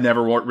because I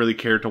never really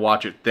cared to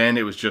watch it then.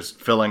 It was just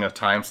filling a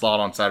time slot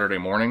on Saturday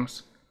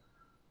mornings.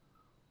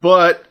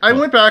 But I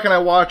went back and I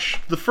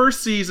watched the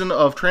first season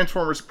of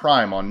Transformers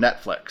Prime on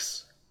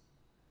Netflix.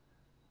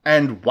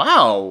 And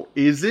wow,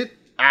 is it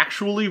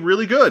actually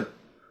really good.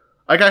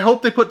 Like, I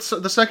hope they put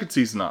the second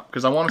season up,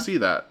 because I want to see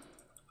that.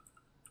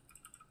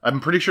 I'm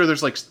pretty sure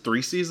there's like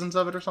 3 seasons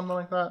of it or something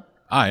like that.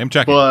 I am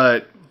checking.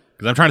 But...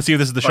 because I'm trying to see if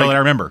this is the show that I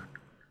remember.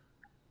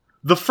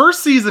 The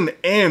first season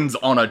ends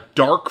on a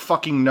dark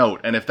fucking note,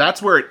 and if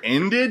that's where it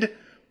ended,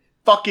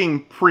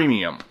 fucking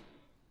premium.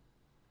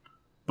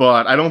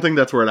 But I don't think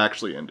that's where it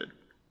actually ended.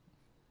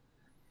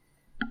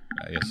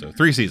 Yeah, so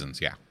 3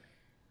 seasons, yeah.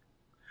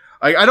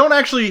 I don't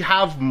actually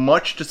have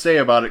much to say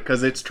about it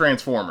because it's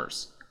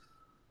Transformers.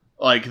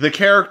 Like, the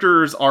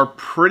characters are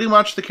pretty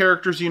much the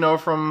characters you know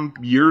from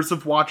years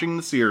of watching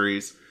the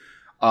series.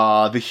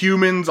 The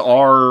humans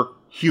are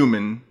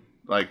human.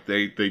 Like,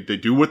 they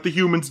do what the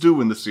humans do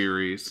in the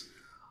series.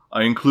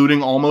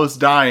 Including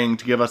almost dying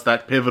to give us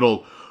that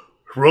pivotal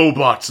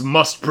robots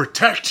must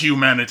protect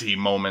humanity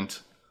moment.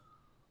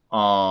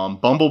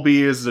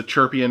 Bumblebee is a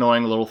chirpy,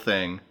 annoying little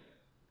thing.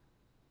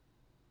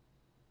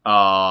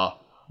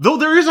 Though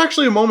there is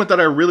actually a moment that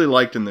I really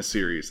liked in this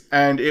series,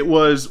 and it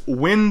was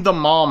when the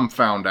mom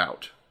found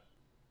out.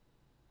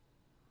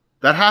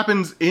 That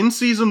happens in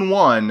season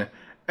 1,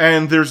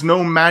 and there's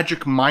no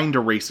magic mind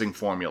erasing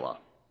formula.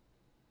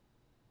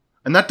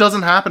 And that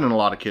doesn't happen in a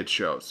lot of kids'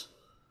 shows.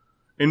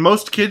 In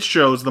most kids'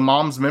 shows, the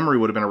mom's memory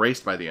would have been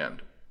erased by the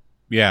end.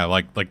 Yeah,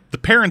 like the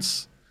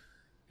parents...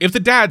 If the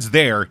dad's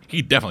there,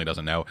 he definitely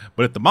doesn't know.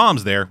 But if the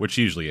mom's there, which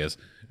she usually is,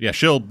 yeah,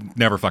 she'll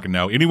never fucking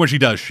know. And when she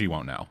does, she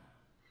won't know.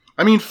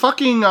 I mean,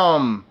 fucking,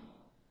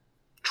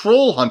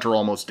 Troll Hunter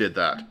almost did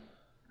that.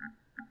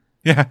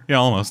 Yeah,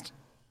 almost.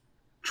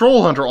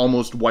 Troll Hunter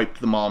almost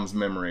wiped the mom's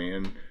memory,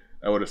 and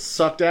that would have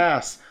sucked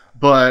ass.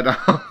 But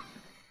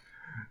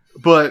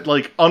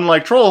like,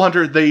 unlike Troll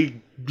Hunter,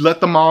 they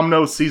let the mom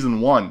know season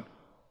 1.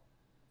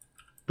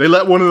 They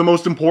let one of the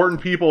most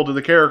important people to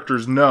the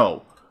characters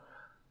know.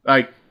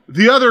 Like,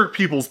 the other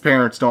people's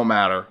parents don't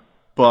matter,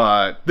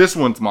 but this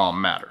one's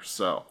mom matters,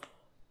 so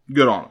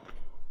good on him.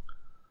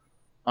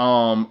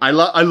 I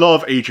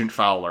love Agent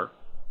Fowler.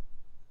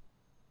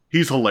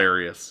 He's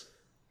hilarious.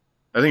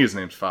 I think his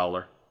name's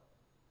Fowler.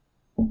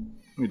 Let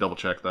me double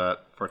check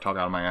that before I talk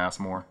out of my ass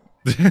more.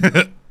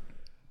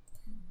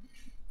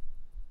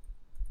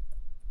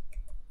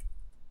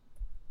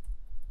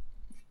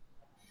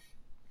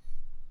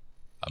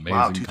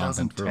 Amazing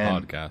content for a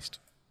podcast.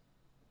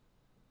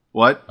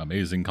 What?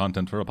 Amazing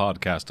content for a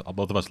podcast.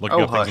 Both of us looking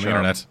up things on the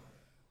internet.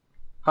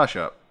 Hush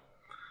up.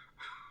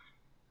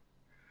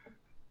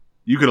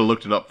 You could have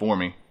looked it up for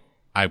me.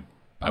 I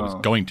was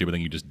going to, but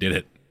then you just did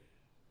it.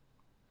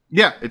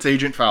 Yeah, it's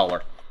Agent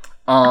Fowler.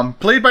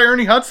 Played by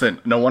Ernie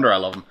Hudson. No wonder I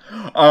love him.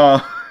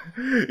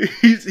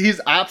 He's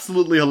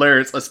absolutely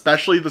hilarious,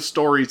 especially the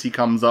stories he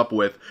comes up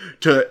with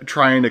to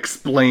try and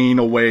explain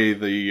away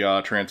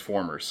the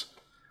Transformers.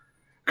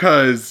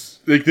 Because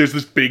like, there's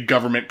this big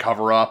government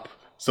cover-up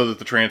so that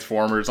the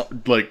Transformers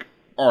like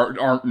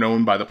aren't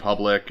known by the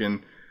public,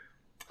 and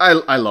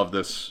I love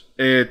this.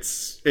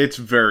 It's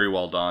very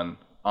well done.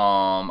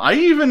 I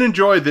even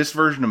enjoy this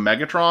version of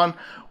Megatron,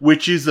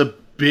 which is a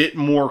bit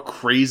more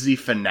crazy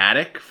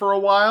fanatic for a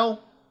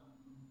while.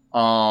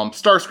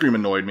 Starscream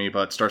annoyed me,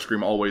 but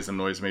Starscream always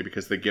annoys me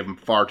because they give him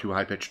far too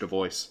high-pitched a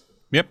voice.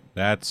 Yep,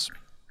 that's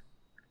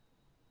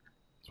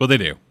what they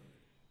do.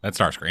 That's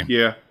Starscream.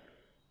 Yeah.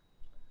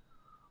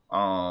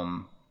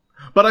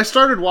 But I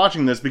started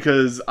watching this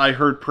because I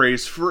heard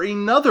praise for a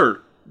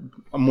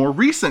more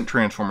recent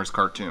Transformers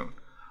cartoon.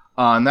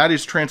 And that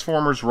is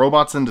Transformers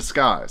Robots in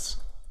Disguise.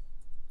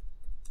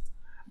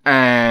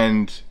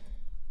 And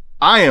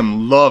I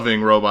am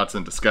loving Robots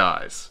in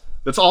Disguise.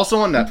 That's also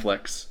on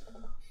Netflix.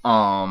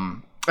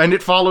 And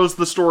it follows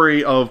the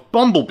story of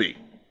Bumblebee.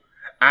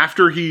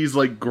 After he's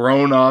like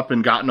grown up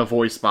and gotten a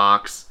voice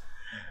box.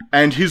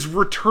 And his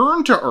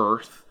return to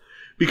Earth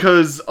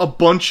because a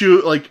bunch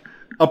of like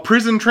a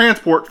prison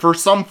transport for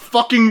some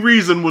fucking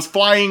reason was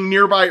flying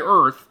nearby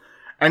Earth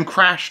and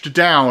crashed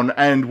down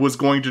and was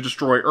going to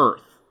destroy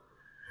Earth.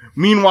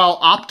 Meanwhile,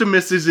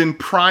 Optimus is in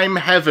prime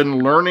heaven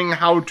learning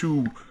how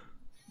to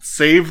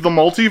save the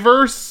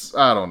multiverse?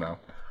 I don't know.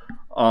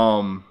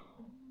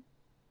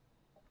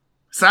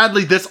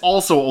 Sadly, this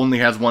also only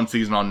has one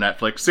season on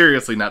Netflix.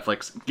 Seriously,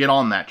 Netflix, get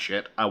on that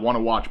shit. I want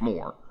to watch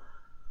more.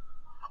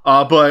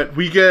 But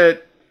we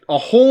get a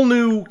whole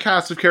new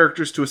cast of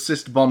characters to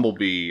assist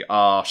Bumblebee.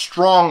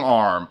 Strong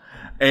Arm,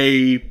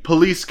 a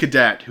police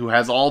cadet who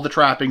has all the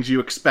trappings you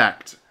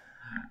expect.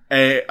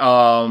 A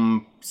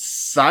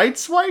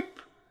Sideswipe,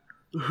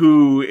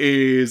 who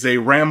is a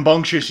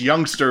rambunctious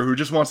youngster who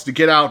just wants to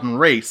get out and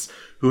race,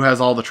 who has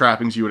all the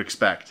trappings you would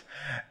expect.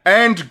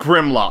 And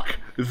Grimlock,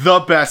 the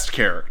best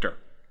character.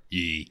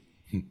 Yee.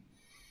 Me,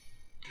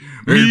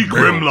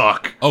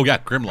 Grimlock. Oh, yeah,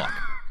 Grimlock.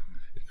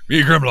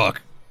 Me, Grimlock.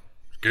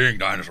 King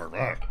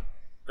Dinosaur.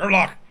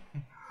 Grimlock.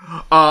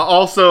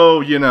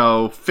 Also, you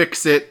know,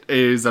 Fix-It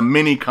is a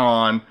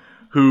mini-con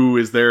who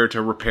is there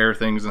to repair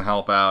things and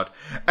help out.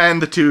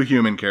 And the two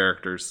human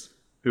characters,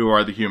 who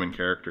are the human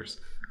characters.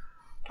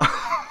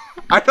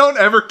 I don't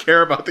ever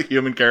care about the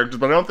human characters,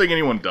 but I don't think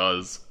anyone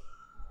does.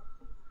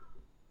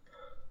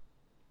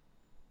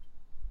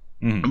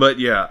 But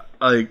yeah,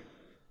 like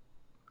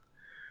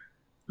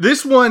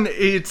this one,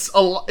 it's a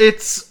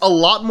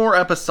lot more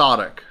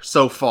episodic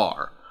so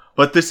far,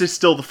 but this is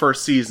still the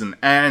first season,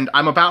 and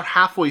I'm about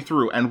halfway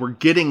through, and we're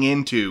getting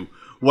into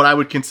what I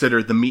would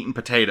consider the meat and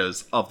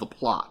potatoes of the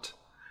plot,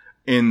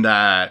 in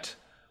that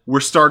we're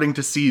starting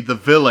to see the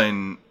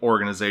villain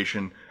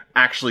organization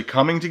actually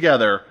coming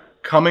together,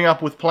 coming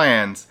up with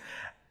plans,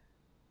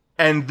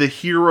 and the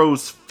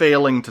heroes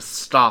failing to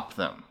stop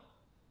them.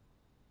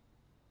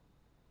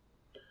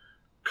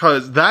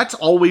 Because that's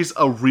always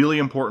a really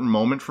important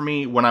moment for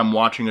me when I'm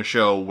watching a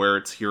show where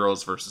it's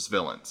heroes versus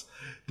villains.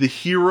 The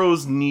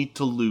heroes need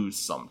to lose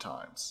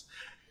sometimes.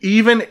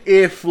 Even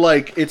if,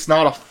 like, it's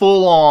not a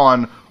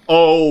full-on,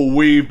 oh,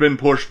 we've been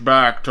pushed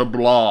back to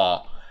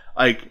blah.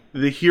 Like,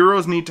 the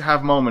heroes need to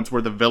have moments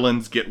where the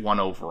villains get one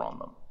over on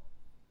them.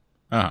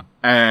 Uh-huh.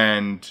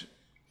 And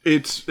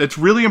it's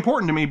really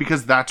important to me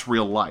because that's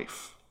real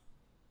life.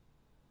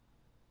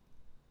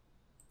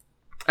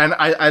 And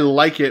I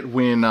like it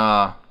when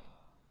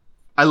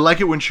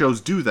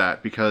shows do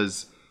that,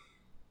 because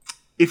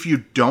if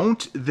you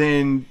don't,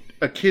 then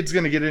a kid's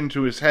going to get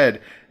into his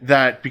head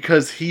that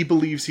because he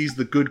believes he's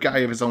the good guy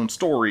of his own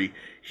story,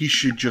 he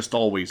should just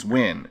always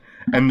win.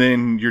 And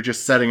then you're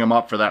just setting him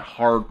up for that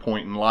hard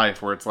point in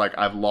life where it's like,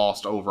 I've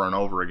lost over and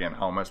over again.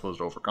 How am I supposed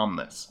to overcome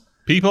this?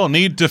 People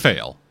need to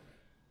fail.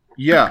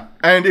 Yeah,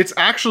 and it's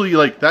actually,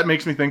 like, that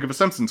makes me think of a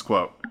Simpsons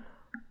quote.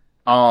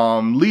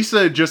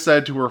 Lisa just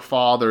said to her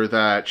father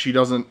that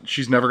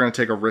she's never going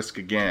to take a risk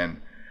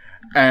again.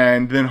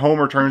 And then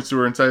Homer turns to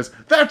her and says,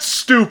 "That's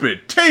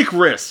stupid! Take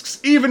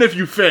risks, even if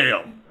you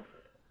fail!"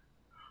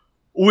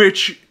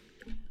 Which,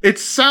 it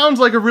sounds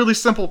like a really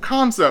simple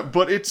concept,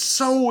 but it's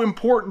so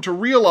important to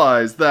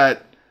realize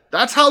that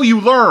that's how you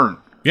learn.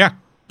 Yeah.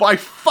 By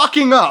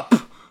fucking up.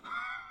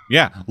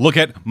 Yeah. Look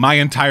at my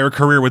entire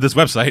career with this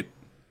website.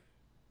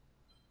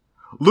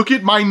 Look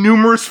at my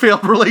numerous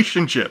failed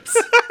relationships.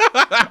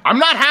 I'm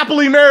not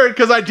happily married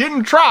because I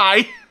didn't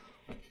try.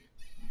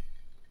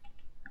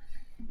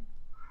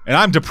 And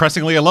I'm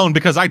depressingly alone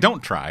because I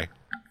don't try.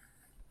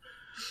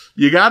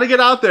 You gotta get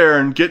out there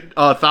and get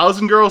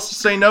 1,000 girls to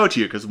say no to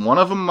you, because one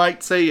of them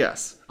might say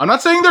yes. I'm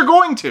not saying they're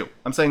going to.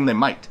 I'm saying they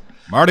might.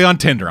 I'm already on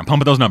Tinder. I'm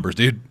pumping those numbers,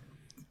 dude.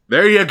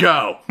 There you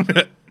go.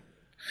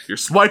 You're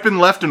swiping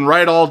left and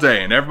right all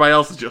day, and everybody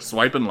else is just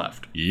swiping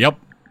left. Yep.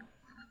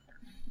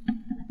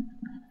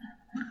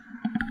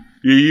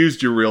 You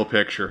used your real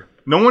picture.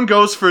 No one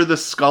goes for the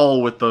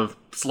skull with the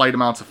slight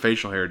amounts of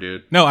facial hair,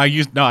 dude. No, I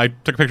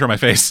took a picture of my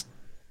face.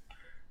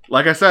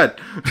 Like I said.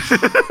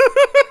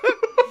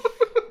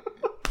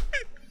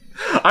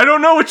 I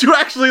don't know what you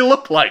actually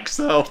look like,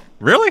 so.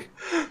 Really?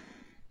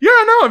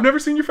 Yeah, no, I've never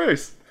seen your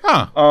face.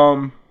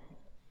 Huh.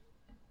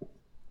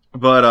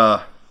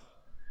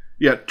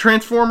 Yeah,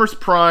 Transformers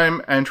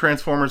Prime and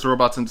Transformers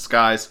Robots in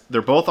Disguise,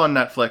 they're both on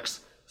Netflix.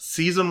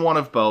 Season 1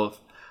 of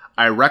both.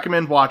 I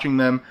recommend watching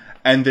them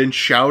and then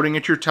shouting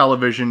at your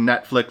television,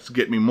 "Netflix,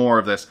 get me more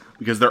of this,"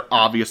 because they're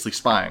obviously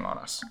spying on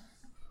us.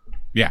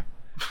 Yeah.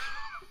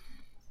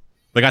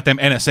 They got them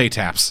NSA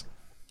taps.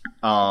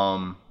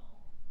 I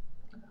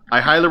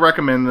highly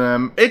recommend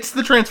them. It's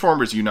the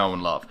Transformers you know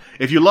and love.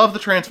 If you love the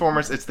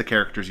Transformers, it's the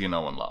characters you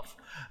know and love.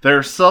 There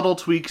are subtle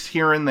tweaks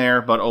here and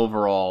there, but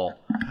overall,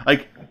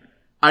 like,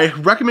 I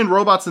recommend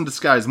Robots in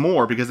Disguise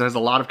more because it has a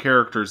lot of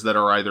characters that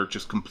are either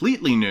just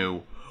completely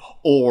new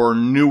or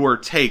newer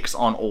takes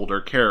on older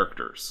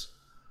characters.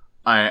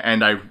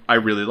 I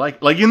really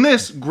like in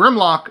this,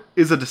 Grimlock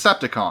is a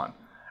Decepticon.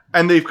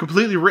 And they've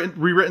completely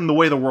rewritten the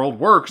way the world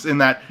works in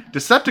that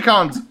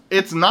Decepticons,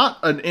 it's not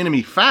an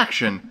enemy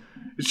faction.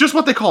 It's just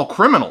what they call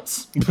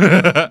criminals.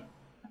 It's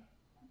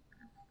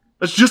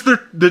just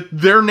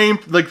their name,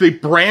 like they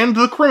brand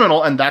the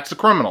criminal and that's a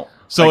criminal.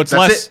 So like,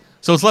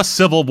 it's less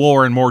civil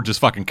war and more just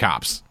fucking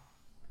cops.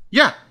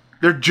 Yeah,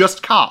 they're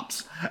just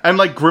cops. And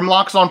like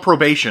Grimlock's on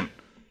probation.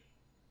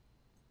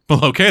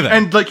 Well, okay then.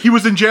 And like he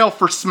was in jail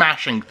for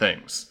smashing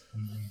things.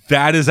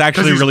 That is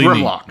actually really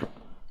Grimlock. neat.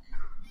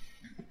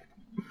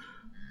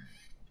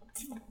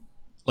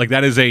 Like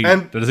that is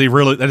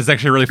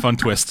actually a really fun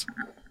twist.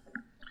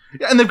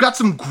 Yeah, and they've got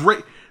some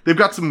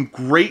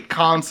great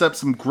concepts,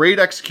 some great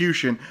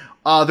execution.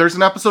 There's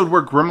an episode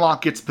where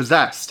Grimlock gets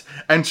possessed,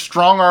 and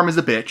Strongarm is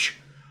a bitch.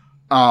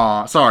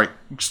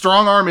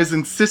 Strongarm is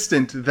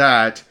insistent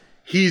that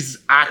he's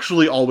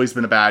actually always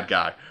been a bad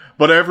guy.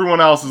 But everyone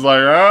else is like,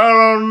 I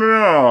don't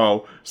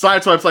know.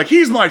 Sideswipe's like,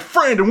 he's my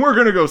friend and we're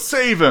gonna go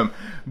save him.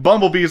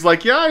 Bumblebee's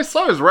like, yeah, I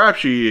saw his rap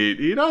sheet.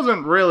 He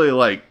doesn't really,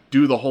 like,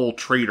 do the whole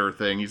traitor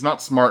thing. He's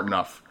not smart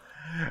enough.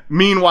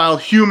 Meanwhile,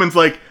 Human's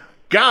like,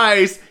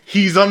 guys,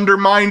 he's under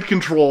mind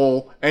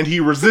control and he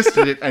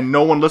resisted it and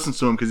no one listens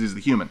to him because he's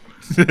the Human.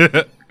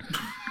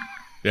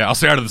 Yeah, I'll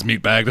stay out of this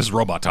meat bag. This is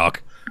robot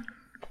talk.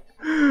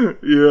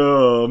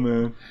 Yeah,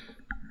 man.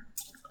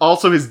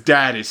 Also, his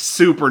dad is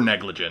super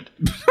negligent.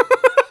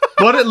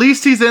 But at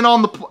least he's in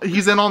on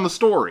the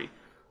story.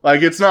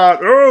 Like, it's not,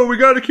 oh, we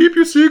gotta keep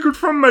your secret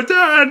from my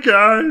dad,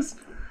 guys.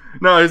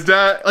 No, his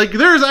dad, like,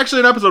 there's actually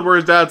an episode where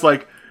his dad's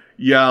like,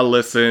 yeah,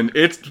 listen,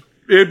 it'd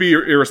be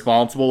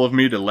irresponsible of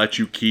me to let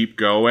you keep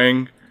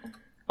going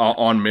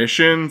on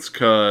missions,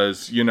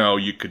 because, you know,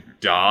 you could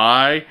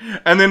die.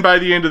 And then by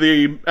the end of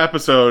the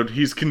episode,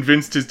 he's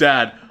convinced his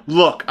dad,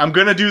 look, I'm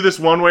gonna do this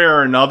one way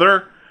or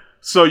another,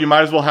 so you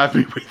might as well have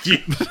me with you.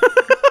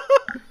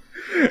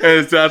 And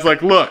his dad's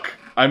like, look,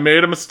 I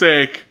made a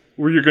mistake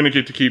where you're going to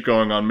get to keep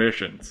going on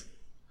missions.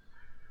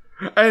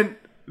 And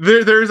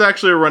there's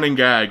actually a running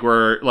gag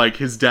where, like,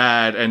 his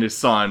dad and his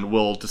son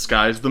will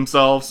disguise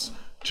themselves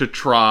to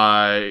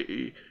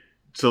try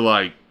to,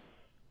 like,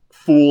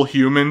 fool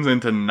humans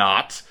into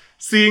not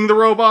seeing the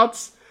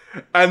robots.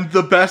 And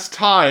the best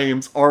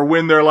times are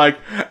when they're like,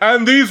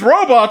 and these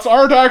robots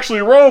aren't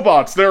actually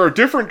robots. They're a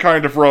different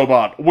kind of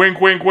robot.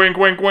 Wink, wink, wink,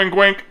 wink, wink,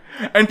 wink.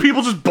 And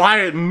people just buy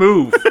it and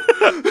move.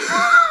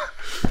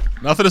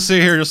 Nothing to see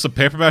here, just some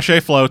paper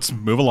mache floats.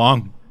 Move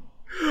along.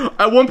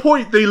 At one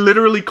point, they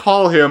literally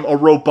call him a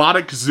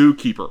robotic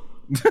zookeeper.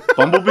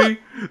 Bumblebee?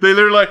 They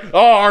literally like,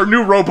 oh, our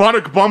new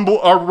robotic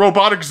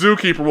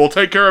zookeeper will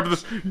take care of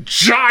this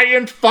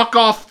giant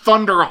fuck-off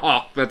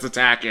thunderhawk that's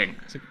attacking.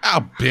 It's like,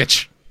 oh,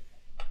 bitch.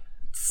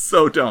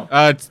 So dumb.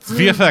 It's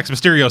VFX.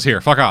 Mysterio's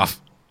here. Fuck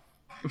off.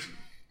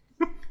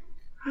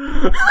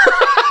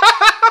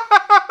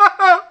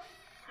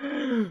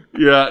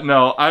 Yeah,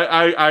 no,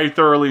 I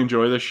thoroughly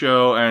enjoy this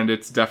show, and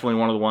it's definitely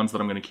one of the ones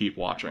that I'm going to keep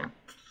watching.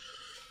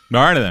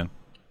 Alrighty then.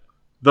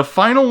 The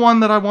final one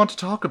that I want to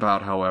talk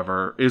about,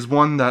 however, is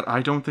one that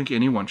I don't think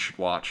anyone should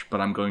watch,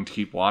 but I'm going to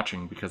keep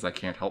watching because I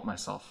can't help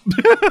myself.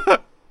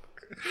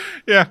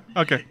 Yeah,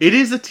 okay. It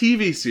is a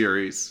TV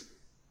series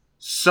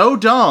so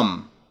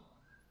dumb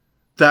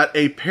that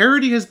a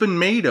parody has been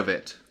made of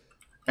it,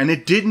 and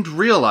it didn't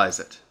realize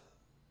it.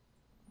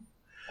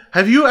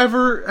 Have you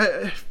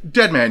ever...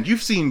 Deadman,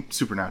 you've seen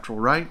Supernatural,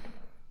 right?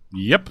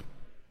 Yep.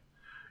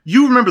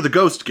 You remember the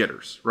Ghost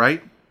Getters,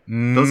 right?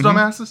 Mm-hmm. Those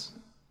dumbasses?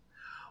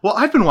 Well,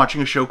 I've been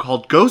watching a show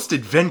called Ghost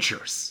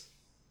Adventures.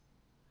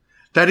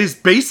 That is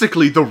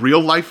basically the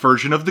real-life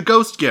version of the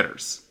Ghost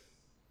Getters.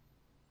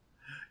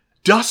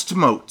 Dust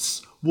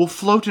motes will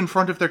float in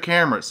front of their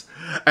cameras,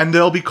 and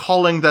they'll be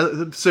calling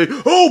say,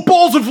 oh,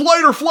 balls of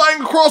light are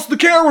flying across the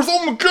cameras,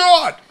 oh my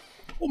god!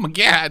 Oh my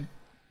god.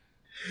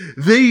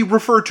 They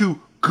refer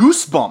to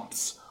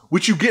goosebumps,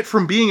 which you get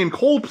from being in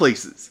cold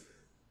places,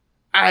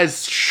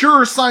 as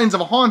sure signs of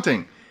a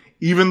haunting,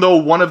 even though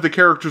one of the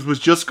characters was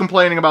just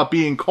complaining about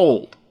being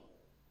cold.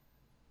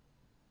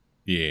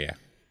 Yeah.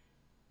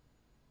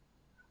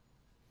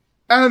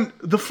 And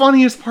the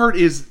funniest part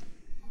is,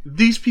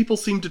 these people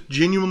seem to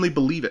genuinely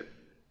believe it.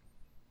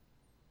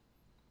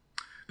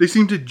 They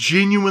seem to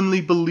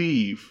genuinely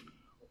believe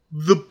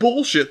the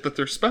bullshit that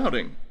they're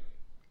spouting.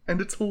 And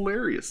it's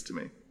hilarious to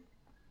me.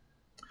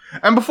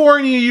 And before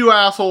any of you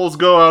assholes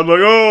go out like,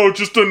 oh,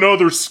 just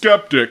another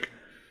skeptic,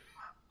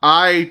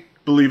 I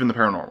believe in the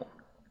paranormal.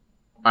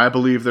 I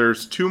believe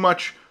there's too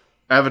much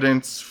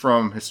evidence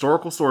from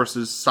historical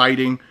sources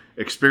citing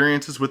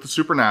experiences with the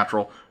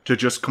supernatural to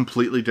just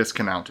completely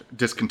discount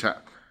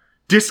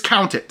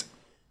it.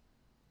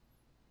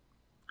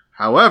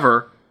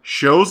 However,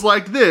 shows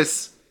like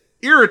this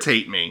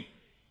irritate me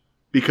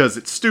because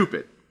it's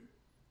stupid.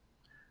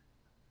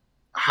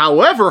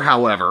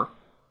 However,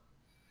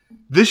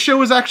 this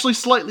show is actually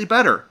slightly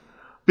better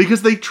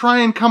because they try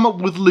and come up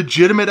with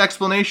legitimate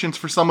explanations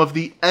for some of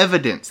the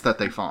evidence that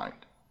they find.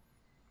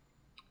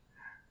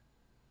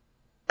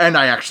 And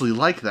I actually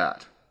like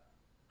that.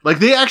 Like,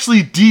 they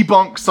actually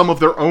debunk some of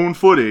their own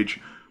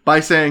footage by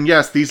saying,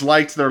 yes, these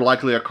lights, they're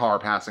likely a car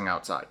passing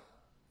outside.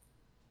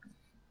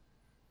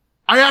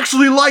 I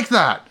actually like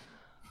that.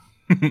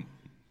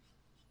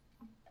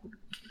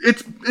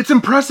 It's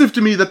impressive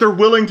to me that they're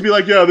willing to be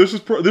like, yeah,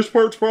 this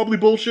part's probably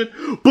bullshit.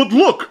 But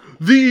look,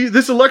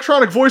 this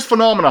electronic voice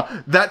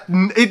phenomena, that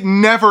it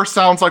never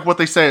sounds like what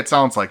they say it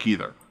sounds like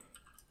either.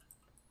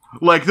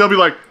 Like, they'll be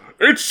like,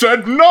 it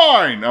said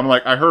 9. I'm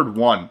like, I heard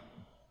 1.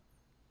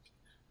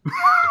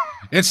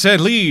 It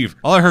said leave.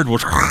 All I heard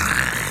was...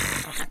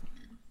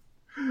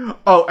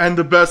 Oh, and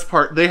the best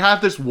part, they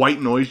have this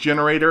white noise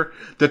generator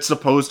that's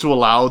supposed to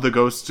allow the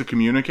ghosts to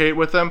communicate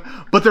with them,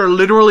 but they're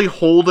literally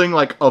holding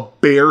like a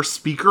bare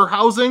speaker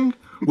housing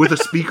with a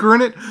speaker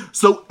in it,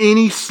 so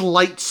any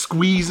slight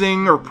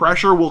squeezing or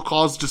pressure will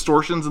cause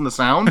distortions in the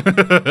sound.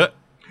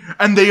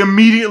 And they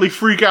immediately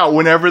freak out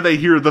whenever they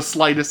hear the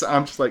slightest...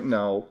 I'm just like,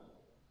 no.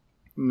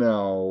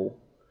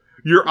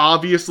 You're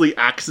obviously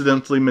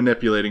accidentally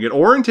manipulating it,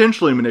 or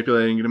intentionally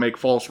manipulating it to make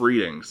false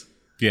readings.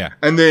 Yeah.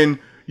 And then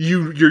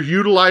you're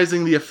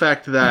utilizing the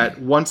effect that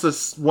once a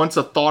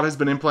thought has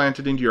been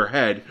implanted into your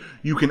head,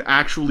 you can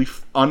actually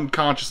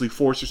unconsciously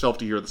force yourself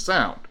to hear the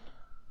sound.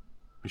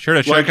 Be sure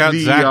to check out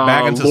the, Zach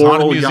Baggins' Haunted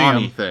Laurel Museum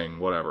Yanni thing,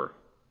 whatever.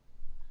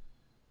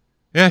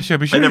 Yeah, sure.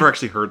 Be sure. I never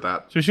actually heard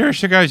that. So sure to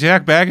check out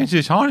Zach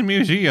Baggins' Haunted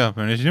Museum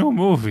and his new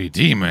movie,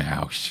 Demon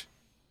House.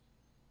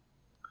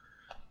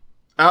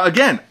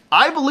 Again,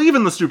 I believe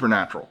in the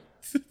supernatural.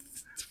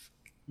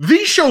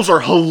 These shows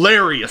are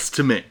hilarious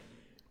to me.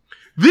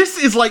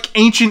 This is like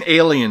Ancient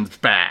Aliens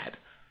bad.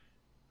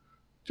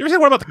 Did you ever say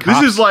what about the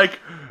cops? This is like,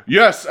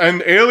 yes,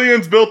 and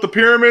aliens built the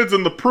pyramids,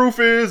 and the proof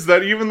is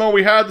that even though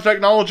we had the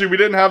technology, we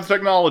didn't have the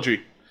technology.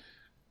 Did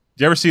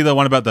you ever see the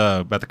one about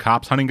the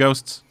cops hunting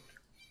ghosts?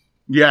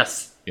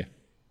 Yes. Yeah.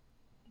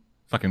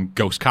 Fucking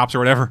ghost cops or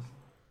whatever.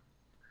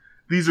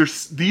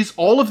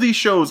 All of these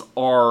shows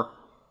are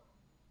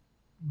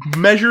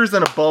measures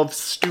and above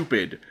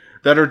stupid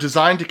that are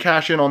designed to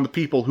cash in on the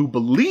people who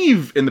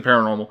believe in the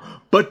paranormal,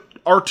 but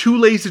are too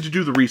lazy to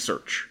do the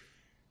research.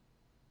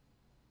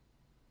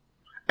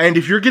 And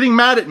if you're getting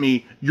mad at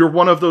me, you're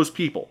one of those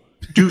people.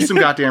 Do some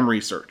goddamn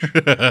research.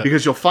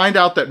 Because you'll find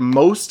out that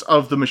most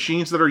of the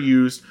machines that are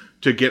used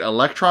to get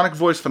electronic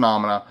voice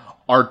phenomena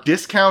are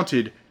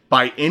discounted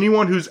by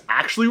anyone who's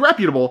actually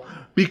reputable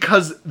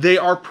because they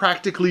are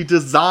practically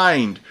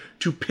designed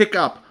to pick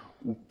up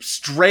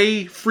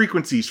stray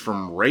frequencies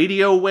from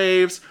radio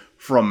waves,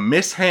 from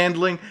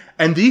mishandling,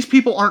 and these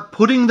people aren't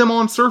putting them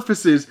on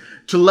surfaces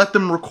to let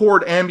them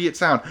record ambient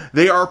sound.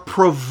 They are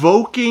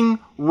provoking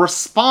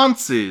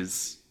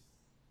responses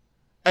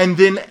and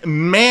then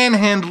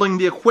manhandling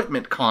the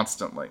equipment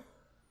constantly.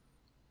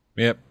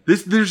 Yep.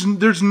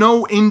 There's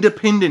no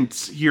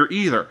independence here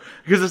either,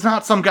 because it's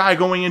not some guy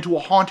going into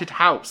a haunted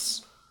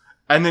house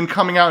and then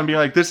coming out and being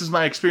like, this is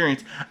my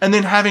experience, and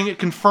then having it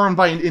confirmed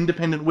by an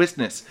independent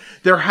witness.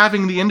 They're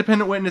having the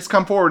independent witness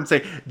come forward and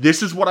say,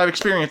 this is what I've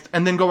experienced,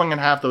 and then going and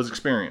have those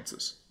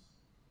experiences.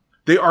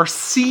 They are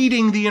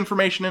seeding the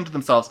information into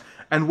themselves,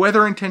 and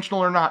whether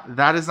intentional or not,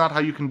 that is not how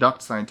you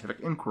conduct scientific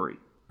inquiry.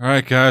 All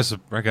right, guys.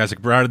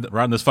 We're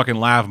out in this fucking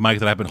lav mic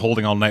that I've been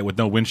holding all night with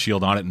no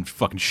windshield on it and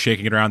fucking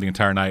shaking it around the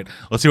entire night.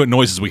 Let's see what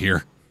noises we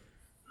hear.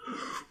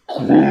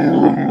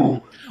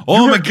 Oh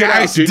my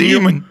god, it's a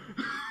demon!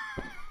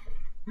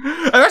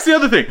 And that's the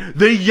other thing.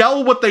 They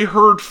yell what they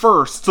heard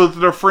first so that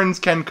their friends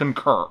can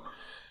concur.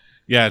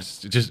 Yeah,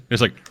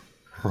 it's like...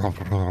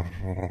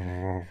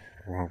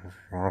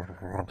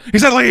 He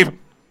said leave!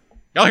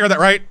 Y'all hear that,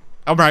 right?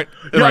 I'm right.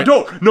 Yeah, right. I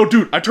don't. No,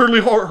 dude, I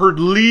totally heard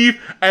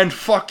leave and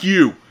fuck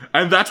you.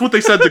 And that's what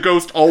they said the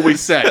ghost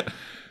always said.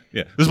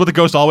 Yeah, this is what the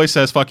ghost always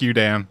says, fuck you,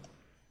 Dan.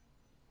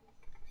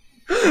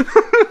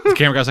 The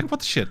camera guy's like, what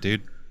the shit,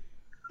 dude?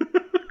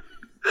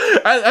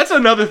 That's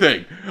another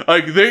thing.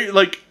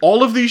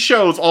 All of these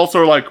shows also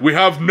are like, we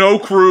have no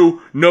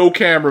crew, no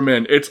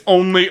cameramen. It's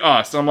only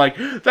us. I'm like,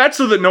 that's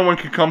so that no one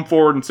can come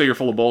forward and say you're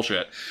full of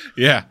bullshit.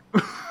 Yeah.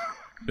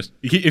 Just,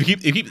 if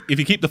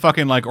you keep the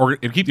fucking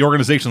if you keep the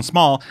organization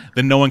small,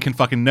 then no one can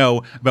fucking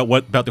know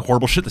about the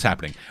horrible shit that's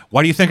happening.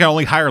 Why do you think I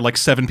only hire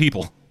 7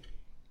 people?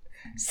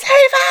 Save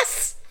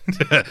us!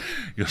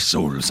 Your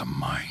souls are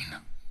mine.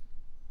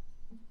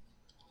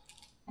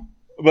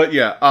 But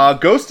yeah,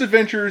 Ghost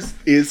Adventures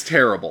is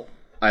terrible.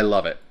 I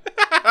love it.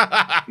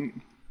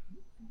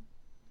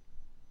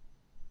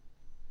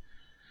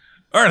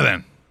 All right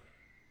then.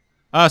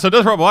 So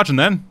that's what we're watching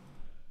then.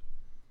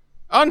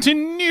 On to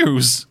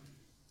news.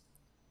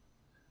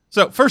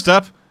 So, first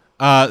up,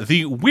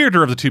 the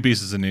weirder of the two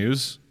pieces of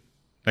news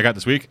I got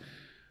this week.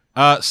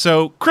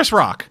 So, Chris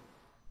Rock,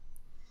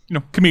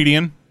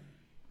 comedian,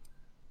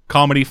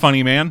 comedy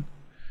funny man,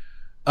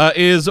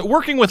 is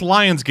working with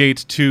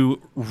Lionsgate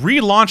to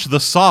relaunch the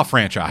Saw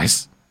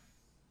franchise.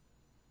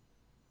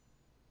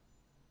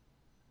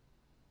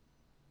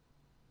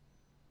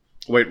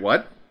 Wait,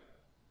 what?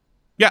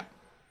 Yeah.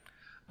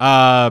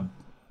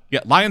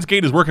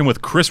 Lionsgate is working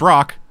with Chris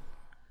Rock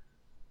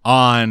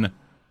on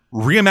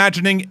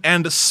reimagining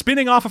and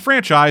spinning off a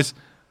franchise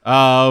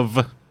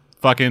of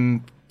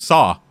fucking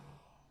Saw.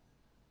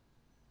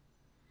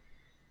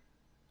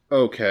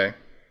 Okay.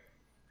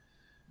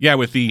 Yeah,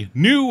 with the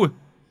new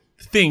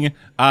thing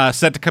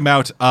set to come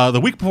out the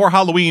week before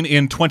Halloween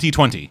in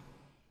 2020.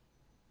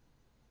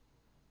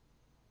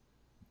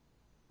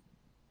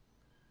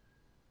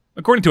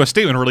 According to a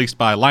statement released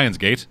by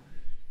Lionsgate,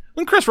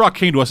 when Chris Rock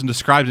came to us and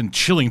described in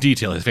chilling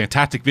detail his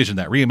fantastic vision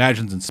that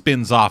reimagines and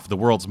spins off the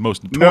world's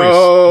most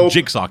notorious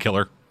jigsaw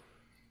killer,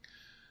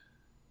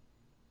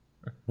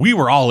 we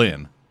were all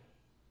in.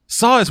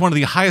 Saw is one of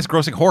the highest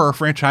grossing horror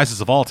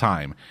franchises of all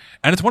time,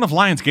 and it's one of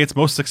Lionsgate's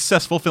most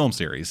successful film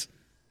series.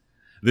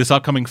 This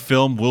upcoming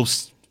film will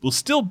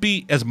still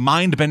be as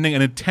mind-bending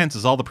and intense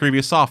as all the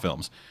previous Saw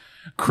films.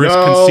 Chris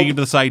conceived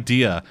this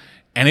idea,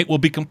 and it will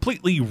be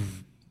completely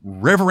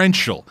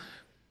reverential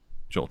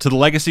to the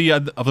legacy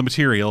of the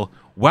material,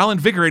 while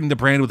invigorating the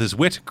brand with his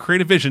wit,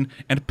 creative vision,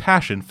 and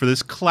passion for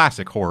this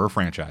classic horror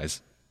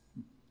franchise.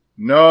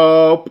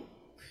 Nope.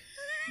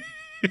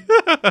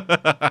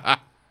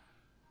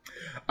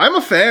 I'm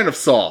a fan of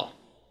Saw.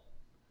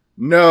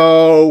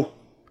 No.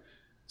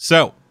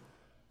 So,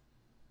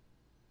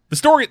 the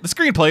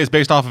screenplay is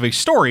based off of a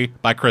story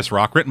by Chris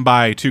Rock, written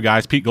by two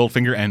guys, Pete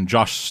Goldfinger and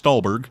Josh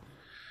Stolberg,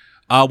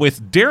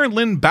 with Darren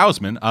Lynn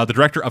Bousman, the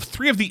director of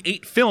 3 of the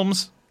 8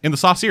 films in the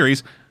Saw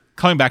series,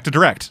 coming back to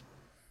direct.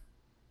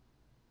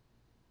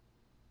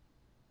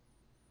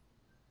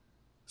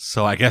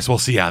 So I guess we'll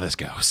see how this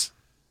goes.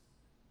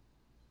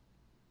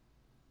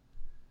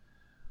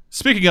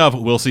 Speaking of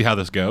we'll see how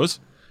this goes,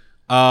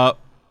 Robert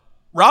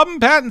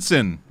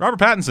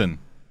Pattinson.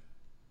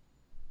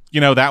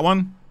 You know that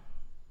one?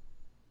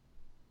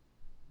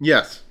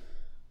 Yes.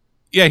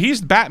 Yeah,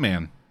 he's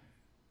Batman.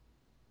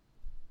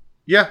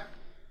 Yeah.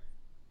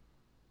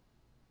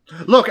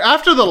 Look,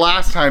 after the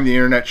last time the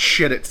internet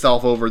shit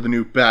itself over the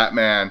new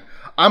Batman,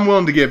 I'm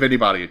willing to give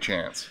anybody a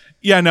chance.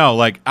 Yeah, no,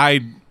 Robert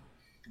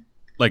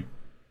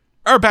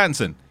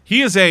Pattinson,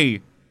 he is a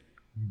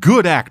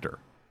good actor.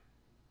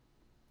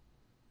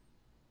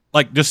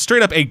 Just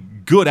straight up a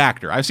good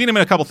actor. I've seen him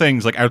in a couple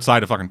things,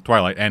 outside of fucking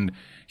Twilight, and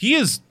he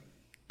is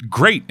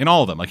great in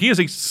all of them. He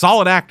is a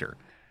solid actor.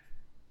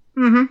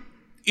 Mm-hmm.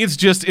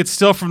 It's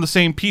still from the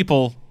same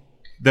people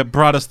that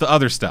brought us the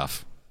other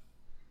stuff.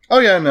 Oh,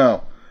 yeah,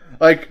 no.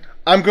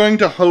 I'm going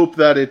to hope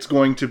that it's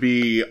going to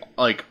be,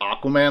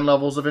 Aquaman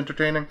levels of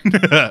entertaining.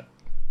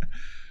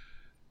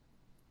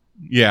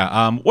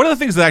 Yeah, one of the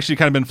things that's actually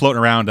kind of been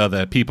floating around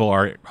that people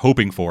are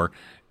hoping for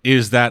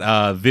is that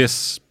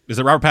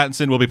Robert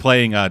Pattinson will be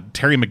playing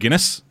Terry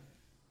McGinnis,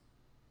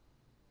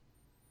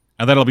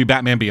 and that'll be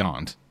Batman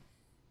Beyond.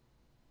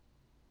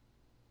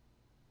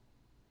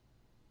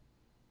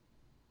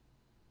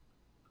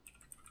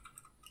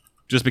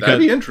 Just because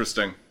That'd be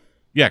interesting.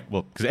 Yeah,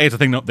 well, because A, it's a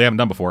thing they haven't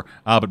done before,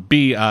 but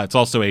B, it's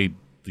also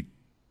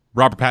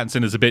Robert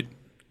Pattinson is a bit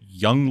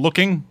young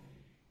looking.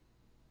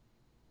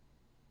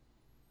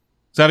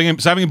 So having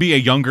him be a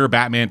younger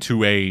Batman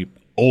to a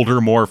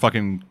older, more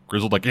fucking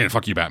grizzled, like, yeah,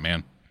 fuck you,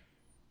 Batman.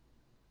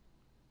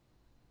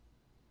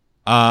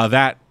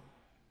 That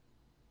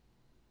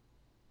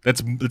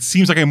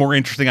seems like a more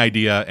interesting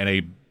idea and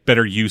a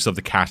better use of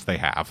the cast they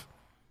have.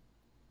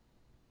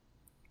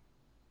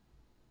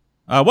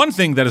 One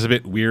thing that is a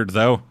bit weird,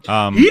 though.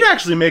 He'd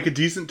actually make a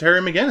decent Terry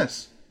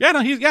McGinnis. Yeah,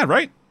 no,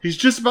 right. He's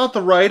just about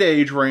the right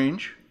age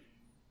range.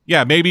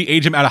 Yeah, maybe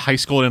age him out of high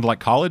school and into, like,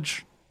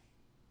 college.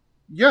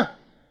 Yeah.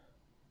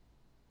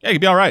 Yeah, he'd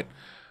be all right.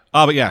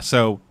 But yeah,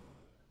 so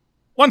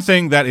one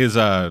thing that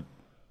I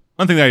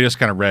just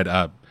kind of read.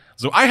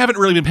 So I haven't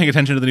really been paying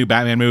attention to the new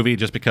Batman movie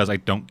just because I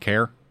don't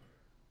care.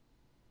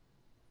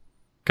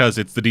 Because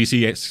it's the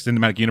DC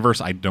Cinematic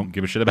Universe, I don't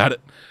give a shit about it.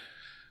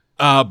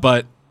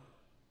 But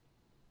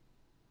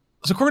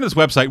so according to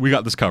this website, we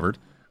got this covered.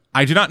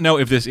 I do not know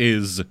if this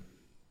is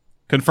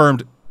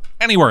confirmed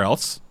anywhere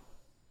else.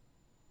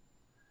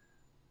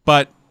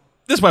 But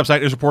this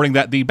website is reporting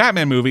that the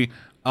Batman movie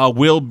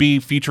will be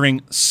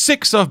featuring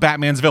 6 of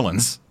Batman's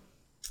villains.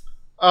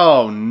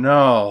 Oh,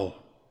 no.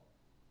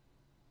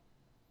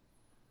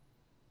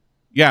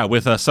 Yeah,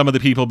 with some of the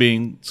people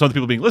being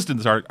listed in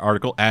this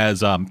article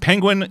as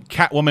Penguin,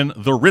 Catwoman,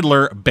 the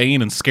Riddler,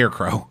 Bane, and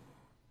Scarecrow.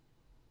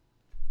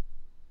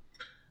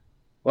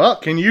 Well,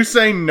 can you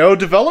say no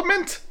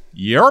development?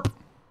 Yep.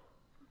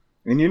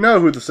 And you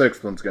know who the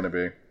 6th one's going to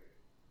be.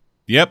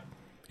 Yep.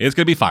 It's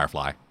going to be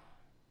Firefly.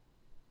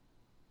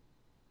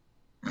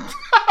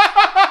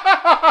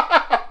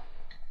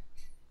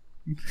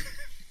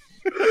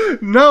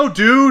 No,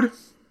 dude.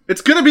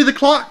 It's going to be the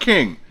Clock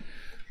King.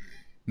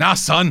 Nah,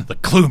 son, the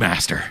Clue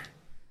Master.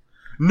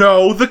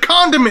 No, the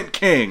Condiment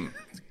King.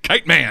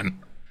 Kite Man.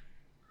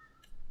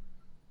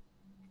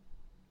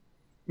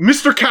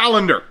 Mr.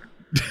 Calendar.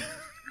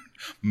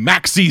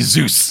 Maxie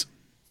Zeus.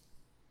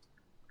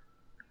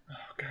 Oh,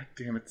 God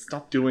damn it.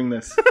 Stop doing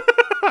this. It's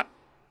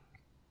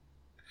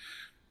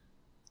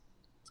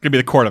going to be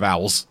the Court of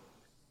Owls.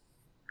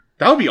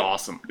 That would be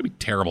awesome. It's going to be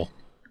terrible.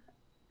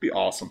 Be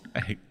awesome.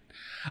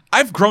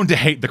 I've grown to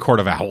hate the Court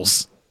of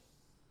Owls.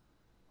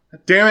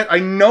 Damn it, I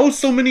know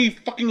so many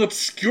fucking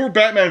obscure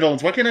Batman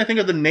villains. Why can't I think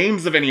of the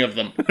names of any of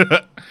them?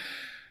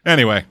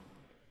 Anyway.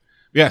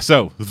 Yeah,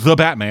 so, The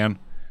Batman.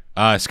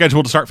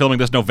 Scheduled to start filming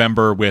this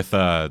November with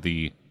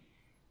the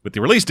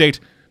release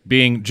date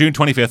being June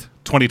 25th,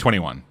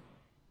 2021.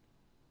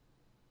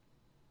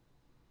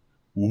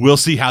 We'll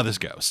see how this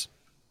goes.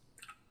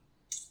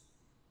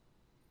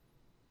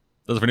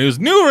 Those for news.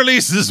 New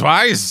releases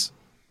wise.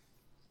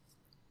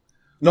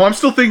 No, I'm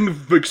still thinking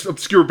of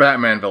obscure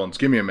Batman villains.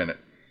 Give me a minute.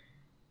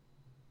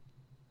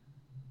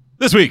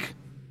 This week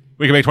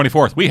of May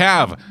 24th, we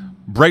have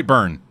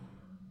Brightburn,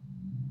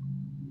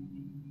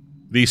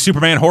 the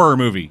Superman horror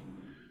movie,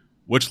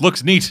 which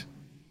looks neat.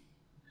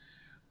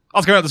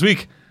 Also coming out this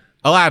week,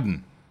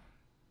 Aladdin,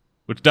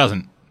 which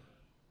doesn't.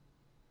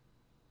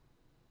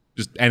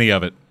 Just any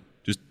of it.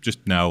 Just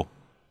no.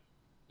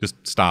 Just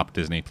stop,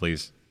 Disney,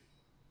 please.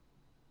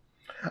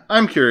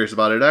 I'm curious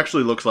about it. It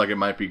actually looks like it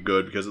might be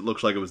good because it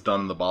looks like it was done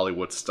in the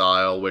Bollywood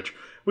style, which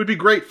would be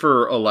great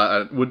for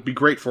Aladdin.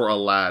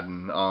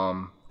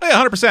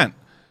 Yeah, 100%.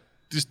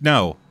 Just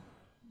no.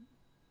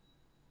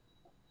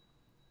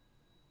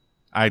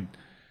 I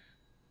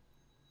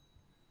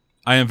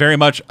am very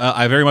much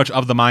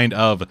of the mind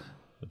of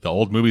the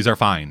old movies are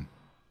fine.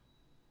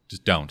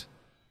 Just don't.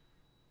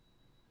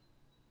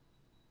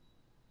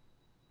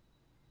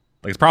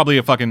 Like, it's probably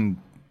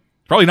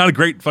not a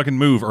great fucking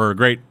move or a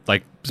great,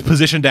 like,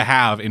 position to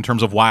have in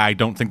terms of why I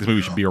don't think this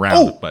movie should be around.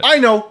 Oh, but I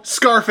know.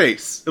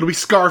 Scarface. It'll be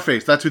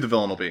Scarface. That's who the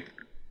villain will be.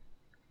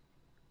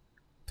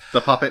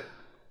 The puppet.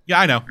 yeah,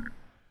 I know.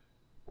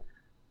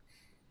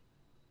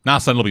 Now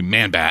suddenly it'll be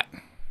Man-Bat.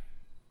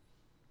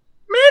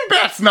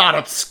 Man-Bat's not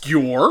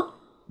obscure.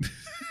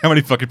 How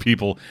many fucking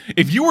people?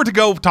 If you were to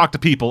go talk to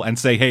people and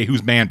say, hey,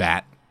 who's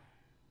Man-Bat?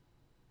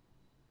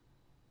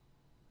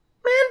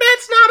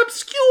 Man-Bat's not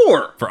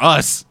obscure. For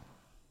us.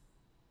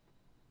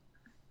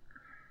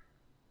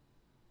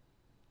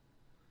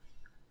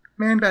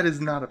 Man-Bat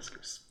is not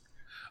obscure.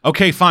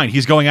 Okay, fine.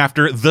 He's going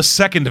after the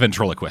second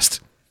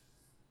ventriloquist.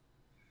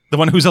 The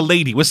one who's a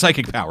lady with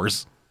psychic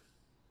powers.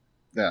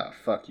 Ah,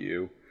 fuck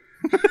you.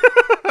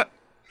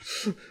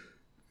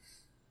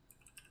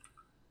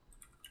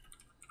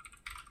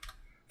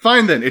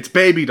 Fine then, it's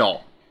Baby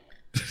Doll.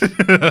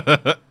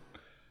 I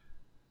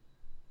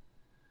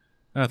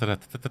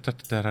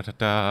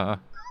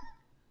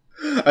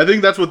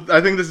think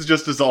this is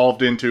just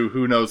dissolved into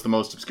who knows the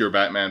most obscure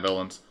Batman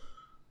villains.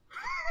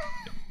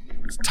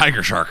 It's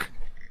Tiger Shark.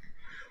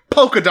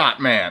 Polka Dot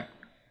Man.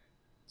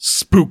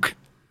 Spook.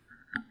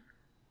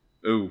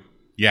 Ooh.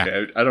 Yeah.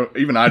 Okay, I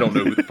don't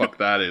know who the fuck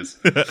that is.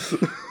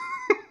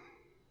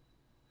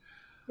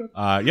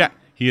 Yeah.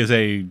 He is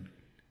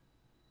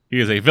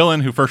a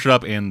villain who first showed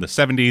up in the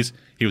 70s.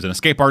 He was an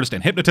escape artist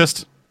and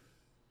hypnotist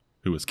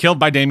who was killed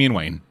by Damian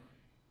Wayne.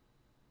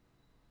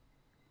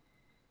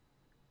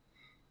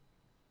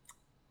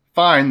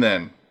 Fine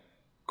then.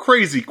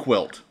 Crazy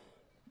Quilt.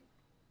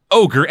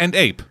 Ogre and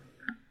Ape.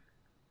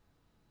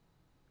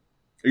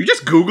 Are you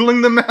just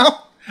Googling them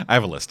now? I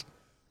have a list.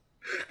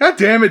 God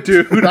damn it,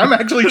 dude. I'm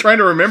actually trying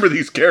to remember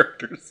these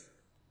characters.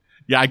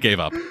 Yeah, I gave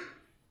up.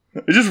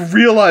 I just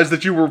realized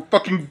that you were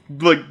fucking,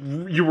 like,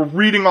 you were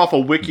reading off a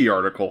wiki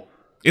article.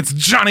 It's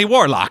Johnny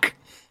Warlock.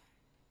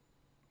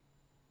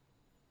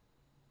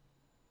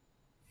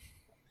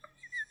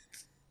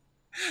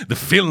 The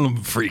film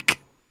freak.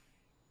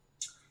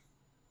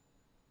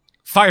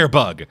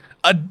 Firebug.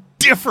 A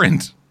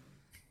different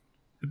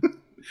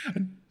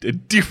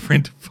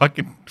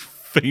fucking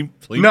fame.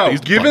 No,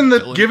 given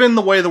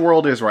the way the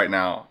world is right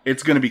now,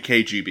 it's going to be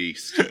KG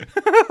Beast.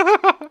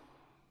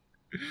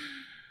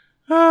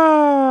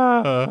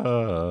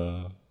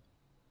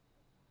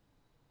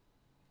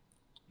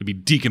 It'd be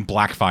Deacon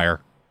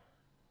Blackfire.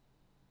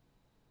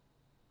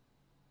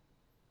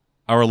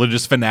 A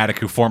religious fanatic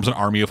who forms an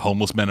army of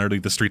homeless men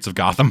underneath the streets of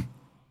Gotham.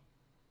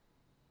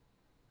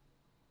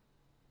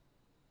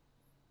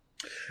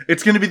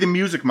 It's going to be the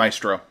Music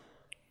Maestro.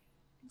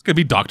 It's going to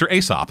be Dr.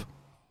 Aesop.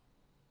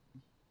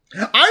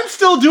 I'm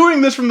still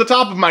doing this from the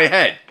top of my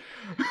head.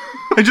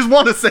 I just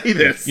want to say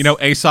this. You know,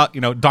 Aesop,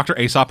 Dr.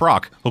 Aesop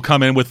Rock. He'll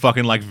come in with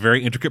fucking, like,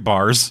 very intricate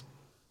bars.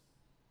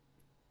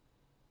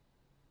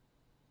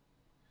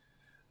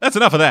 That's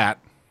enough of that.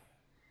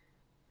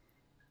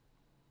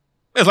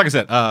 It's like I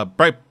said,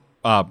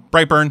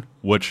 Brightburn,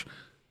 which,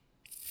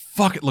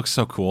 fuck, it looks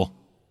so cool.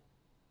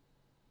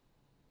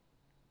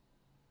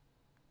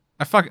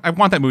 I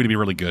want that movie to be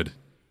really good.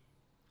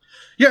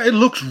 Yeah, it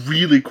looks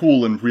really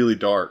cool and really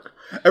dark.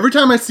 Every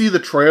time I see the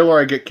trailer,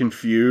 I get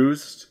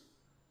confused.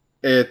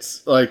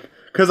 It's like,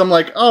 because I'm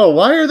like, oh,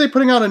 why are they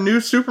putting out a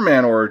new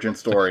Superman origin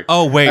story?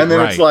 Oh, wait, and then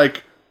right. it's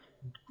like,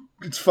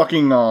 it's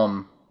fucking,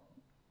 oh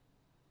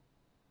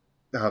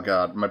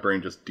god, my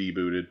brain just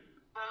debooted.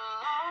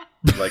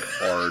 Like,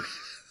 hard.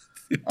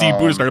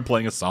 Debooted started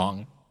playing a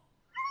song.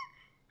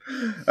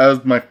 That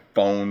was my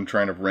phone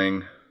trying to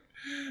ring.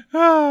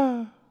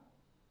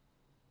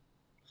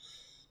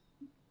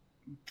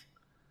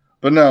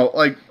 But no,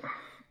 like,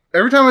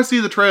 every time I see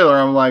the trailer,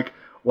 I'm like,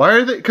 why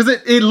are they... Because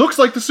it looks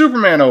like the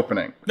Superman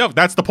opening. No,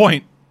 that's the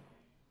point.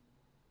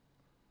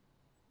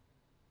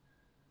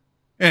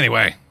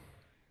 Anyway.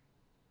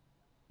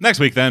 Next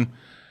week, then,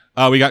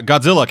 we got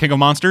Godzilla, King of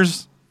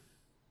Monsters.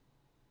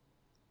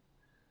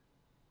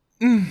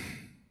 I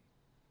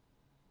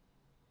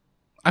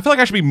feel like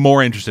I should be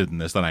more interested in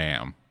this than I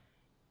am.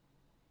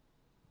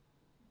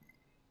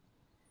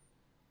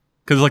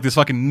 Because it's like this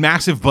fucking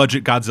massive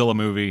budget Godzilla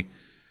movie.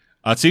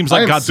 It seems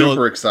like I'm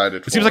super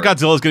excited for it. Seems like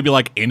Godzilla's going to be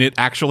like in it,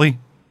 actually.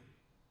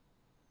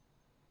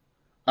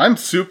 I'm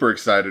super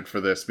excited for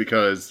this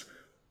because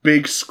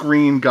big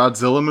screen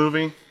Godzilla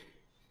movie.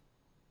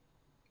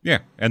 Yeah,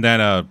 and then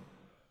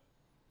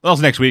what else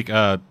next week?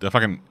 The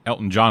fucking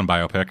Elton John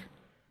biopic.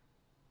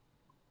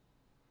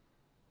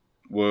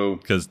 Whoa.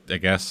 Because I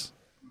guess.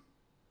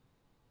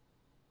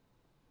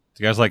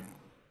 Do you guys like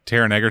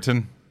Taron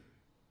Egerton?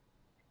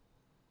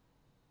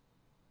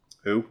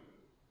 Who?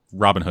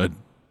 Robin Hood.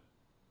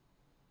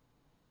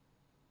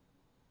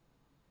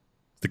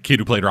 The kid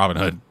who played Robin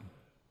Hood.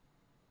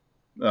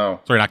 Oh.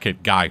 Sorry, not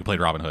kid. Guy who played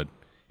Robin Hood.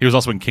 He was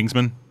also in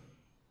Kingsman.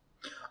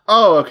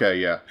 Oh, okay,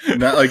 yeah.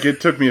 Not, like,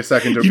 it took me a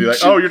second to be like,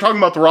 oh, you're talking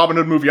about the Robin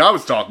Hood movie I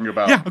was talking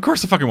about. Yeah, of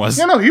course it fucking was.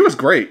 Yeah, no, he was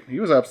great. He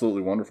was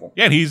absolutely wonderful.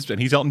 Yeah, and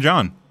he's Elton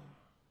John.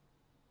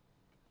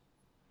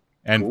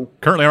 And Cool.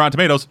 Currently on Rotten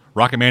Tomatoes,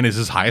 Rocket Man is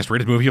his highest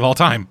rated movie of all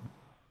time.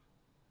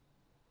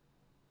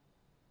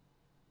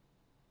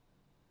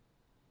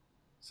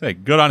 Say,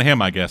 good on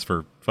him, I guess,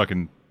 for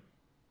fucking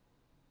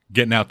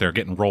getting out there,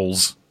 getting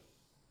roles,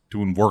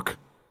 doing work.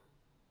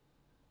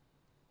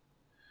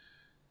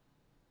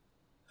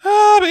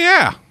 But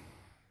yeah.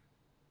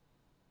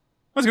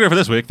 That's good for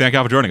this week. Thank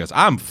y'all for joining us.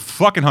 I'm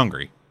fucking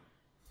hungry.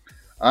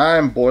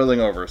 I'm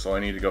boiling over, so I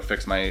need to go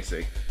fix my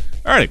AC.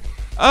 Alrighty.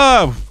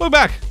 We'll be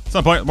back at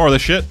some point with more of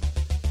this shit.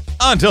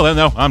 Until then,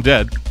 though, I'm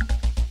dead.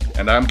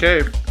 And I'm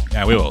Cave.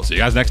 And we will see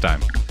you guys next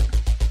time.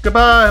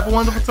 Goodbye. Have a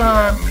wonderful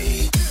time.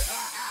 Me.